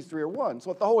Spirit, these three are one. So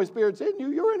if the Holy Spirit's in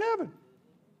you, you're in heaven.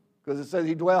 Because it says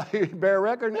he bear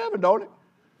record in heaven, don't it?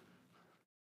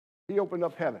 He opened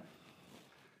up heaven,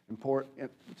 which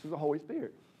is the Holy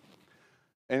Spirit.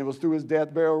 And it was through his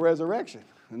death, burial, resurrection.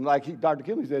 And like Dr.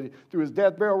 Kinley said, through his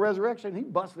death, burial, resurrection, he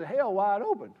busted hell wide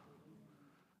open.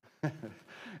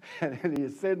 And then he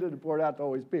ascended and poured out the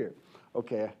Holy Spirit.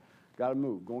 Okay, got to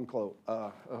move, going close.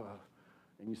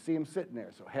 And you see him sitting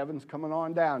there. So heaven's coming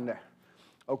on down there.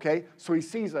 Okay, so he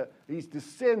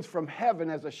descends from heaven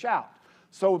as a shout.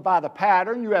 So by the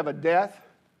pattern, you have a death,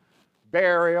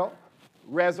 burial,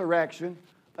 resurrection,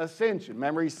 ascension.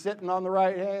 Remember, he's sitting on the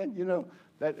right hand, you know,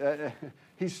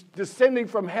 he's descending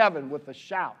from heaven with a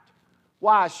shout.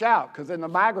 Why a shout? Because in the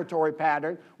migratory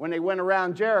pattern, when they went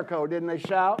around Jericho, didn't they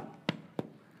shout?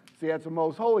 See, that's a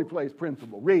most holy place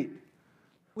principle. Read.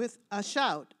 With a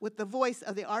shout, with the voice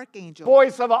of the archangel.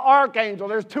 Voice of an archangel.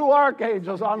 There's 2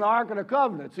 archangels on the Ark of the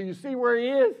Covenant. So you see where he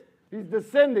is? He's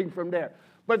descending from there.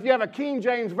 But if you have a King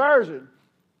James Version,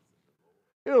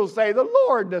 it'll say the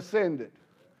Lord descended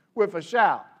with a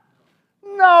shout.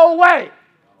 No way.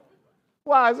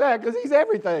 Why is that? Because he's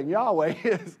everything. Yahweh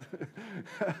is.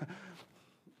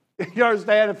 You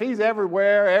understand? If he's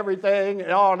everywhere, everything,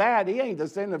 and all that, he ain't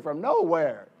descending from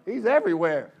nowhere. He's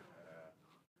everywhere.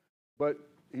 But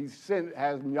he's sent,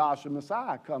 has Yahshua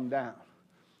Messiah come down.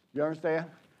 You understand?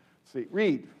 See,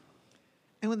 read.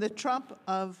 And when the trump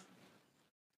of...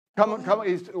 Come,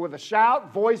 he's with a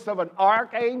shout, voice of an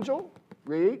archangel.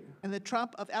 Read. And the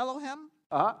trump of Elohim.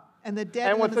 Uh-huh. And the dead...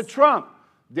 And with the trump.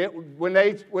 When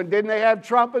didn't they have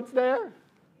trumpets there?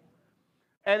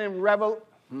 And in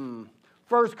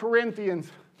 1 Corinthians,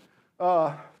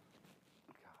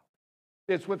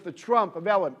 it's with the trump of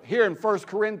Elohim. Here in 1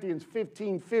 Corinthians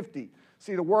 15:50,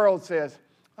 see, the world says,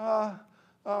 you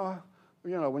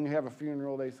know, when you have a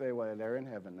funeral, they say, well, they're in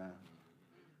heaven now.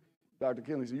 Dr.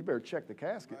 Kinley said, you better check the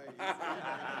casket.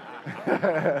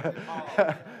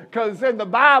 Because it's in the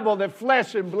Bible that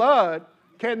flesh and blood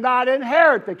cannot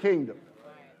inherit the kingdom.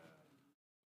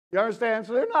 You understand?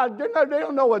 So they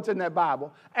don't know what's in that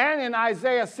Bible. And in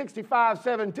Isaiah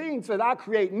 65:17 said, I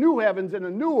create new heavens and a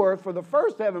new earth for the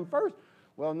first heaven first.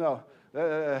 Well, no.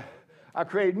 I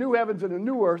create new heavens and a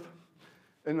new earth,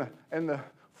 and the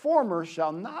former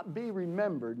shall not be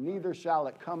remembered, neither shall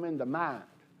it come into mind.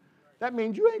 That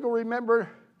means you ain't going to remember.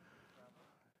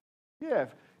 Yeah,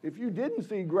 if you didn't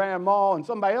see Grandma and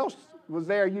somebody else was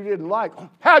there you didn't like,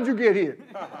 how'd you get here?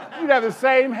 You'd have the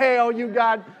same hell you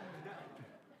got.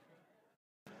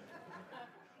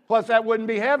 Plus, that wouldn't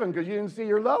be heaven because you didn't see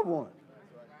your loved one.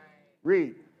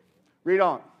 Read. Read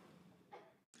on.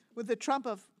 With the trump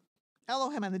of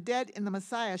Elohim and the dead in the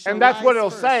Messiah shall And that's rise what it'll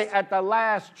first. say. At the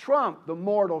last trump, the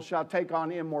mortal shall take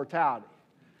on immortality.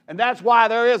 And that's why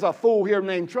there is a fool here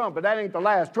named Trump, but that ain't the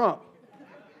last trump.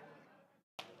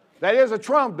 That is a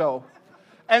trump, though.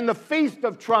 And the Feast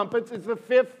of Trumpets is the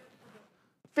 5th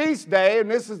feast day, and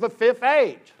this is the 5th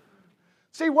age.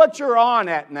 See what you're on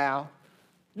at now.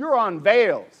 You're on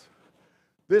veils.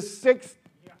 This 6th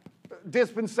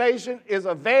dispensation is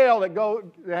a veil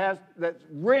that's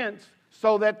rinsed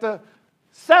so that the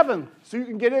 7th, so you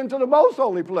can get into the most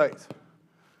holy place.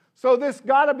 So this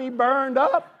got to be burned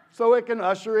up so it can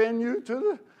usher in you to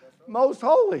the most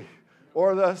holy,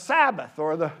 or the Sabbath,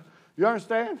 or the, you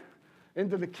understand?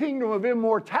 Into the kingdom of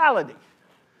immortality.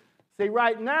 See,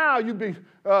 right now, you'd be,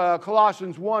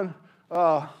 Colossians 1,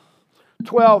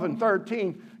 12 and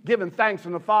 13, giving thanks to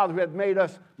the Father who hath made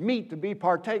us meet to be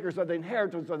partakers of the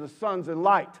inheritance of the sons in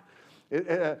light.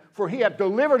 For he hath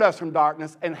delivered us from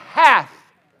darkness and hath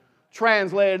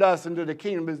translated us into the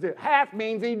kingdom of his dear. Hath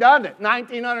means he done it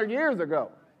 1,900 years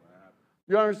ago.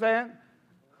 You understand?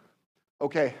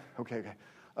 Okay.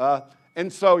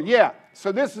 And so, yeah,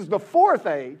 so this is the 4th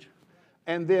age,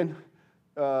 and then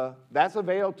that's a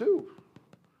veil too.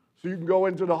 So you can go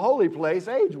into the holy place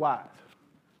age-wise.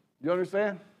 You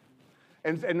understand?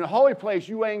 And in the holy place,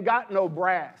 you ain't got no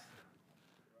brass.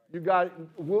 You got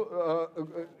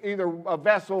either a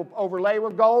vessel overlaid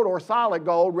with gold or solid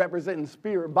gold representing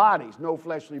spirit bodies, no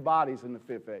fleshly bodies in the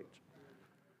 5th age.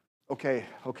 Okay,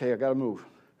 I got to move.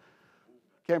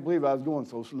 Can't believe I was going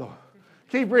so slow.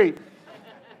 Keep reading.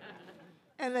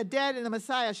 And the dead in the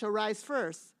Messiah shall rise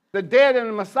first. The dead in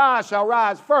the Messiah shall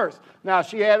rise first. Now,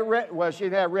 she had read, well, she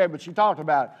didn't have read, but she talked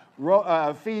about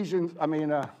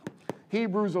it.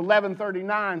 Hebrews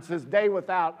 11:39 says, they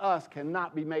without us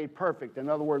cannot be made perfect. In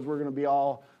other words, we're going to be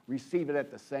all receive it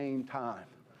at the same time.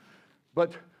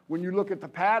 But when you look at the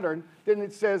pattern, then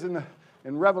it says in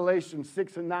Revelation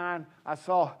 6 and 9, I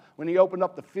saw, when he opened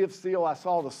up the 5th seal, I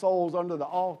saw the souls under the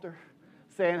altar,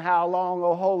 saying, how long,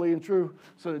 O holy and true?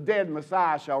 So the dead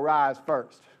Messiah shall rise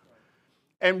first.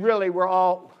 And really, we're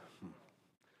all,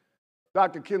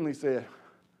 Dr. Kinley said,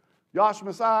 Yahshua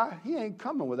Messiah, he ain't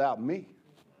coming without me.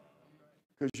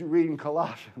 Because you read in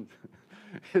Colossians,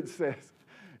 it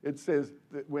says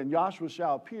that when Yahshua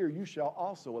shall appear, you shall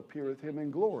also appear with him in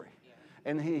glory.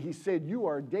 And he said, you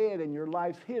are dead and your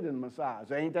life's hid in Messiah.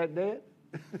 So ain't that dead?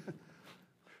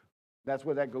 That's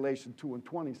what that Galatians 2 and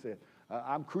 20 said.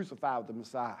 I'm crucified with the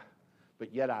Messiah,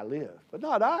 but yet I live. But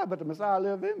not I, but the Messiah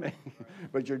live in me.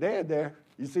 But you're dead there.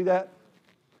 You see that?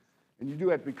 And you do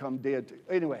have to become dead too.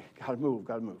 Anyway, gotta move.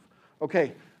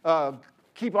 Okay,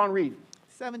 keep on reading.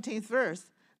 17th verse.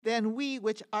 Then we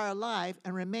which are alive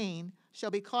and remain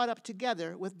shall be caught up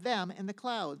together with them in the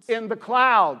clouds. In the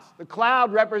clouds. The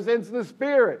cloud represents the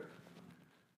Spirit.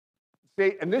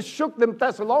 See, and this shook them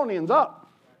Thessalonians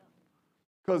up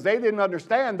because they didn't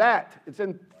understand that. It's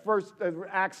in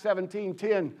Acts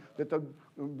 17:10 that the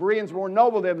Bereans were more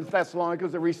noble than the Thessalonians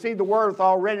because they received the word with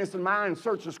all readiness in mind and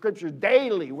searched the scriptures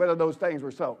daily whether those things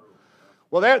were so.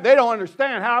 Well, they don't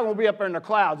understand how I'm going to be up there in the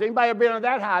clouds. Anybody ever been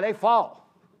that high, they fall.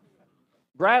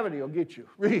 Gravity will get you.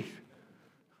 Read.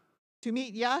 To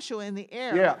meet Yahshua in the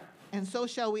air. Yeah. And so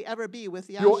shall we ever be with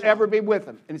Yahshua. You'll ever be with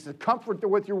him. And it's a comfort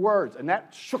with your words. And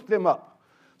that shook them up.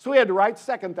 So we had to write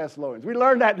 2 Thessalonians. We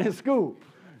learned that in school.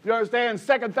 You understand?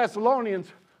 2 Thessalonians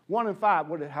 1 and 5.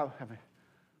 What did, how,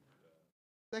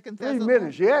 2 3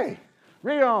 minutes, yay.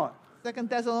 Read on. 2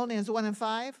 Thessalonians 1 and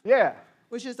 5. Yeah.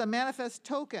 Which is a manifest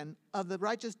token of the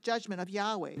righteous judgment of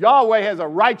Yahweh. Yahweh has a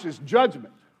righteous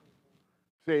judgment.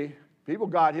 See, people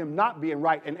got him not being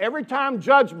right. And every time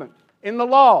judgment in the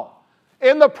law,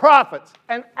 in the prophets,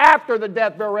 and after the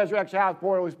death, burial, resurrection, house,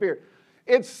 pouring of the Holy Spirit,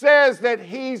 it says that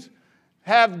he's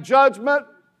have judgment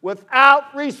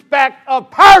without respect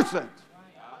of persons.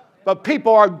 But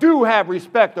people do have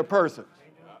respect of persons.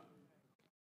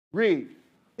 Read.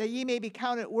 That ye may be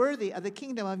counted worthy of the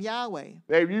kingdom of Yahweh.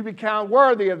 That you be counted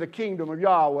worthy of the kingdom of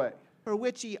Yahweh. For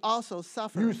which ye also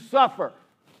suffer. You suffer.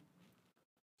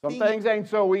 Some things ain't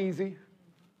so easy.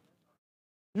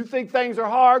 You think things are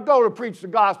hard? Go to preach the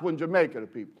gospel in Jamaica to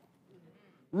people.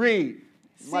 Read.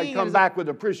 You might come back with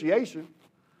appreciation.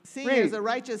 Seeing it is a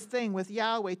righteous thing with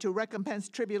Yahweh to recompense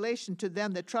tribulation to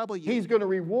them that trouble you. He's going to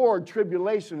reward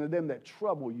tribulation to them that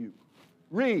trouble you.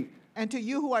 Read. And to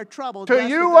you who are troubled, to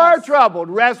you who are troubled,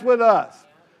 rest with us.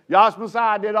 Yahshua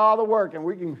Messiah did all the work, and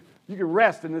you can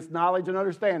rest in this knowledge and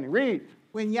understanding. Read.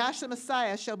 When Yahshua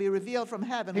Messiah shall be revealed from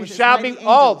heaven with He his shall mighty be,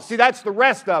 angels. see, that's the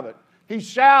rest of it. He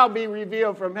shall be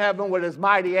revealed from heaven with his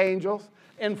mighty angels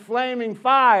in flaming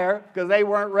fire, because they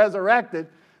weren't resurrected,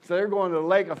 so they're going to the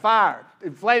lake of fire.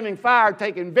 In flaming fire,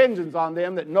 taking vengeance on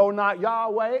them that know not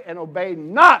Yahweh and obey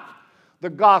not the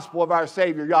gospel of our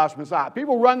Savior, Yahshua Messiah.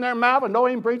 People run their mouth and don't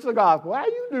even preach the gospel. How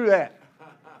do you do that?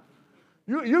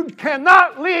 You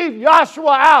cannot leave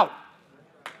Yahshua out.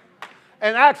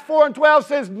 And Acts 4 and 12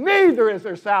 says, neither is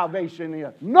there salvation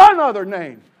in none other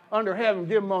name under heaven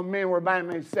given among men whereby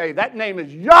men may say. That name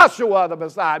is Yahshua the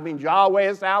Messiah. It means Yahweh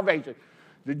is salvation.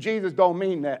 The Jesus don't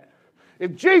mean that.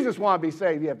 If Jesus want to be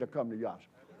saved, you have to come to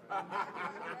Yahshua.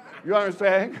 You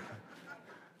understand?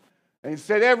 And he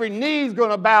said every knee is going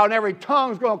to bow and every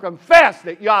tongue is going to confess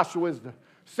that Yahshua is the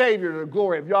Savior to the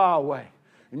glory of Yahweh.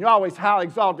 And Yahweh's highly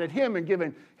exalted him and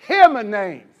given him a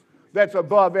name that's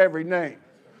above every name.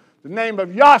 The name of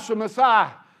Yahshua Messiah,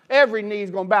 every knee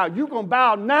is going to bow. You going to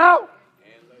bow now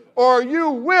or you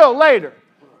will later.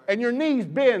 And your knees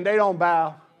bend, they don't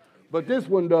bow. But this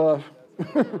one does.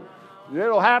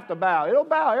 It'll have to bow. It'll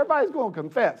bow. Everybody's going to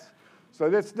confess. So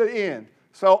that's the end.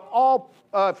 So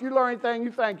if you learn anything,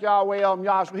 you thank Yahweh,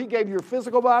 Yahshua. He gave you your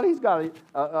physical body. He's got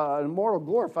an immortal,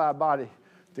 glorified body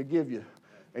to give you.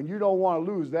 And you don't want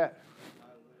to lose that.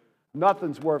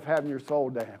 Nothing's worth having your soul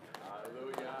damned.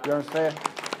 You understand?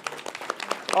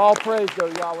 All praise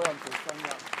to Yahweh.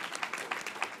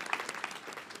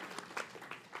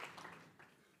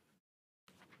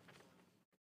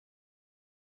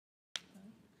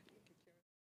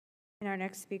 And our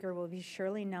next speaker will be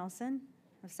Shirley Nelson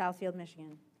of Southfield,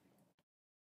 Michigan.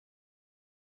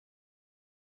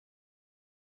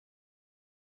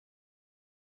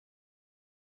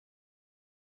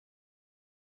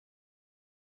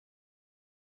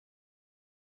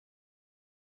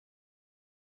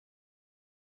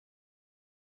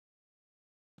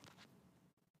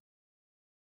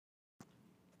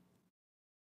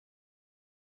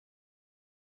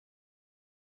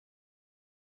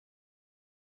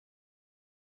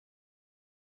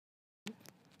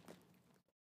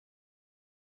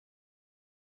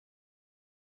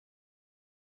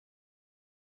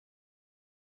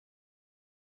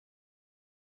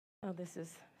 Oh, this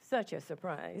is such a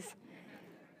surprise.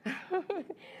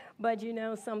 But you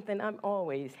know something, I'm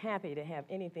always happy to have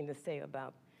anything to say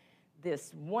about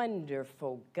this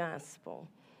wonderful gospel.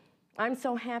 I'm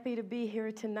so happy to be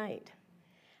here tonight.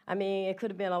 I mean, it could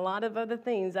have been a lot of other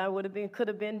things I could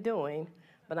have been doing,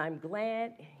 but I'm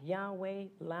glad Yahweh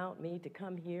allowed me to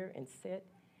come here and sit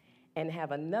and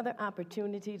have another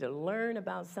opportunity to learn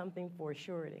about something for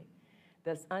surety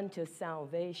that's unto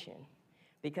salvation.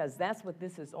 Because that's what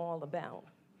this is all about.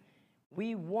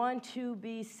 We want to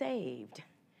be saved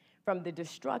from the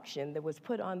destruction that was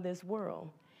put on this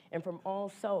world and from all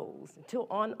souls,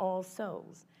 on all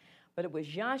souls. but it was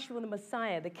Yahshua the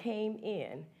Messiah that came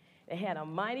in and had a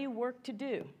mighty work to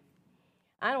do.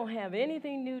 I don't have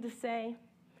anything new to say.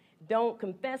 Don't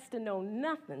confess to know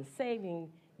nothing saving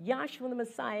Yahshua the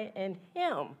Messiah and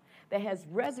him that has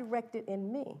resurrected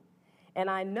in me. And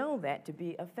I know that to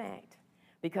be a fact.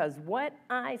 Because what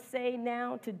I say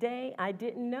now today, I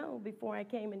didn't know before I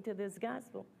came into this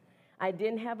gospel. I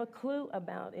didn't have a clue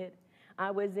about it.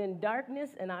 I was in darkness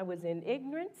and I was in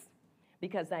ignorance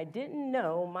because I didn't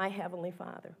know my Heavenly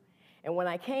Father. And when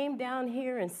I came down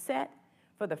here and sat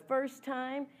for the first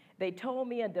time, they told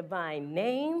me a divine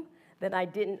name that I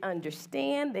didn't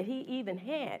understand that he even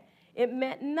had. It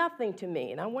meant nothing to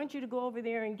me. And I want you to go over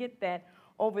there and get that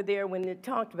over there when it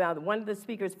talked about it. One of the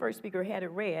speakers, first speaker, had it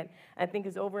read. I think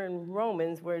it's over in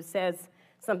Romans where it says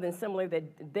something similar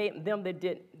that them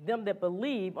that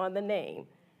believe on the name.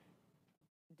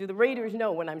 Do the readers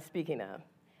know what I'm speaking of?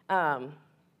 I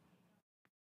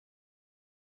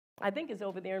think it's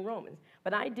over there in Romans.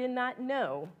 But I did not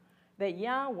know that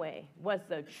Yahweh was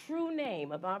the true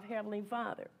name of our Heavenly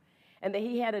Father, and that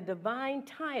he had a divine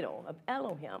title of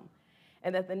Elohim,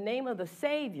 and that the name of the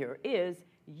Savior is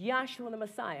Yahshua the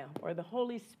Messiah, or the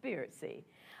Holy Spirit, see.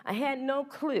 I had no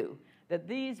clue that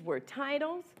these were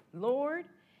titles, Lord,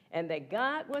 and that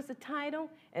God was a title,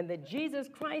 and that Jesus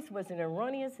Christ was an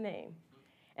erroneous name.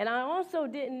 And I also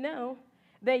didn't know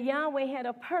that Yahweh had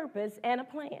a purpose and a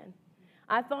plan.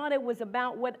 I thought it was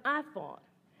about what I thought,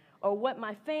 or what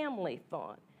my family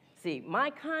thought. See, my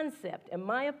concept and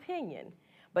my opinion.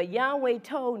 But Yahweh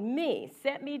told me,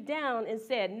 set me down and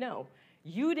said, no,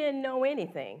 you didn't know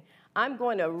anything. I'm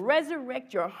going to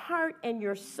resurrect your heart and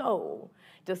your soul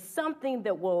to something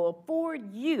that will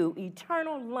afford you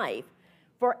eternal life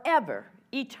forever,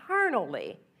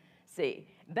 eternally. See,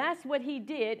 that's what he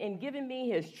did in giving me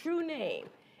his true name.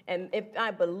 And if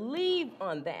I believe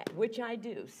on that, which I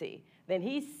do, see, then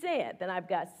he said that I've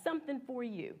got something for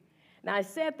you. Now, I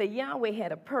said that Yahweh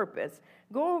had a purpose.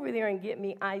 Go over there and get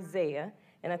me Isaiah,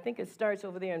 and I think it starts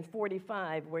over there in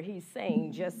 45 where he's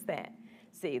saying just that.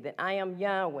 See, that I am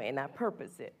Yahweh, and I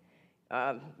purpose it.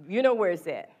 You know where it's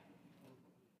at.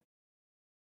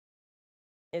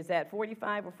 Is that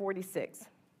 45 or 46?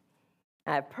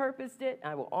 I've purposed it.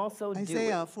 I will also do it.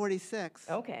 Isaiah 46.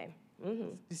 Okay. Mm-hmm.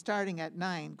 Starting at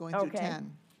 9, going through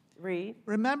 10. Read.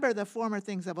 Remember the former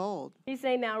things of old. He's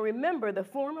saying, now remember the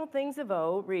former things of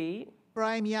old. Read. For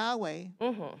I am Yahweh,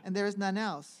 and there is none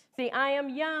else. See, I am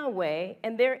Yahweh,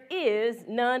 and there is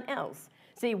none else.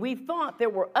 See, we thought there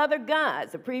were other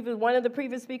gods. One of the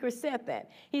previous speakers said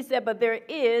that. He said, but there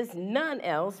is none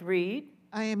else. Read.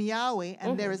 I am Yahweh,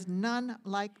 and there is none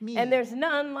like me. And there's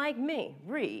none like me.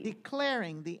 Read.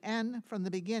 Declaring the end from the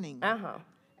beginning.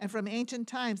 And from ancient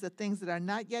times the things that are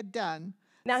not yet done.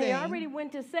 Now, he already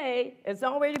went to say, it's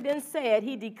already been said,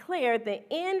 he declared the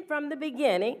end from the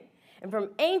beginning, and from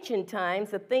ancient times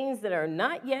the things that are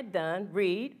not yet done.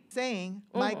 Read. Saying,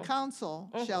 my counsel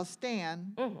shall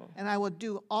stand, and I will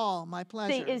do all my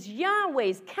pleasure. See, it's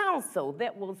Yahweh's counsel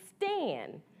that will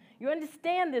stand. You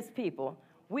understand this, people?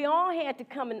 We all had to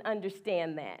come and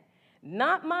understand that.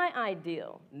 Not my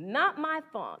ideal, not my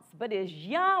thoughts, but it's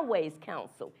Yahweh's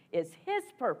counsel. It's his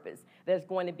purpose that's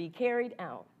going to be carried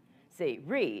out. See,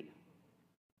 read.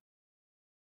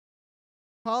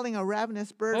 Calling a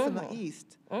ravenous bird from the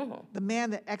east, the man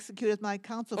that executeth my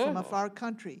counsel from a far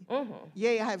country.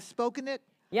 Yea, I have spoken it.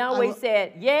 Yahweh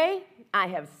said, yea, I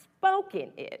have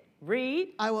spoken it. Read.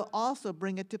 I will also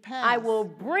bring it to pass. I will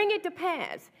bring it to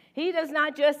pass. He does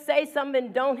not just say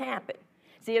something don't happen.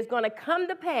 See, it's going to come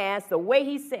to pass the way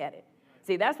he said it.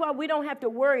 See, that's why we don't have to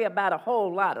worry about a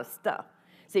whole lot of stuff.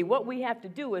 See, what we have to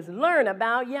do is learn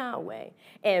about Yahweh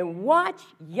and watch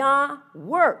Yah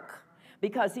work,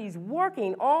 because he's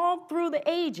working all through the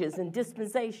ages and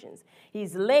dispensations.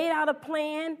 He's laid out a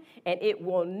plan, and it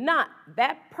will not,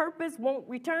 that purpose won't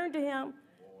return to him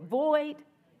void.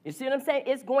 You see what I'm saying?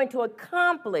 It's going to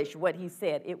accomplish what he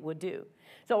said it would do.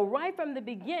 So right from the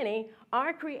beginning,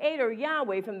 our Creator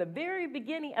Yahweh, from the very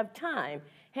beginning of time,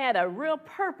 had a real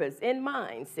purpose in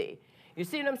mind, see. You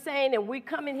see what I'm saying? And we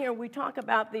come in here and we talk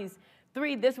about these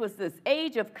three. This was this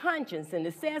age of conscience, and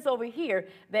it says over here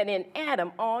that in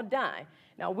Adam all die.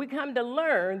 Now, we come to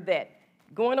learn that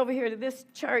going over here to this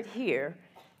chart here,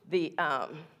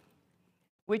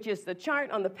 which is the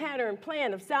chart on the pattern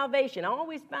plan of salvation. I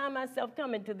always find myself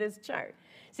coming to this chart.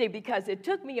 See, because it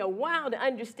took me a while to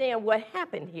understand what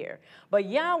happened here. But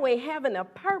Yahweh having a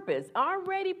purpose,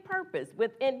 already purpose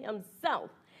within himself.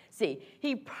 See,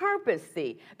 he purposed,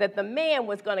 see, that the man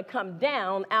was going to come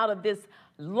down out of this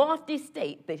lofty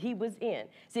state that he was in.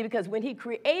 See, because when he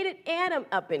created Adam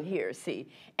up in here, see,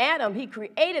 Adam, he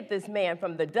created this man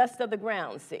from the dust of the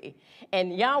ground, see,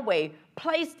 and Yahweh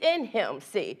placed in him,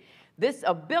 see, this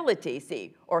ability,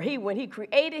 see, or when he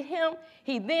created him,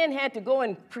 he then had to go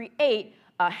and create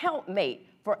a helpmate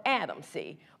for Adam,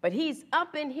 see. But he's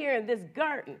up in here in this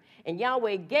garden, and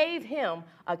Yahweh gave him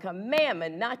a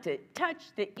commandment not to touch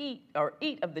eat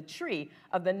of the tree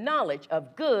of the knowledge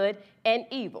of good and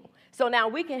evil. So now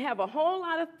we can have a whole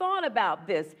lot of thought about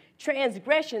this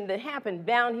transgression that happened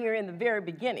down here in the very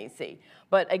beginning, see.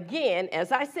 But again,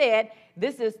 as I said,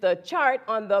 this is the chart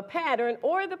on the pattern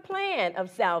or the plan of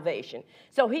salvation.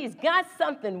 So he's got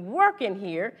something working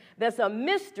here that's a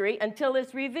mystery until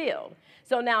it's revealed.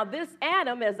 So now this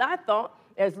Adam, as I thought,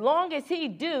 as long as he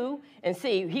do and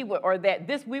see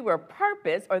we were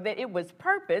purpose, or that it was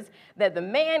purpose that the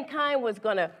mankind was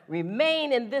going to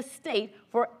remain in this state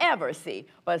forever, see.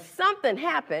 But something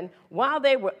happened while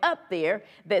they were up there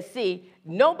that, see,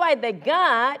 nobody that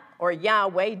God or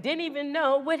Yahweh didn't even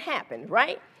know what happened,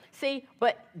 right? See,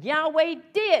 but Yahweh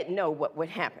did know what would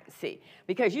happen, see.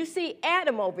 Because you see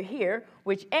Adam over here,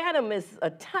 which Adam is a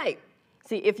type.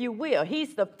 See, if you will,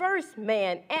 he's the first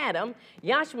man, Adam.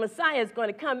 Yahshua Messiah is going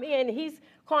to come in. He's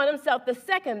calling himself the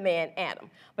second man, Adam.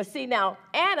 But see, now,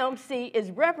 Adam, see,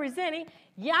 is representing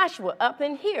Yahshua up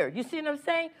in here. You see what I'm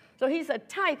saying? So he's a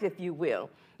type, if you will.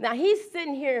 Now, he's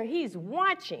sitting here, he's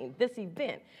watching this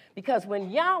event. Because when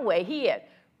Yahweh, he had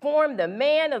formed the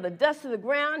man of the dust of the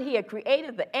ground, he had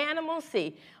created the animals,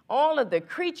 see, all of the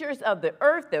creatures of the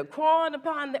earth that crawled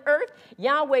upon the earth,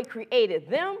 Yahweh created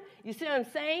them. You see what I'm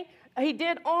saying? He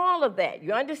did all of that.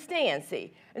 You understand,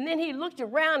 see? And then he looked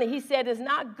around and he said, it's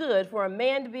not good for a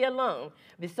man to be alone.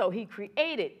 So he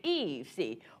created Eve,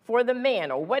 see, for the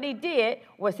man. Or what he did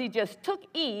was he just took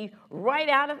Eve right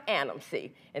out of Adam,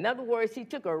 see. In other words, he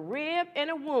took a rib and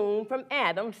a womb from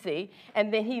Adam, see,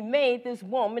 and then he made this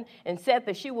woman and said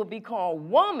that she would be called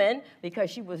woman because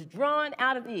she was drawn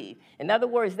out of Eve. In other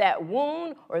words, that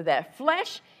wound or that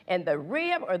flesh and the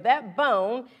rib or that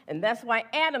bone, and that's why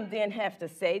Adam then has to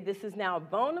say, this is now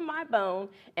bone of my bone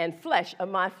and flesh of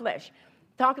my flesh,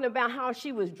 talking about how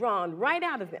she was drawn right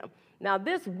out of him. Now,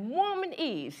 this woman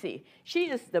Eve, see,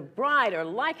 she is the bride, or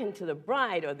likened to the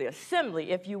bride, or the assembly,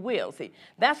 if you will, see.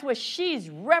 That's what she's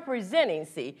representing,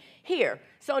 see, here.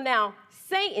 So now,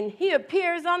 Satan, he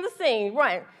appears on the scene,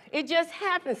 right? It just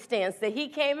happenstance that he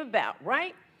came about,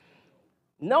 right?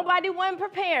 Nobody wasn't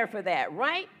prepared for that,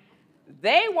 right?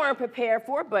 They weren't prepared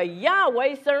for it, but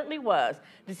Yahweh certainly was.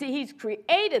 You see, he's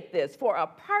created this for a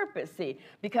purpose, see,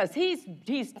 because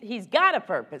he's got a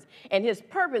purpose, and his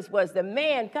purpose was that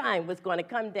mankind was going to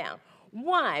come down.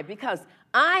 Why? Because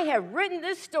I have written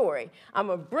this story. I'm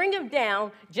going to bring him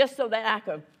down just so that I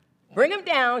can bring him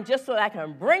down, just so that I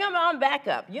can bring him on back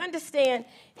up. You understand?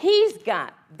 He's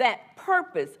got that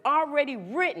purpose already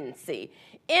written, see,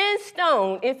 in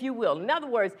stone, if you will. In other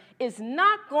words, it's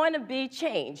not going to be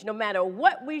changed no matter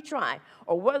what we try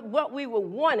or what we would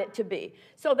want it to be.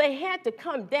 So they had to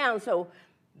come down. So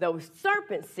the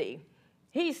serpent, see,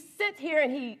 he sits here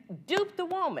and he duped the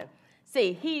woman.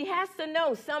 See, he has to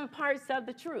know some parts of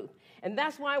the truth. And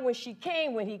that's why when he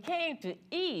came to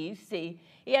Eve, see,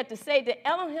 he had to say to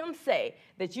Elohim, say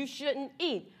that you shouldn't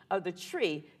eat of the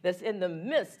tree that's in the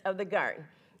midst of the garden.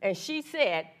 And she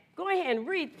said, go ahead and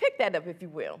read, pick that up if you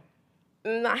will.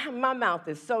 My mouth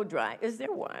is so dry. Is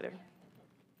there water?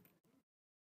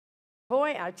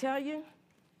 Boy, I tell you,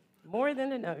 more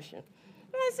than an ocean.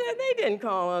 I said, they didn't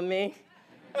call on me.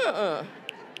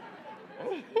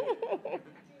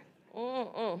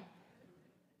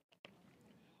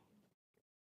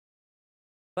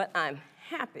 But I'm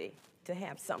happy to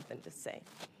have something to say.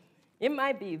 It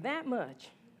might be that much,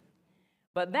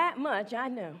 but that much I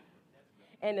know.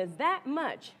 And it's that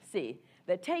much, see,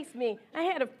 that takes me. I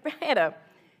had a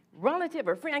relative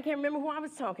or friend, I can't remember who I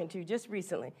was talking to just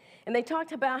recently, and they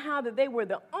talked about how that they were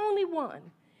the only one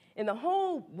in the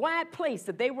whole wide place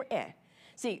that they were at.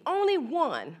 See, only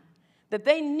one that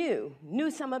they knew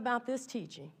something about this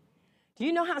teaching. Do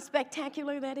you know how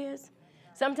spectacular that is?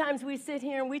 Sometimes we sit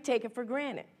here and we take it for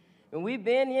granted. When we've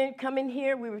been coming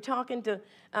here, we were talking to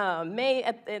May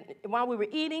while we were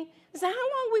eating. I said, how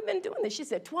long have we been doing this? She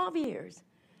said, 12 years.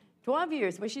 12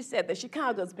 years, but she said that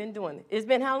Chicago's been doing it. It's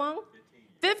been how long?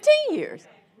 15 years.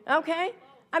 Okay?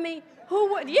 I mean,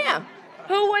 who would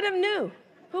have knew?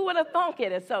 Who would have thunk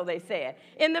it, as so they said,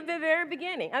 in the very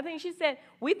beginning? I think she said,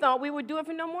 we thought we would do it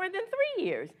for no more than 3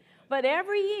 years. But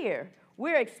every year,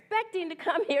 we're expecting to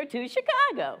come here to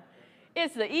Chicago.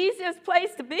 It's the easiest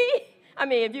place to be. I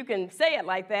mean, if you can say it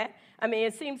like that. I mean,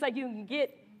 it seems like you can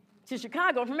get to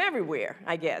Chicago from everywhere,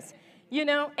 I guess. You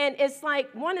know, and it's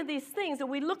like one of these things that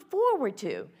we look forward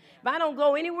to. If I don't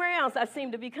go anywhere else, I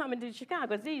seem to be coming to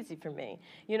Chicago. It's easy for me.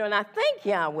 You know, and I thank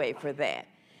Yahweh for that.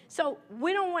 So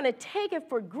we don't want to take it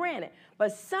for granted.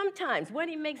 But sometimes what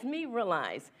he makes me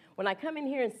realize when I come in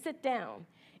here and sit down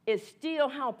is still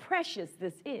how precious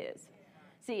this is.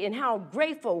 See, and how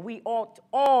grateful we ought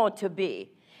all to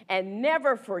be. And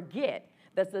never forget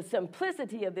that the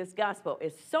simplicity of this gospel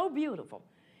is so beautiful,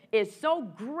 is so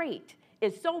great,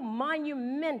 is so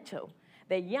monumental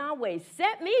that Yahweh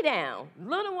set me down,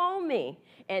 little old me,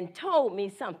 and told me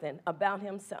something about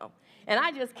himself. And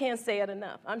I just can't say it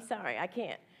enough. I'm sorry, I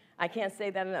can't. I can't say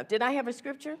that enough. Did I have a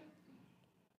scripture?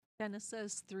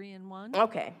 Genesis 3:1.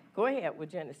 Okay, go ahead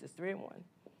with Genesis 3:1.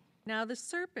 Now the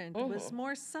serpent was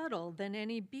more subtle than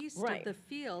any beast Right. of the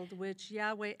field which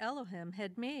Yahweh Elohim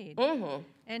had made.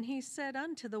 And he said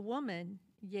unto the woman,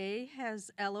 Yea,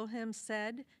 has Elohim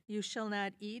said, You shall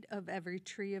not eat of every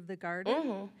tree of the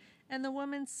garden? And the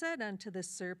woman said unto the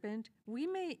serpent, We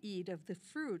may eat of the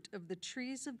fruit of the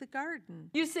trees of the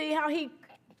garden. You see how he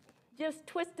just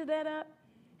twisted that up?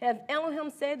 Has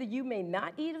Elohim said that you may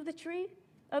not eat of the tree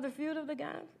of the fruit of the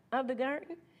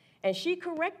garden? And she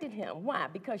corrected him. Why?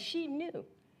 Because she knew.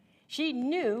 She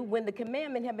knew when the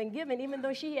commandment had been given, even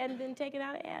though she hadn't been taken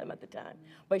out of Adam at the time.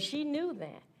 But she knew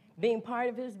that, being part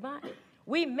of his body.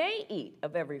 We may eat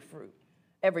of every fruit,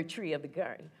 every tree of the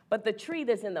garden. But the tree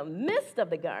that's in the midst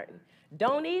of the garden,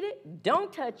 don't eat it,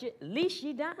 don't touch it, lest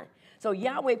ye die. So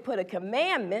Yahweh put a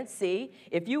commandment, see,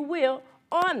 if you will,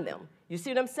 on them. You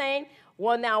see what I'm saying?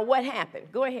 Well, now what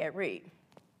happened? Go ahead, read.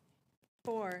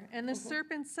 4. And the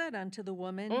serpent said unto the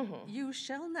woman, You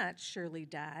shall not surely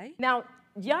die. Now,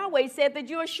 Yahweh said that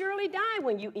you'll surely die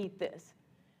when you eat this.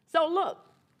 So look,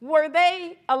 were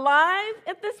they alive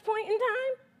at this point in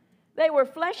time? They were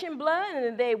flesh and blood,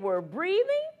 and they were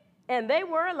breathing, and they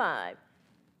were alive.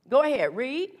 Go ahead,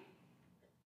 read.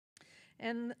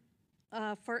 And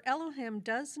for Elohim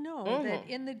does know that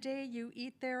in the day you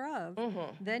eat thereof,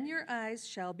 then your eyes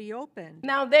shall be opened.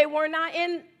 Now, they were not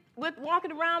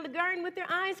walking around the garden with their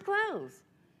eyes closed.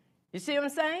 You see what I'm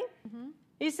saying?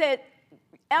 He said,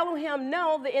 Elohim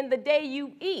know that in the day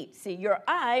you eat, see, your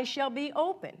eyes shall be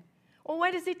open. Well,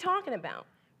 what is he talking about?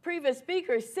 Previous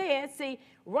speaker said, see,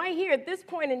 right here at this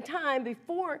point in time,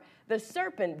 before the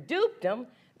serpent duped them,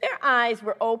 their eyes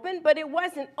were open, but it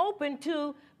wasn't open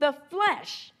to the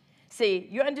flesh. See,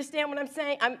 you understand what I'm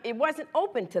saying? It wasn't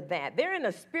open to that. They're in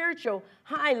a spiritual,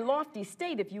 high, lofty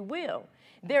state, if you will.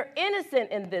 They're innocent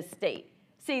in this state.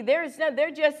 See, they're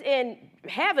just in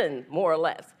heaven, more or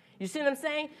less. You see what I'm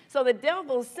saying? So the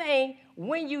devil's saying,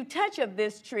 when you touch of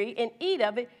this tree and eat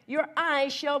of it, your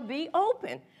eyes shall be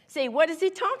open. See, what is he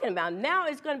talking about? Now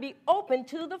it's going to be open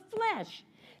to the flesh.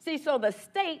 See, so the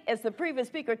state, as the previous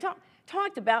speaker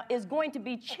talked about, is going to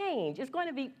be changed. It's going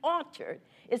to be altered.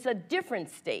 It's a different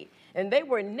state. And they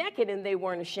were naked and they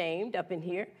weren't ashamed up in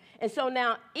here. And so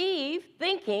now Eve,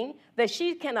 thinking that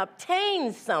she can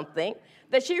obtain something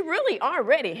that she really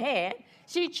already had,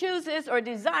 she chooses or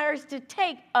desires to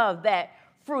take of that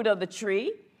fruit of the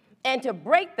tree and to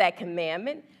break that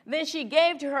commandment. Then she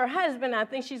gave to her husband, I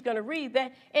think she's going to read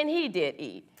that, and he did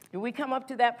eat. Did we come up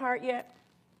to that part yet?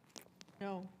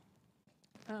 No.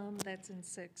 That's in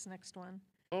 6, next one.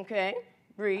 Okay,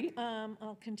 read.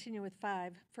 I'll continue with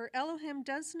 5. For Elohim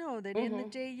does know that in the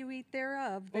day you eat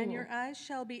thereof, then your eyes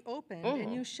shall be opened,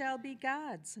 and you shall be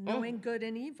gods, knowing good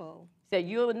and evil. So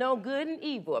you'll know good and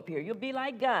evil up here. You'll be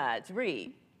like gods.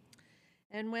 Read.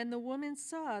 And when the woman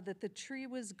saw that the tree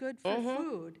was good for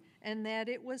food, and that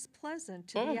it was pleasant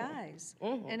to the eyes,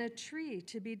 and a tree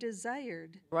to be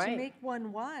desired, to make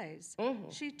one wise,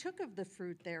 she took of the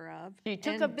fruit thereof, She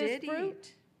took and of this did fruit,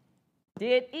 eat,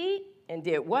 did eat, and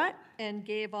did what? and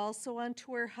gave also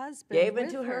unto her husband Gave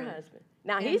with unto her husband.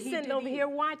 Now And he's he sitting did over eat. here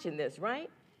watching this, right?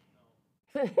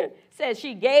 Says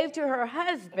she gave to her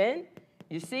husband,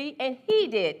 you see, and he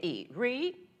did eat.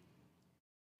 Read.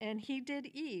 And he did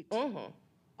eat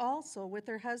also with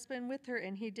her husband with her,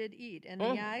 and he did eat. And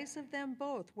the eyes of them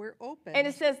both were open. And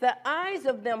it says the eyes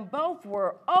of them both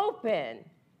were open.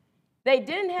 They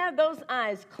didn't have those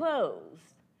eyes closed.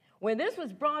 When this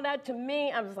was brought out to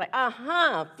me, I was like,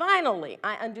 finally,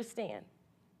 I understand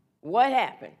what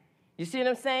happened. You see what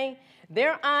I'm saying?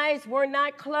 Their eyes were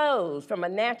not closed from a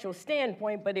natural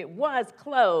standpoint, but it was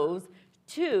closed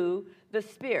to the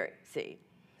spirit, see?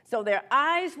 So their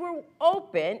eyes were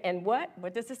open, and what?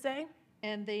 What does it say?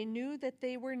 And they knew that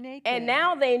they were naked. And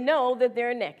now they know that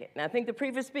they're naked. And I think the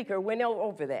previous speaker went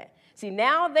over that. See,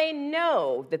 now they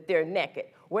know that they're naked,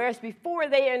 whereas before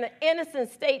they are in an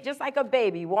innocent state, just like a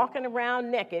baby, walking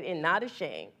around naked and not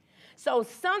ashamed. So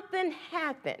something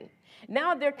happened.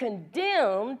 Now they're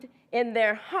condemned in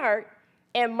their heart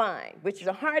and mind, which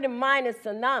the heart and mind is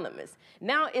synonymous.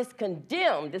 Now it's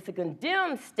condemned. It's a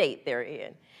condemned state they're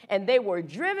in. And they were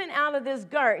driven out of this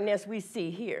garden as we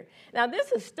see here. Now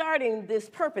this is starting this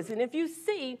purpose. And if you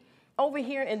see over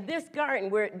here in this garden,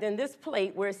 where in this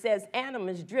plate where it says Adam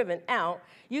is driven out,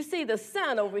 you see the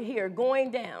sun over here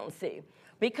going down, see.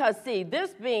 Because, see,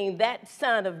 this being that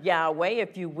son of Yahweh,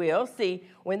 if you will, see,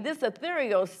 when this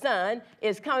ethereal son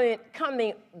is coming,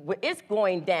 it's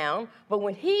going down, but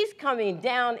when he's coming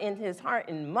down in his heart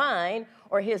and mind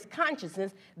or his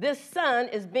consciousness, this son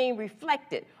is being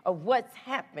reflected of what's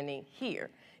happening here.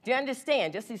 Do you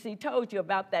understand? Just as he told you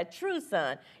about that true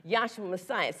son, Yahshua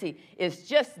Messiah. See, it's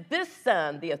just this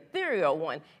son, the ethereal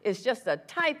one, is just a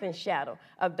type and shadow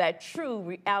of that true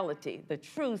reality, the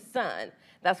true son.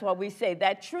 That's why we say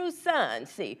that true son,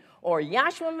 see, or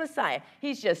Yahshua Messiah,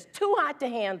 he's just too hot to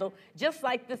handle, just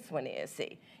like this one is,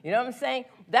 see. You know what I'm saying?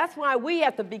 That's why we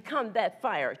have to become that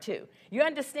fire too. You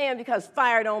understand? Because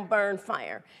fire don't burn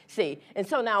fire, see. And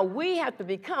so now we have to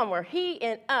become, or he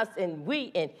in us and we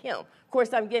in him. Of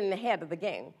course, I'm getting ahead of the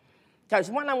game. Because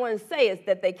what I want to say is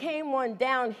that they came on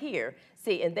down here,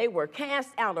 see, and they were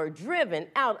cast out or driven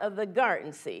out of the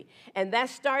garden, see. And that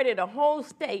started a whole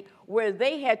state where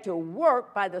they had to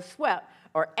work by the sweat,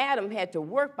 or Adam had to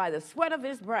work by the sweat of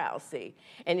his brow, see.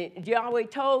 And Yahweh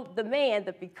told the man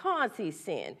that because he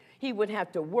sinned, he would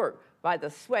have to work by the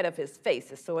sweat of his face.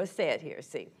 So it said here,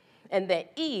 see. And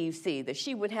that Eve, see, that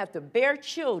she would have to bear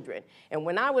children. And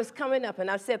when I was coming up,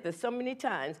 and I've said this so many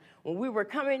times, when we were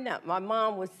coming up, my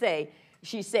mom would say,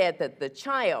 she said that the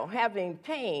child having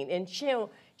pain in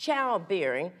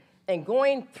childbearing and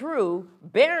going through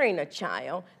bearing a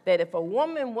child, that if a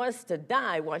woman was to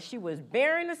die while she was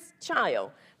bearing a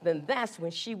child, then that's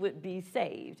when she would be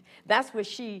saved. That's what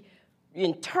she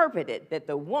interpreted, that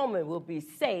the woman will be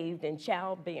saved in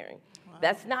childbearing. Wow.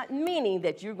 That's not meaning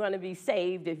that you're going to be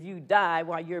saved if you die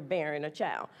while you're bearing a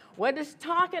child. What it's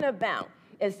talking about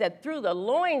is that through the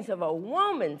loins of a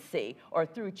woman, see, or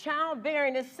through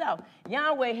childbearing itself,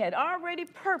 Yahweh had already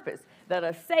purposed that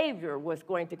a Savior was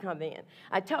going to come in.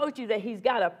 I told you that he's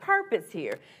got a purpose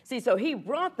here. See, so he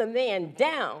brought the man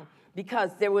down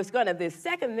because there was going to, this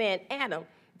second man, Adam,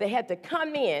 they had to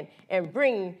come in and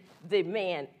bring the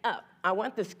man up. I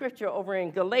want the scripture over in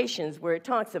Galatians where it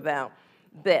talks about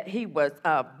that he was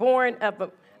born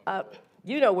up,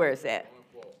 you know where it's at.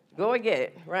 Go and get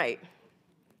it, right.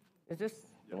 Is this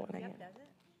the one I have?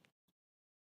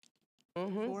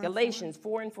 Mm-hmm. Galatians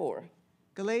 4:4.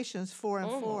 Galatians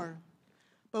 4:4.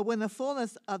 But when the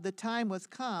fullness of the time was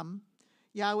come,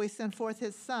 Yahweh sent forth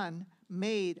his son,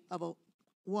 made of a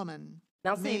woman.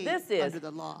 Now see, this is under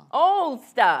the law. Old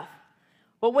stuff.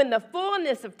 But when the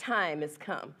fullness of time is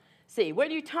come, see, what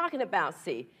are you talking about,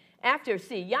 see? After,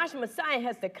 see, Yahshua Messiah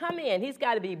has to come in. He's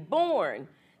got to be born,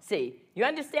 see. You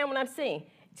understand what I'm saying?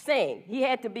 He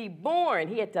had to be born.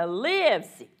 He had to live,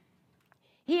 see.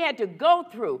 He had to go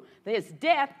through his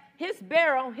death, his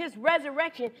burial, his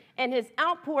resurrection, and his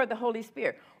outpour of the Holy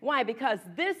Spirit. Why? Because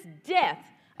this death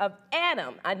of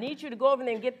Adam, I need you to go over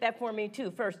there and get that for me too,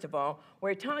 first of all,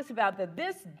 where it talks about that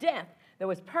this death that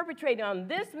was perpetrated on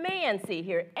this man, see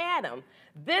here, Adam,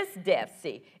 this death,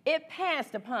 see, it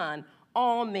passed upon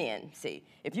all men, see.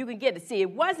 If you can get it, see, it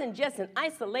wasn't just an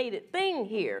isolated thing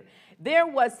here. There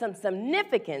was some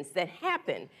significance that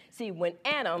happened, see, when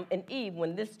Adam and Eve,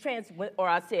 when this or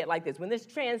I say it like this, when this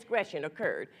transgression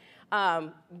occurred.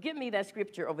 Give me that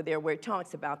scripture over there where it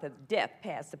talks about that death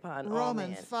passed upon all men.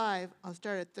 Romans 5, I'll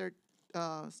start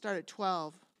at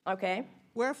 12. Okay.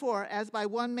 Wherefore, as by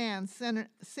one man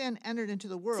sin entered into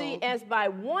the world. See, as by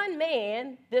one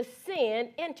man, the sin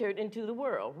entered into the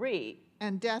world. Read.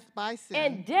 And death by sin.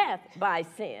 And death by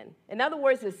sin. In other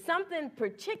words, if something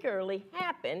particularly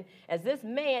happened as this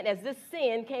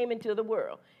sin came into the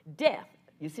world. Death.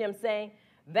 You see what I'm saying?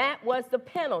 That was the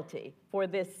penalty for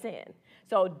this sin.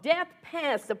 So death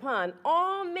passed upon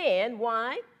all men.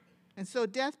 Why? And so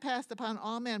death passed upon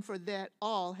all men, for that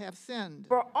all have sinned.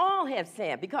 For all have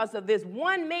sinned. Because of this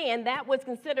one man, that was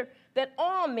considered that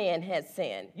all men had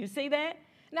sinned. You see that?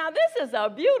 Now, this is a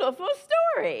beautiful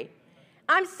story.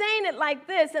 I'm saying it like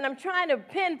this, and I'm trying to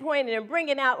pinpoint it and bring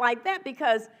it out like that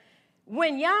because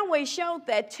when Yahweh showed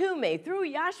that to me through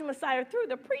Yahshua Messiah, through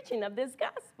the preaching of this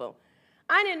gospel,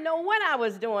 I didn't know what I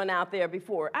was doing out there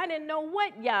before. I didn't know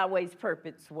what Yahweh's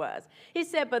purpose was. He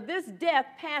said, but this death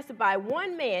passed by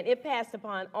one man, it passed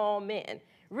upon all men.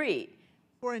 Read.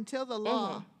 For until the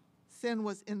law, sin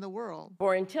was in the world.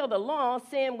 For until the law,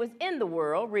 sin was in the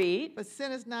world. Read. But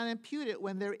sin is not imputed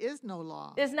when there is no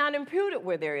law. Is not imputed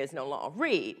where there is no law.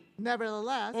 Read.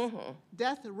 Nevertheless,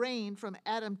 death reigned from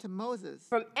Adam to Moses.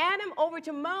 From Adam over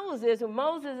to Moses, and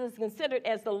Moses is considered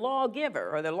as the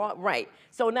lawgiver, or the law, right.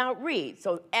 So now read.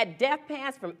 So at death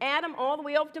passed from Adam all the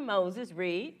way over to Moses.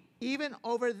 Read. Even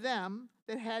over them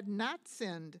that had not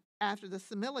sinned after the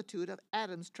similitude of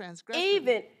Adam's transgression.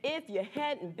 Even if you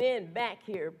hadn't been back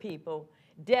here, people,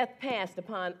 death passed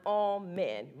upon all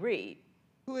men. Read.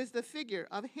 Who is the figure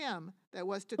of him that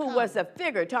was to come. Who was a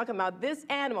figure, talking about this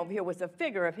Adam over here was a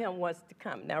figure of him was to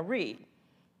come. Now read.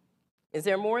 Is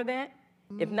there more of that?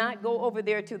 If not, go over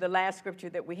there to the last scripture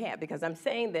that we have, because I'm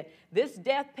saying that this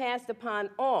death passed upon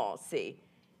all, see.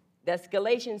 That's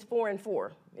Galatians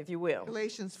 4:4, if you will.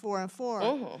 Galatians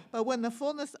 4:4. But when the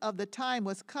fullness of the time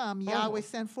was come, Yahweh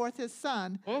sent forth his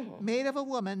son, made of a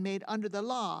woman, made under the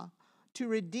law, to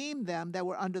redeem them that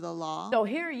were under the law. So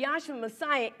here Yahshua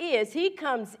Messiah is, he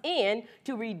comes in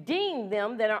to redeem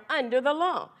them that are under the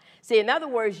law. See, in other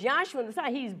words, Yahshua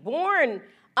Messiah, he's born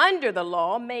under the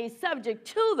law, made subject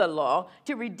to the law,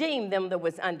 to redeem them that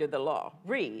was under the law.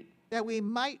 Read. That we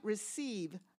might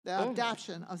receive the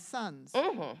adoption of sons.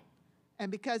 And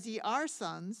because ye are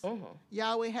sons,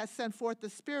 Yahweh has sent forth the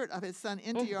Spirit of his Son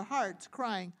into your hearts,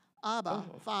 crying, Abba,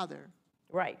 Father.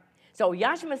 Right. So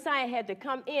Yahshua Messiah had to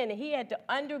come in, and he had to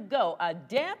undergo a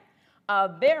death, a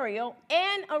burial,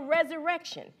 and a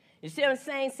resurrection. You see what I'm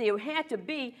saying? See, it had to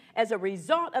be as a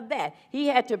result of that. He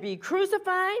had to be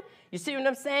crucified. You see what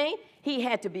I'm saying? He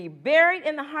had to be buried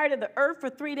in the heart of the earth for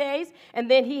 3 days, and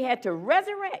then he had to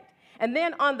resurrect. And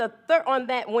then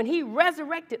when he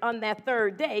resurrected on that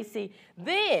third day, see,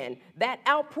 then that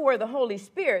outpour of the Holy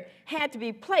Spirit had to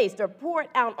be placed or poured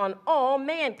out on all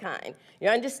mankind. You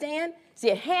understand? See,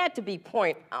 it had to be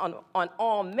poured on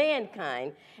all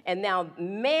mankind, and now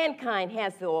mankind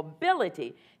has the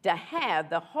ability to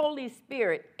have the Holy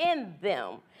Spirit in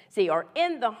them, see, or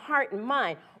in the heart and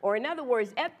mind, or in other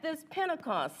words, at this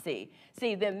Pentecost, see,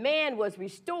 the man was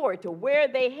restored to where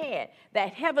they had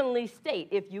that heavenly state,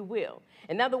 if you will.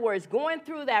 In other words, going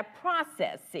through that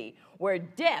process, see, where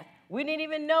death, we didn't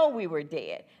even know we were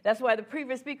dead. That's why the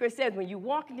previous speaker said when you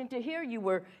walked into here, you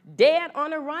were dead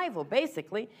on arrival,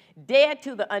 basically, dead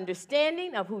to the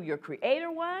understanding of who your creator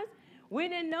was. We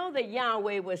didn't know that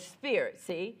Yahweh was spirit,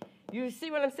 see. You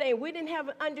see what I'm saying? We didn't have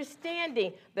an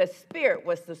understanding that spirit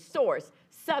was the source,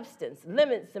 substance,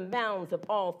 limits and bounds of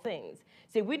all things.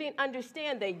 See, we didn't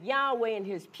understand that Yahweh in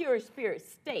his pure spirit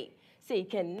state, see,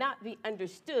 cannot be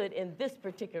understood in this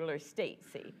particular state,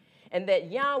 see. And that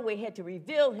Yahweh had to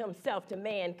reveal himself to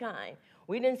mankind.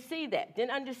 We didn't see that,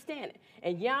 didn't understand it.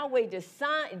 And Yahweh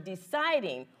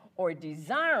deciding or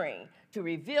desiring to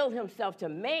reveal himself to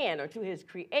man or to his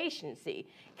creation, see,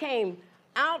 came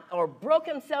out or broke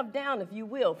himself down, if you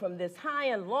will, from this high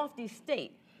and lofty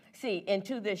state, see,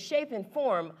 into this shape and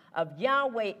form of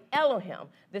Yahweh Elohim,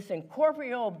 this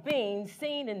incorporeal being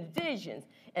seen in visions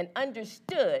and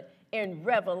understood in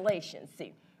revelation,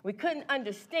 see. We couldn't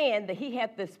understand that he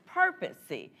had this purpose,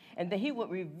 see, and that he would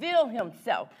reveal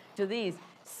himself to these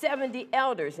 70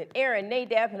 elders, and Aaron,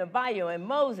 Nadab, and Abihu, and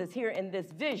Moses here in this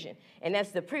vision. And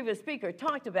as the previous speaker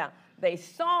talked about, they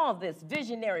saw this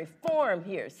visionary form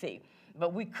here, see.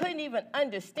 But we couldn't even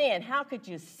understand, how could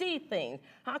you see things?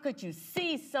 How could you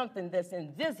see something that's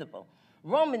invisible?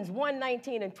 Romans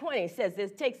 1:19 and 20 says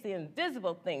this takes the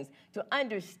invisible things to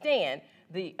understand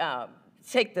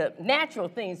take the natural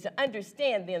things to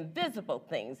understand the invisible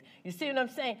things. You see what I'm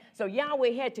saying? So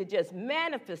Yahweh had to just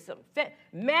manifest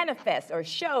or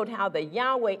showed how the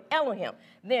Yahweh Elohim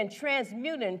then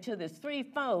transmuted into this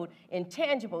threefold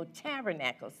intangible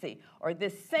tabernacle, see, or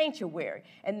this sanctuary.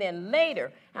 And then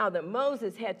later, how that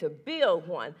Moses had to build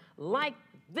one like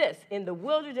this in the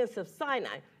wilderness of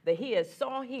Sinai that he had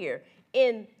saw here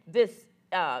in this,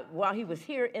 while he was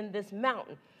here in this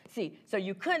mountain. See, so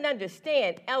you couldn't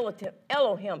understand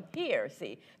Elohim here,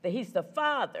 see, that he's the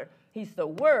Father, he's the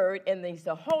Word, and he's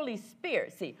the Holy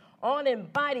Spirit, see, all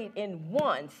embodied in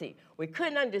one, see. We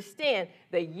couldn't understand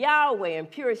that Yahweh in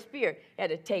pure spirit had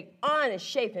to take on a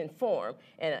shape and form,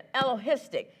 and an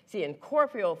Elohistic, see, in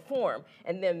corporeal form,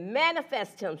 and then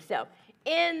manifest himself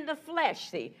in the flesh,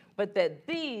 see, but that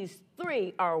these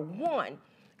three are one.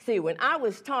 See, when I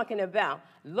was talking about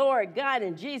Lord God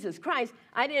and Jesus Christ,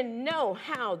 I didn't know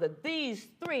how that these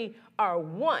three are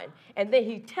one. And then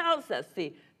he tells us,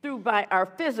 see, through by our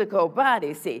physical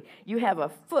body, see, you have a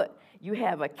foot, you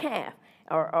have a calf,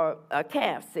 or a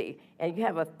calf, see, and you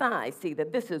have a thigh, see,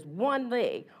 that this is one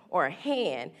leg, or a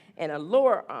hand, and a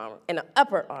lower arm, and an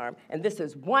upper arm, and this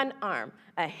is one arm,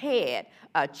 a head,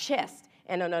 a chest,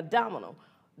 and an abdominal.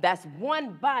 That's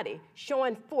one body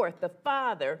showing forth the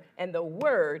Father and the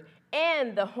Word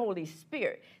and the Holy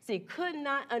Spirit. See, could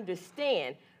not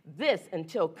understand this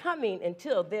until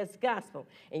this gospel.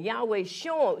 And Yahweh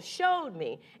showed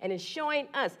me and is showing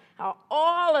us how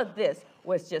all of this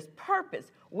was just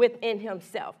purpose within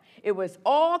himself. It was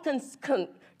all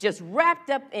just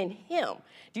wrapped up in him.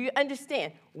 Do you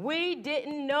understand? We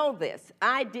didn't know this.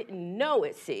 I didn't know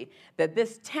it, see, that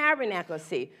this tabernacle,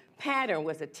 see, pattern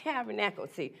was a tabernacle,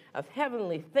 see, of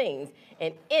heavenly things.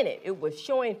 And in it, it was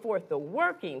showing forth the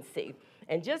working, see.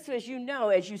 And just as you know,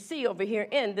 as you see over here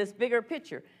in this bigger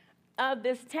picture of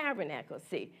this tabernacle,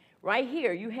 see, right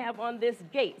here you have on this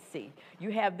gate, see,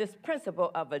 you have this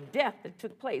principle of a death that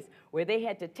took place where they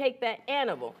had to take that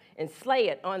animal and slay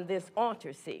it on this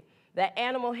altar, see. That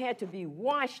animal had to be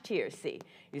washed here, see.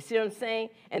 You see what I'm saying?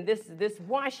 And this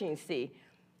washing, see,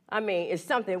 I mean, it's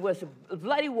something, it was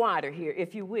bloody water here,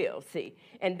 if you will, see.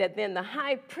 And that then the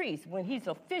high priest, when he's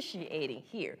officiating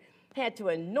here, had to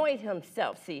anoint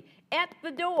himself, see, at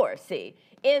the door, see,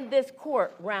 in this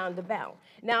court roundabout.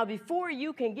 Now, before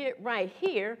you can get right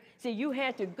here, see, you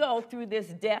had to go through this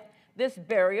death, this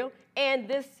burial, and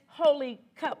this holy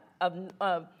cup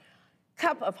of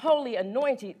holy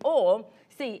anointing oil,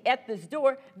 see, at this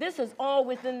door. This is all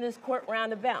within this court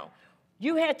roundabout.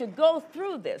 You had to go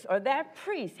through this, or that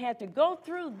priest had to go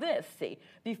through this, see,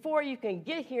 before you can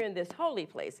get here in this holy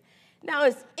place. Now,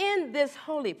 it's in this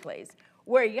holy place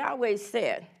where Yahweh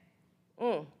said,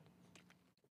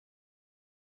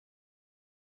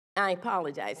 I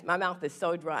apologize, my mouth is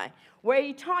so dry, where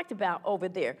he talked about over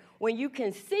there, when you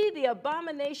can see the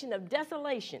abomination of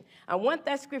desolation. I want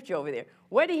that scripture over there.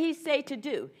 What did he say to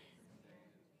do?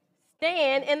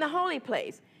 Stand in the holy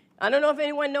place. I don't know if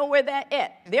anyone know where that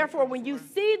at. Therefore, when you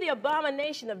see the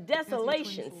abomination of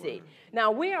desolation, see,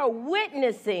 now we are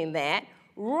witnessing that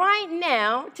right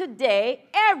now, today,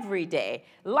 every day.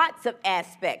 Lots of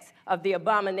aspects of the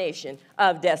abomination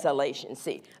of desolation,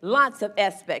 see. Lots of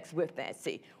aspects with that,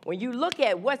 see. When you look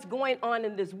at what's going on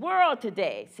in this world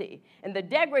today, see, and the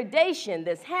degradation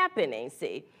that's happening,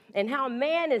 see, and how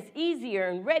man is easier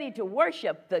and ready to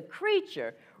worship the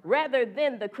creature rather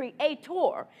than the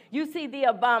creator, you see the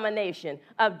abomination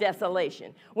of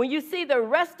desolation. When you see the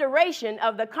restoration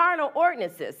of the carnal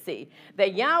ordinances, see,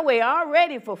 that Yahweh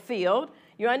already fulfilled,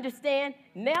 you understand,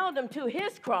 nailed them to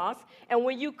his cross, and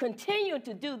when you continue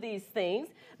to do these things,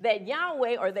 that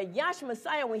Yahweh or the Yahshua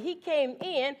Messiah, when he came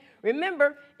in,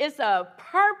 remember, it's a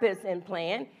purpose and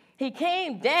plan. He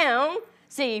came down,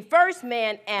 see, first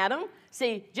man, Adam,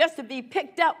 see, just to be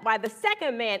picked up by the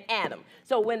second man, Adam.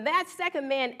 So when that second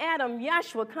man, Adam,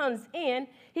 Yahshua, comes in,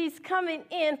 he's coming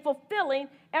in fulfilling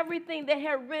everything that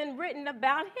had been written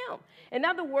about him. In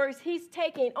other words, he's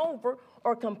taking over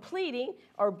or completing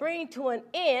or bringing to an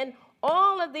end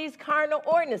all of these carnal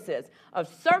ordinances of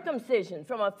circumcision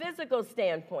from a physical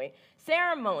standpoint,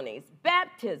 ceremonies,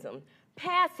 baptism,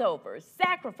 Passovers,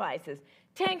 sacrifices,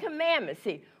 10 Commandments.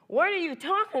 See, what are you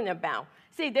talking about?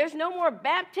 See, there's no more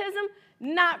baptism,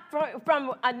 not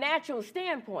from a natural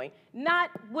standpoint, not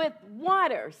with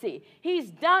water, see. He's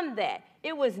done that.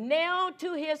 It was nailed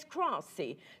to his cross,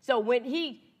 see. So when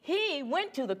he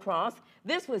went to the cross,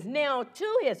 this was nailed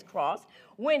to his cross.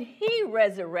 When he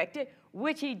resurrected,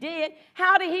 which he did,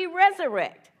 how did he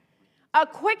resurrect? A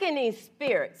quickening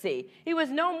spirit, see. He was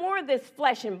no more this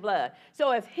flesh and blood.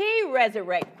 So if he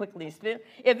resurrects quickening spirit,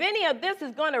 if any of this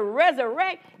is going to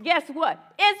resurrect, guess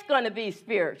what? It's going to be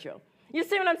spiritual. You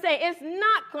see what I'm saying? It's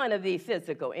not going to be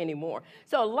physical anymore.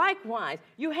 So likewise,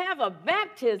 you have a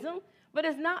baptism, but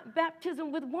it's not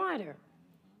baptism with water.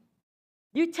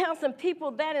 You tell some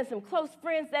people that and some close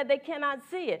friends that they cannot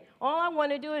see it. All I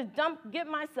want to do is get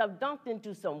myself dunked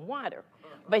into some water.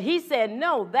 But he said,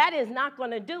 no, that is not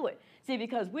going to do it. See,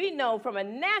 because we know from a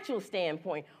natural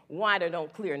standpoint, water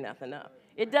don't clear nothing up.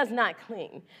 It does not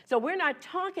clean. So we're not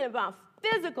talking about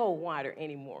physical water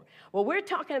anymore. Well, we're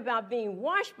talking about being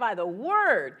washed by the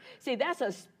word. See, that's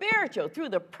a spiritual, through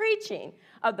the preaching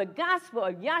of the gospel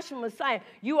of Yahshua Messiah.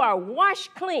 You are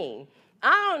washed clean.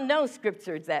 I don't know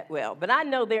scriptures that well, but I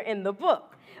know they're in the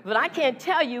book. But I can't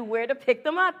tell you where to pick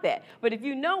them up at. But if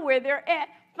you know where they're at,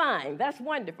 fine, that's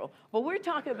wonderful. But we're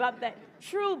talking about that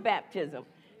true baptism.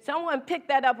 Someone pick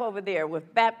that up over there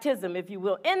with baptism, if you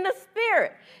will, in the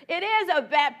Spirit. It is a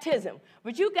baptism,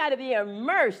 but you got to be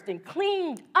immersed and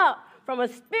cleaned up from a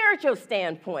spiritual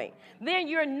standpoint. Then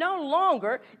you're no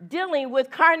longer dealing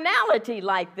with carnality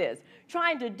like this,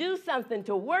 trying to do something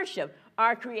to worship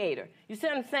our Creator. You see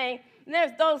what I'm saying? And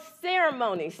there's those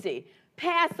ceremonies, see,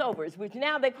 Passovers, which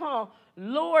now they call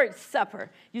Lord's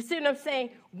Supper. You see what I'm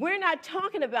saying? We're not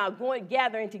talking about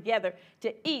gathering together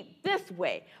to eat this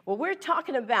way. What we're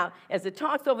talking about, as it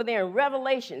talks over there in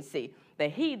Revelation, see,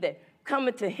 that he that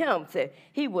cometh to him, said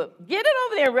he will, get it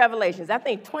over there in Revelations, I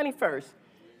think 21st.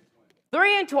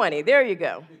 3 and 20, there you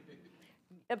go.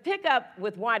 Pick up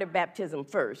with water baptism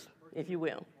first, if you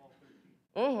will.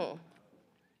 1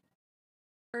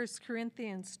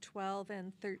 Corinthians 12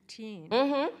 and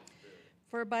 13.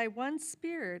 For by one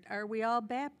Spirit are we all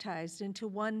baptized into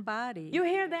one body. You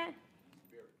hear that?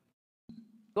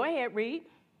 Go ahead, read.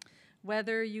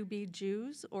 Whether you be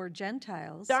Jews or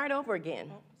Gentiles. Start over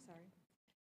again. Oh, sorry.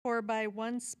 For by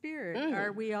one Spirit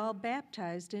are we all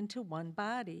baptized into one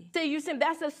body. See, you see,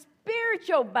 that's a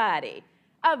spiritual body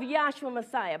of Yahshua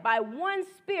Messiah. By one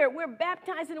Spirit, we're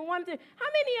baptized in one. How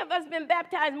many of us been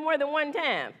baptized more than one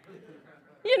time?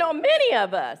 You know, many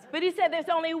of us. But he said there's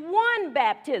only one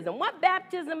baptism. What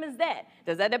baptism is that?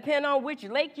 Does that depend on which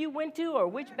lake you went to or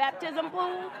which baptism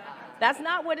pool? That's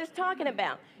not what it's talking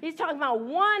about. He's talking about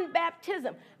one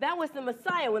baptism. That was the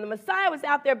Messiah. When the Messiah was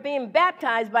out there being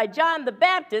baptized by John the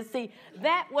Baptist, see,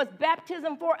 that was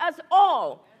baptism for us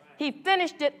all. He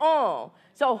finished it all.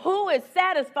 So who is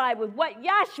satisfied with what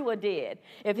Yahshua did?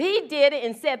 If he did it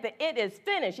and said that it is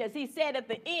finished, as he said at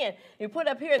the end, he put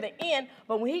up here at the end,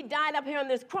 but when he died up here on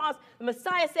this cross, the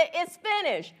Messiah said, it's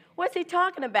finished. What's he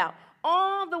talking about?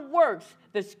 All the works,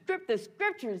 the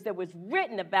scriptures that was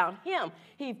written about him,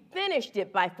 he finished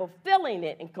it by fulfilling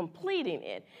it and completing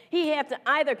it. He had to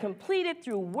either complete it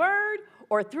through word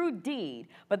or through deed,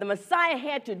 but the Messiah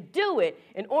had to do it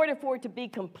in order for it to be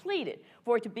completed,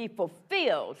 for it to be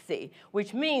fulfilled, see,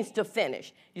 which means to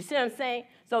finish. You see what I'm saying?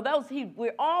 So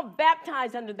we're all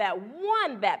baptized under that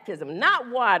one baptism, not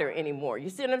water anymore. You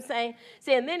see what I'm saying?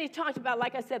 See, and then he talked about,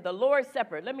 like I said, the Lord's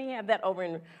Supper. Let me have that over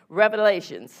in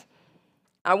Revelations.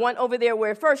 I want over there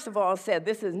where, first of all, said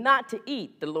this is not to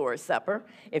eat the Lord's Supper,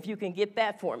 if you can get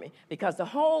that for me, because the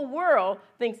whole world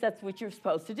thinks that's what you're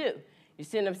supposed to do. You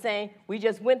see what I'm saying? We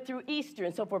just went through Easter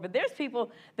and so forth, but there's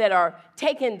people that are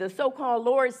taking the so-called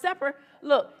Lord's Supper,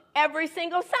 look, every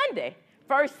single Sunday,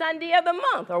 first Sunday of the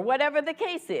month, or whatever the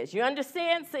case is. You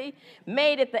understand? See,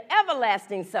 made it the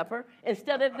everlasting supper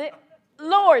instead of the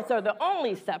Lord's or the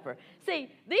only supper.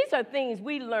 See, these are things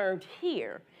we learned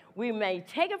here. We may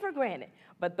take it for granted,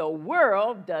 but the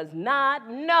world does not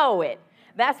know it.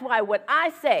 That's why what I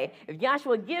say, if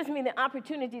Yahshua gives me the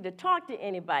opportunity to talk to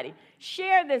anybody,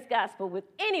 share this gospel with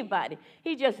anybody,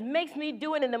 he just makes me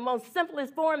do it in the most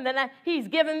simplest form that he's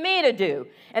given me to do.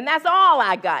 And that's all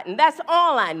I got, and that's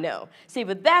all I know. See,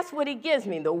 but that's what he gives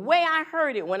me, the way I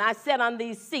heard it when I sat on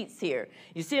these seats here.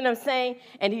 You see what I'm saying?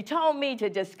 And he told me to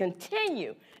just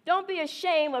continue. Don't be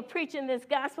ashamed of preaching this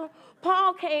gospel.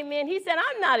 Paul came in, he said,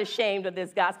 I'm not ashamed of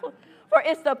this gospel, for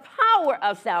it's the power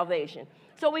of salvation.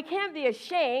 So we can't be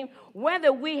ashamed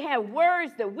whether we have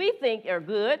words that we think are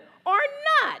good or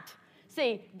not.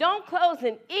 See, don't close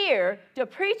an ear to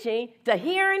preaching, to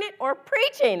hearing it or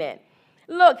preaching it.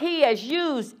 Look, he has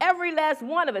used every last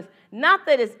one of us. Not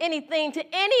that it's anything to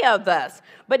any of us,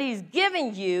 but he's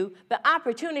giving you the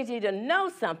opportunity to know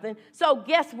something. So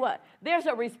guess what? There's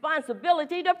a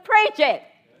responsibility to preach it.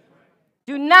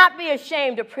 Do not be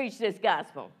ashamed to preach this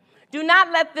gospel. Do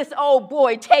not let this old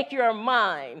boy take your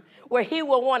mind where he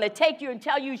will want to take you and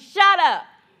tell you, shut up.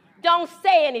 Don't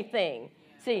say anything.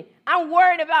 See, I'm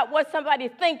worried about what somebody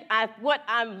thinks what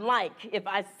I'm like if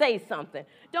I say something.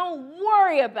 Don't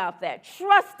worry about that.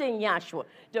 Trust in Yahshua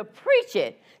to preach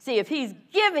it. See, if he's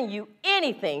given you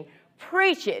anything,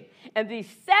 preach it and be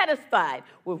satisfied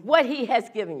with what he has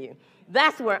given you.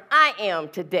 That's where I am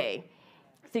today.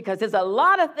 See, because there's a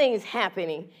lot of things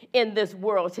happening in this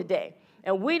world today.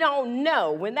 And we don't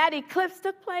know. When that eclipse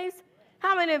took place,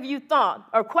 how many of you thought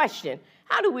or questioned,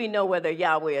 how do we know whether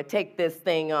Yahweh will take this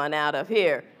thing on out of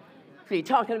here? See,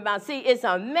 talking about, see, it's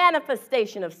a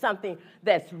manifestation of something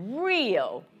that's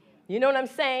real. You know what I'm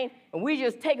saying? And we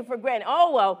just take it for granted.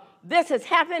 Oh, well, this has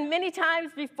happened many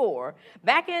times before.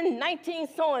 Back in 19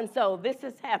 so-and-so, this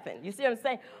has happened. You see what I'm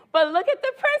saying? But look at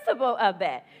the principle of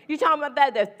that. You're talking about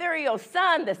that ethereal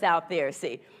sun that's out there,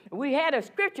 see. We had a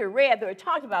scripture read that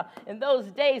talked about in those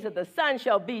days that the sun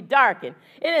shall be darkened.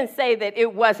 It didn't say that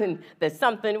it wasn't that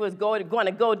something was going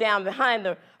to go down behind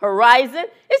the horizon.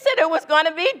 It said it was going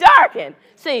to be darkened.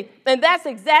 See, and that's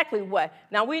exactly what.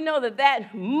 Now, we know that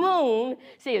that moon,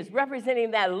 see, is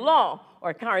representing that law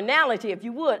or carnality, if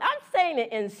you would. I'm saying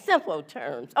it in simple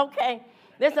terms, okay?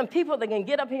 There's some people that can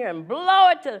get up here and blow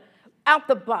it out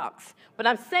the box. But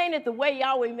I'm saying it the way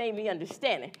Yahweh made me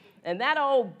understand it. And that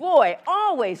old boy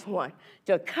always wants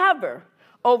to cover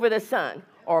over the sun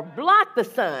or block the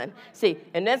sun. See,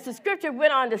 and as the scripture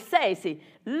went on to say, see,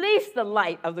 least the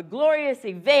light of the glorious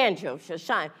evangel shall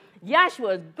shine.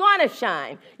 Yahshua is going to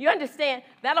shine. You understand?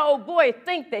 That old boy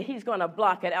think that he's going to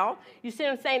block it out. You see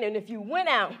what I'm saying? And if you went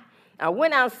out, I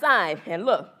went outside and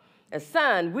look, the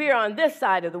sun, we're on this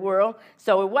side of the world,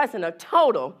 so it wasn't a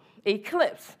total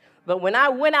eclipse. But when I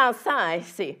went outside,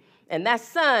 see, and that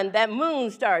sun, that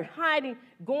moon started hiding,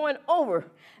 going over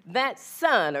that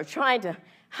sun or trying to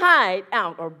hide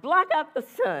out or block out the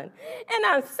sun. And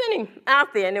I'm sitting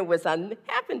out there, and it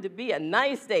happened to be a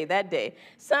nice day that day,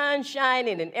 sun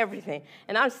shining and everything.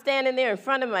 And I'm standing there in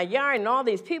front of my yard and all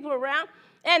these people around,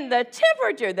 and the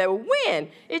temperature, the wind,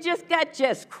 it just got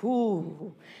just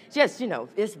cool. Just, you know,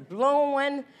 it's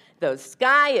blowing. The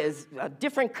sky is a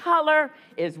different color.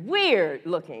 It's weird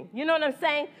looking. You know what I'm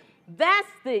saying? That's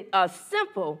the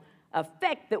simple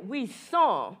effect that we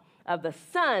saw of the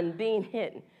sun being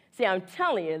hidden. See, I'm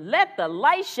telling you, let the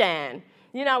light shine.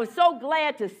 You know, I was so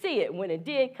glad to see it when it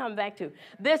did come back to.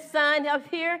 This sun up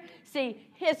here, see,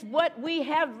 it's what we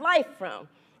have life from.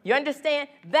 You understand?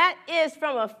 That is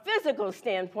from a physical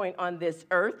standpoint on this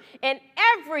earth, and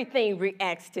everything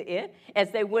reacts to it,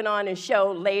 as they went on and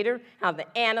showed later how the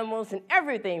animals and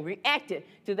everything reacted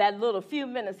to that little few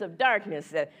minutes of darkness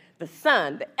that the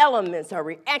sun, the elements are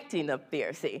reacting up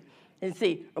there, see? And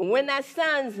see, when that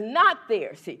sun's not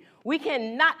there, see, we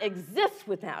cannot exist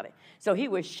without it. So he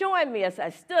was showing me as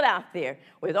I stood out there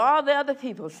with all the other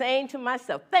people, saying to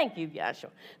myself, thank you,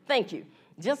 Yahshua, thank you.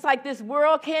 Just like this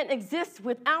world can't exist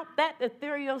without that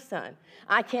ethereal sun,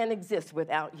 I can't exist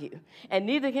without you. And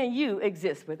neither can you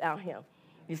exist without him.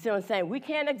 You see what I'm saying? We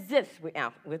can't exist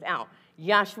without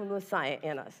Yahshua Messiah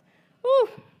in us. Whew.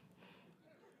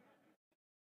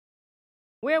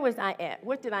 Where was I at?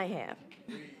 What did I have?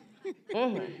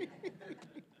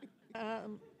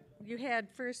 You had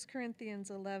 1 Corinthians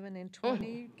 11 and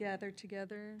 20 gathered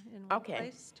together in one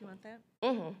place. Do you want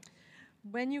that?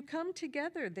 When you come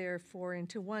together, therefore,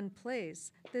 into one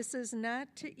place, this is not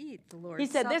to eat the Lord's Supper. He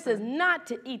said, this is not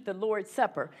to eat the Lord's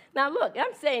Supper. Now, look,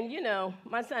 I'm saying, you know,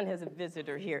 my son has a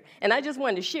visitor here, and I just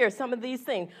wanted to share some of these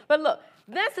things. But look,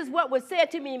 this is what was said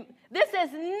to me. This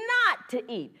is not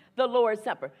to eat the Lord's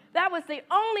Supper. That was the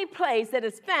only place that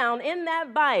is found in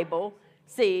that Bible,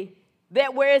 see,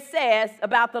 that where it says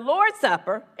about the Lord's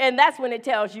Supper, and that's when it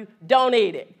tells you, don't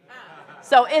eat it.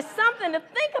 So it's something to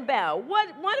think about. What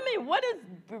is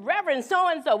Reverend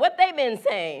so-and-so, what they've been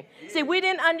saying? See, we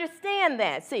didn't understand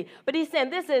that. See, but he's saying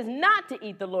this is not to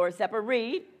eat the Lord's Supper.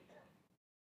 Read.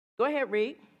 Go ahead,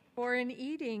 read. For in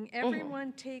eating,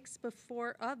 everyone takes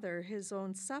before other his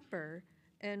own supper,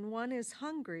 and one is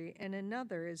hungry and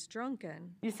another is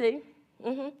drunken. You see?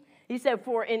 He said,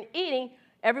 for in eating,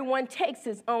 everyone takes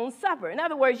his own supper. In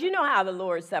other words, you know how the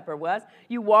Lord's Supper was.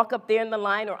 You walk up there in the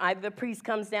line, or either the priest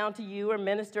comes down to you or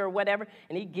minister or whatever,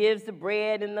 and he gives the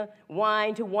bread and the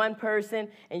wine to one person,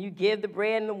 and you give the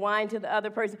bread and the wine to the other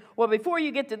person. Well, before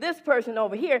you get to this person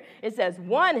over here, it says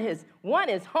one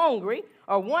is hungry,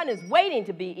 or one is waiting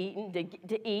to be eaten,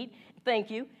 to eat. Thank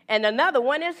you. And another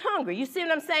one is hungry. You see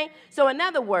what I'm saying? So in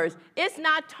other words, it's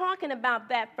not talking about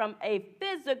that from a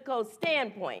physical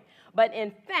standpoint, but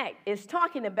in fact, it's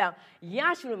talking about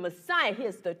Yahshua Messiah.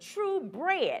 He's the true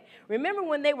bread. Remember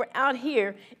when they were out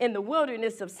here in the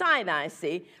wilderness of Sinai,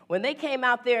 see, when they came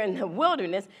out there in the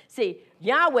wilderness, see,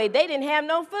 Yahweh, they didn't have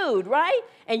no food, right?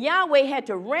 And Yahweh had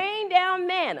to rain down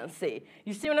manna, see.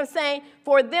 You see what I'm saying?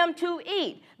 For them to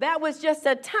eat. That was just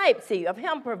a type, see, of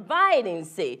him providing,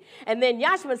 see. And then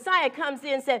Yahshua Messiah comes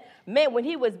in and said, man, when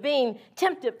he was being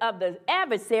tempted of the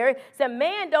adversary, said,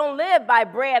 man don't live by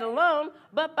bread alone,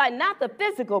 but by not the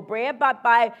physical bread, but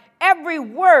by every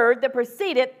word that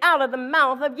proceeded out of the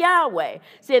mouth of Yahweh.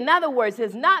 See, in other words,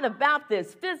 it's not about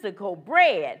this physical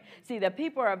bread. See, the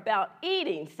people are about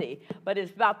eating, see, but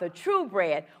it's about the true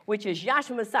bread, which is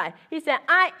Yahshua Messiah. He said,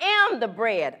 I am the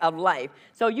bread of life.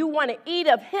 So you want to eat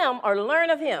of him or learn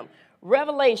of him.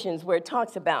 Revelations, where it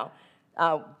talks about,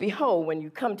 behold, when you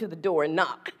come to the door and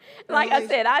knock. Like I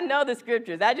said, I know the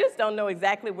scriptures. I just don't know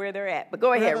exactly where they're at. But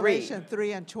go ahead, read. Revelation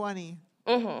 3 and 20.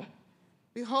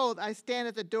 Behold, I stand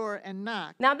at the door and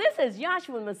knock. Now, this is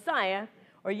Yahshua Messiah,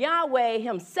 or Yahweh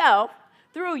himself,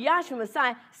 through Yahshua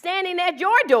Messiah, standing at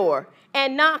your door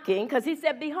and knocking, because he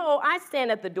said, behold, I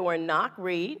stand at the door and knock.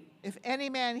 Read. If any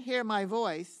man hear my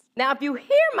voice. Now, if you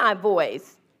hear my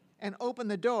voice. And open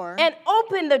the door. And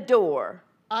open the door.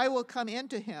 I will come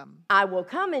into him. I will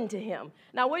come into him.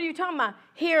 Now, what are you talking about?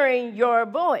 Hearing your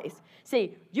voice.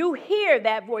 See, you hear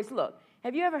that voice. Look,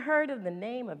 have you ever heard of the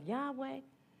name of Yahweh?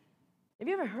 Have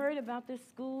you ever heard about this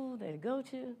school they go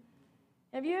to?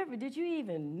 Did you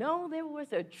even know there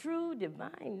was a true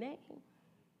divine name?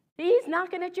 He's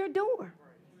knocking at your door.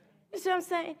 You see what I'm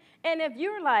saying? And if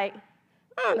you're like,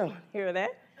 I don't want to hear that.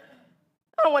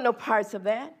 I don't want no parts of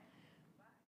that.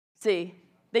 See,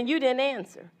 then you didn't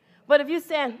answer. But if you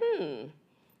said,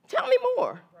 tell me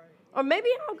more. Or maybe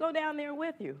I'll go down there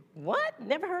with you. What?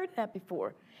 Never heard that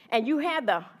before. And you have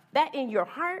that in your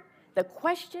heart, the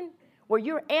question where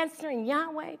you're answering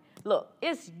Yahweh. Look,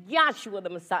 it's Yahshua the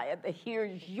Messiah that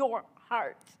hears your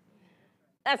heart.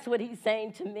 That's what he's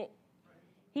saying to me.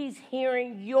 He's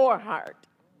hearing your heart.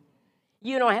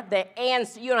 You don't have to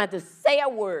answer. You don't have to say a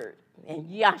word. And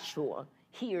Yahshua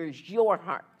hears your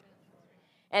heart.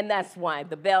 And that's why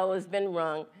the bell has been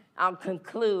rung. I'll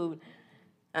conclude.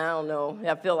 I don't know.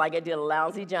 I feel like I did a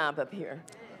lousy job up here.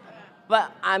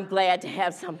 But I'm glad to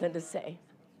have something to say.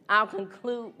 I'll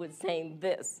conclude with saying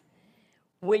this.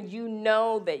 When you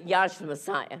know that Yahshua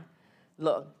Messiah,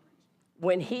 look,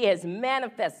 when he has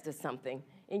manifested something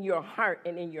in your heart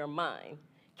and in your mind,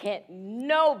 can't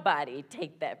nobody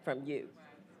take that from you.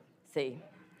 See,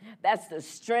 that's the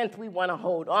strength we want to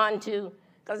hold on to,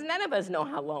 because none of us know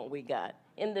how long we got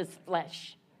in this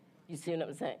flesh. You see what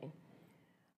I'm saying?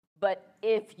 But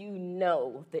if you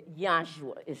know that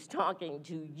Yahshua is talking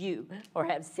to you or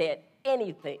have said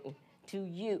anything to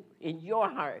you in your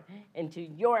heart and to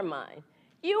your mind,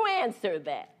 you answer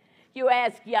that. You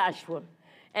ask Yahshua,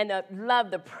 and I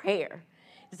love the prayer.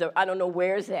 So I don't know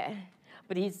where it's at,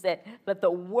 but he said, let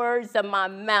the words of my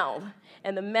mouth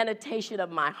and the meditation of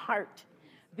my heart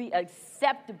be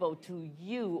acceptable to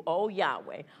you, O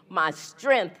Yahweh, my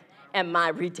strength and my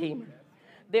redeemer.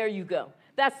 There you go.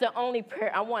 That's the only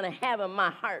prayer I want to have in my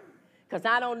heart, because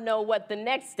I don't know what the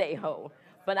next day holds,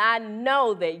 but I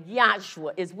know that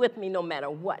Yahshua is with me no matter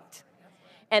what.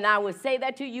 And I would say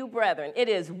that to you, brethren. It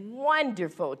is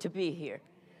wonderful to be here.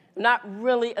 I'm not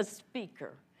really a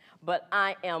speaker, but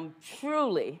I am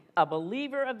truly a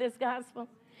believer of this gospel,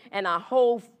 and I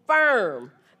hold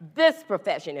firm this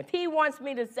profession. If he wants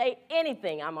me to say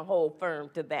anything, I'm going to hold firm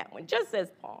to that one, just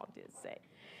as Paul did say.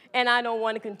 And I don't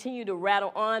want to continue to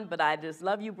rattle on, but I just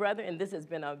love you, brother, and this has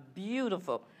been a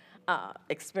beautiful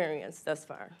experience thus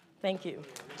far. Thank you.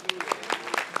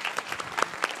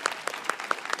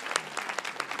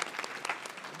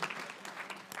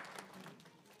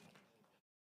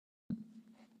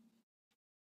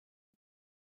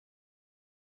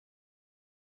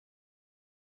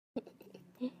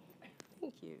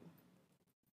 Thank you.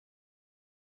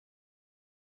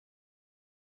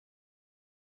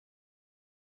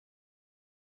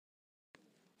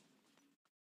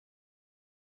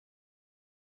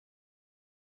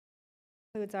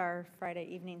 Concludes our Friday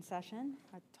evening session.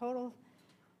 A total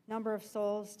number of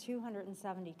souls,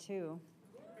 272.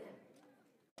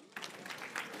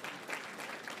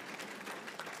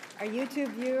 Our YouTube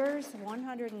viewers,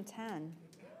 110.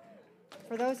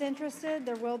 For those interested,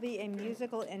 there will be a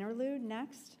musical interlude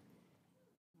next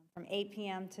from 8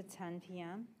 p.m. to 10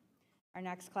 p.m. Our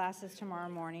next class is tomorrow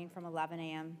morning from 11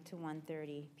 a.m. to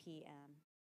 1:30 p.m.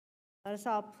 Let us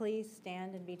all please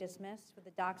stand and be dismissed with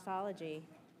the doxology.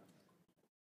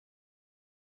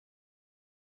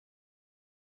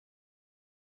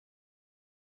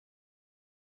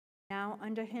 Now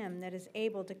unto him that is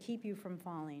able to keep you from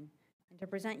falling, and to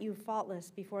present you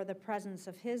faultless before the presence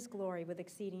of his glory with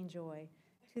exceeding joy,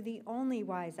 to the only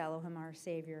wise Elohim our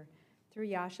Savior, through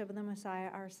Yahshua the Messiah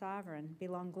our Sovereign,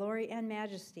 belong glory and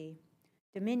majesty,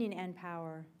 dominion and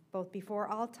power, both before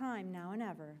all time, now and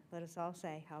ever. Let us all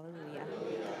say, hallelujah.